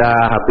 sudah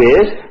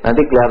habis, nanti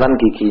kelihatan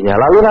giginya.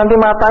 Lalu nanti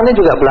matanya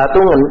juga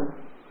belatungan.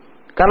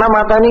 Karena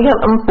mata ini kan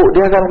empuk,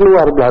 dia akan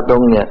keluar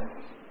belatungnya.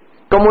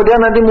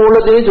 Kemudian nanti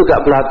mulut ini juga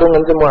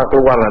belatungan semua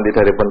keluar nanti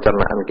dari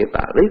pencernaan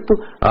kita. Itu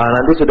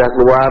nanti sudah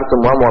keluar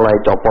semua, mulai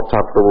copot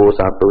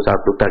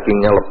satu,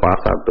 dagingnya lepas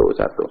satu.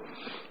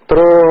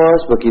 Terus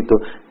begitu,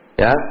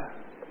 ya.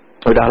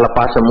 Sudah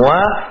lepas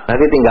semua,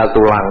 nanti tinggal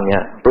tulangnya.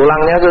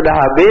 Tulangnya sudah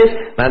habis,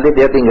 nanti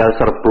dia tinggal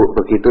serbuk,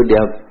 begitu dia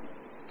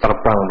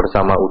terbang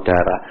bersama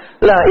udara.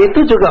 Lah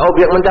itu juga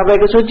objek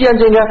mencapai kesucian,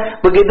 sehingga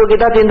begitu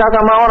kita cinta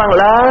sama orang,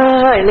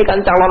 lah ini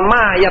kan calon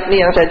mayat nih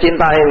yang saya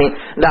cintai ini.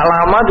 Tidak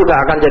lama juga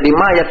akan jadi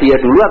mayat, dia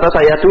dulu atau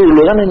saya dulu,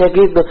 kan hanya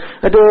gitu.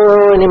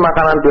 Aduh ini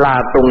makanan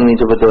belatung nih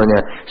sebetulnya.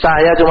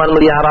 Saya cuma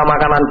melihara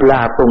makanan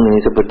belatung ini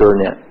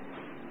sebetulnya.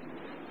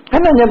 Kan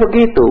hanya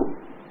begitu.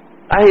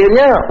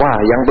 Akhirnya wah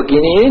yang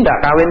begini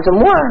tidak kawin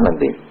semua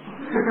nanti.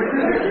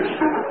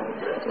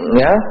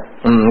 Ya,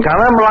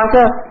 karena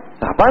merasa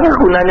apa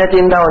gunanya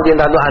cinta?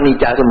 Cinta itu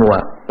anicca semua.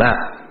 Nah,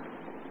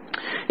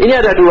 ini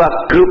ada dua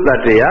grup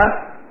tadi ya.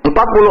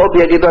 40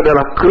 objek itu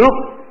adalah grup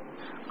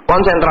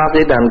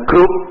konsentrasi dan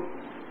grup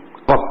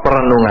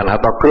perenungan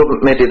atau grup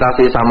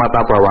meditasi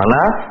samatha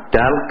bhavana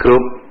dan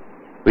grup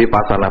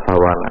vipassana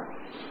bhavana.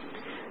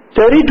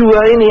 Dari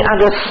dua ini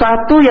ada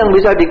satu yang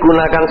bisa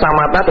digunakan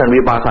samatha dan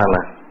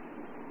vipassana,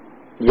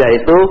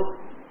 yaitu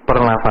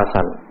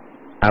pernafasan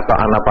atau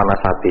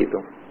anapanasati itu.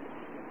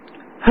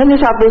 Hanya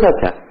satu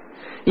saja.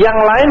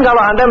 Yang lain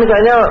kalau Anda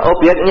misalnya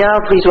objeknya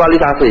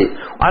visualisasi,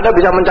 Anda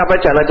bisa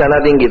mencapai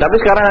jana-jana tinggi, tapi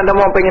sekarang Anda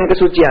mau pengen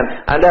kesucian,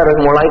 Anda harus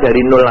mulai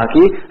dari nol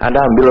lagi,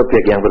 Anda ambil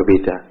objek yang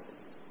berbeda.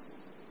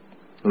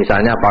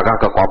 Misalnya apakah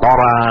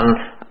kekotoran,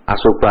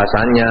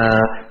 asubasanya,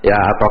 ya,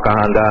 ataukah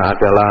Anda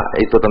adalah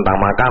itu tentang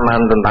makanan,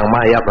 tentang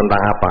mayat,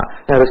 tentang apa,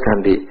 harus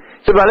ganti.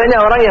 Sebaliknya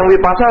orang yang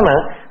vipassana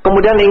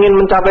kemudian ingin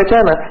mencapai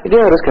jana, itu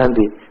harus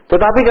ganti.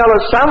 Tetapi kalau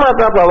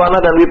samatha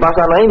bhavana dan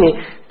vipassana ini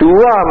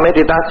dua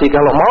meditasi,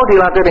 kalau mau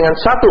dilatih dengan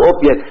satu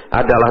objek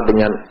adalah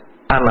dengan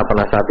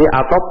anapanasati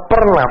atau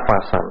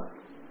pernafasan.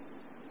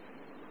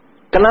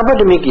 Kenapa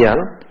demikian?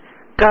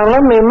 Karena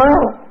memang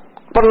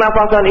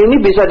pernafasan ini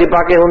bisa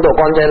dipakai untuk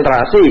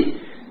konsentrasi.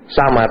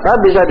 Samatha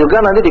bisa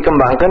juga nanti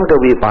dikembangkan ke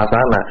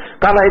vipassana.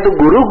 Karena itu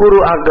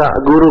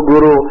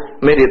guru-guru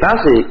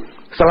meditasi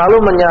selalu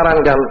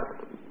menyarankan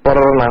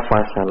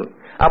pernafasan.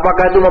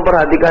 Apakah itu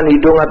memperhatikan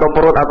hidung atau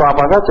perut atau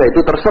apa saja,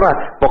 itu terserah.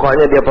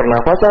 Pokoknya dia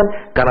pernafasan,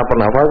 karena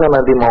pernafasan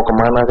nanti mau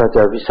kemana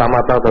saja,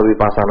 samatha atau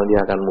vipassana dia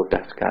akan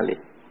mudah sekali.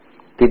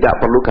 Tidak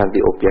perlu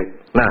ganti objek.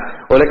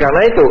 Nah, oleh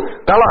karena itu,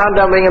 kalau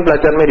Anda ingin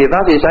belajar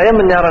meditasi, saya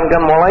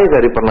menyarankan mulai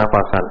dari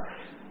pernafasan.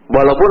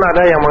 Walaupun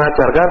ada yang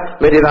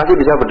mengajarkan meditasi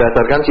bisa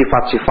berdasarkan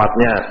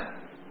sifat-sifatnya.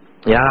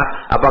 Ya,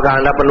 apakah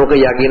Anda penuh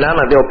keyakinan,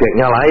 nanti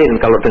objeknya lain.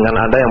 Kalau dengan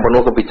Anda yang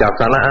penuh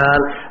kebijaksanaan,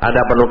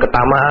 Anda penuh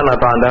ketamaan,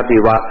 atau Anda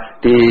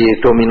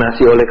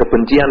didominasi oleh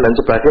kebencian dan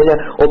sebagainya,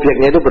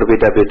 objeknya itu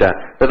berbeda-beda.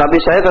 Tetapi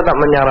saya tetap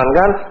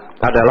menyarankan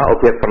adalah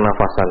objek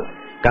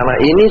pernafasan. Karena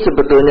ini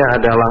sebetulnya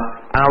adalah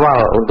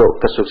awal untuk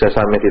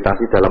kesuksesan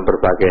meditasi dalam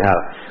berbagai hal.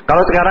 Kalau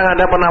sekarang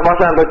ada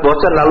pernafasan terus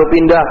bosan lalu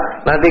pindah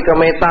nanti ke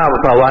metta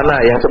bhavana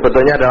yang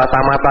sebetulnya adalah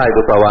samatha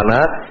itu bhavana,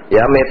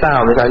 ya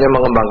metta misalnya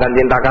mengembangkan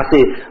cinta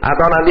kasih,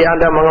 atau nanti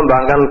Anda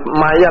mengembangkan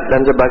mayat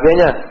dan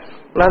sebagainya,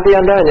 nanti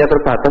Anda hanya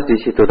terbatas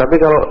di situ. Tapi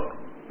kalau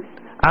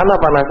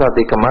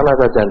anapanasati kemana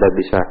saja Anda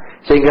bisa,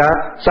 sehingga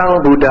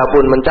Sang Buddha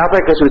pun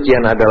mencapai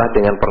kesucian adalah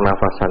dengan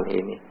pernafasan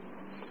ini.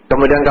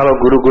 Kemudian kalau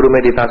guru-guru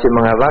meditasi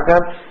mengatakan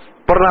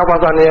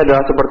pernafasan ini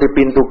adalah seperti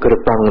pintu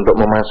gerbang untuk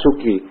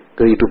memasuki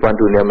kehidupan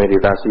dunia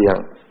meditasi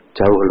yang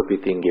jauh lebih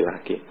tinggi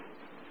lagi.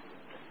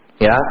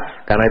 Ya,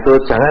 karena itu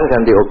jangan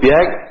ganti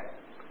objek,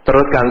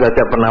 teruskan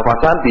saja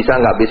pernafasan, bisa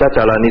nggak bisa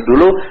jalani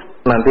dulu,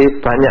 nanti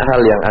banyak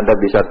hal yang Anda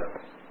bisa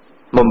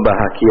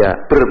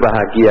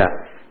berbahagia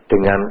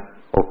dengan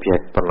objek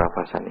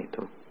pernafasan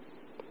itu.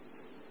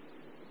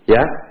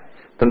 Ya,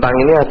 tentang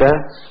ini ada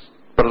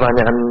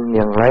pertanyaan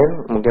yang lain,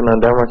 mungkin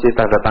Anda masih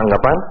ada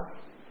tanggapan?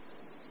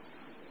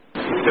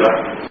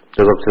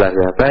 Cukup jelas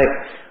ya. Baik.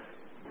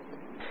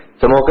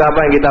 Semoga apa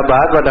yang kita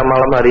bahas pada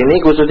malam hari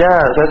ini, khususnya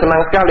saya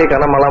senang sekali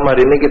karena malam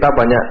hari ini kita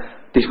banyak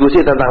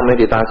diskusi tentang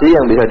meditasi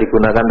yang bisa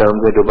digunakan dalam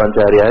kehidupan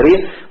sehari-hari.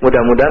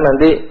 Mudah-mudahan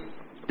nanti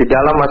di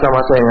dalam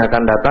masa-masa yang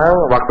akan datang,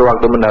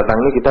 waktu-waktu mendatang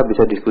ini kita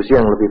bisa diskusi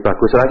yang lebih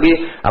bagus lagi,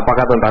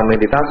 apakah tentang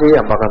meditasi,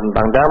 apakah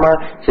tentang dhamma,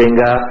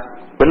 sehingga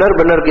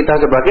benar-benar kita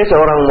sebagai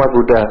seorang umat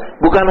Buddha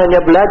bukan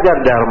hanya belajar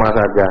dharma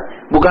saja,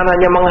 bukan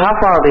hanya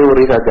menghafal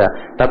teori saja,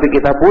 tapi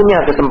kita punya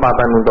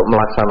kesempatan untuk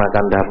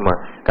melaksanakan dharma.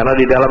 Karena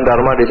di dalam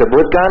dharma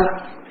disebutkan,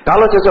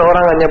 kalau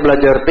seseorang hanya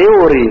belajar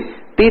teori,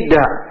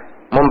 tidak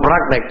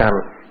mempraktekkan,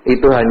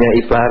 itu hanya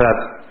ibarat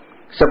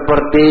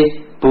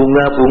seperti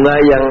bunga-bunga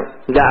yang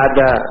tidak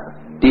ada,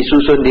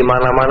 disusun di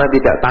mana-mana,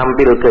 tidak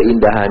tampil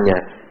keindahannya.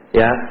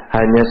 Ya,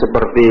 hanya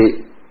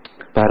seperti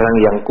barang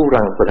yang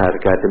kurang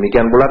berharga.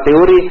 Demikian pula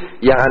teori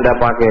yang Anda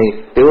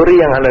pakai, teori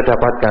yang Anda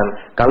dapatkan,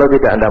 kalau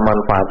tidak Anda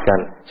manfaatkan,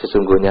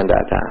 sesungguhnya tidak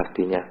ada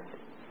artinya.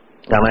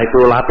 Karena itu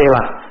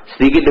latihlah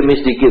sedikit demi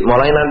sedikit,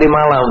 mulai nanti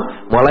malam,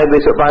 mulai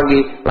besok pagi,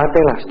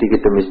 latihlah sedikit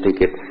demi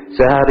sedikit.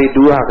 Sehari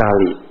 2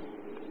 kali.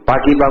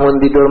 Pagi bangun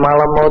tidur,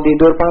 malam mau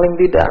tidur, paling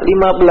tidak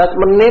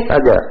 15 menit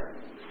aja.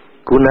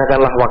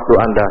 Gunakanlah waktu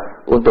Anda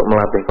untuk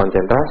melatih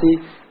konsentrasi,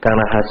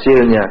 karena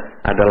hasilnya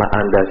adalah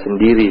Anda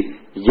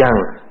sendiri yang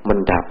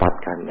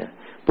mendapatkannya.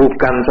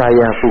 Bukan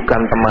saya,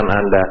 bukan teman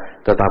Anda,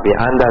 tetapi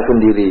Anda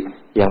sendiri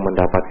yang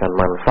mendapatkan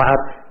manfaat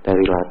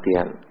dari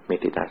latihan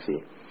meditasi.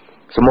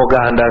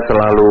 Semoga Anda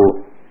selalu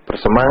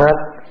bersemangat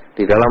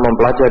di dalam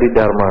mempelajari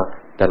dharma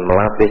dan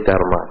melatih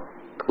dharma,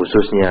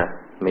 khususnya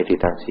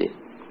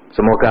meditasi.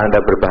 Semoga Anda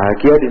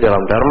berbahagia di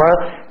dalam dharma.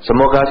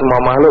 Semoga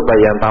semua makhluk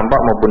baik yang tampak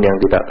maupun yang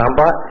tidak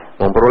tampak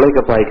memperoleh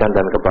kebaikan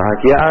dan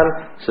kebahagiaan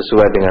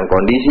sesuai dengan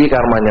kondisi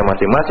karmanya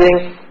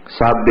masing-masing.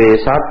 Sabbe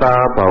sata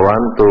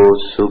bhavantu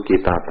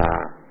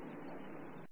sukhitata.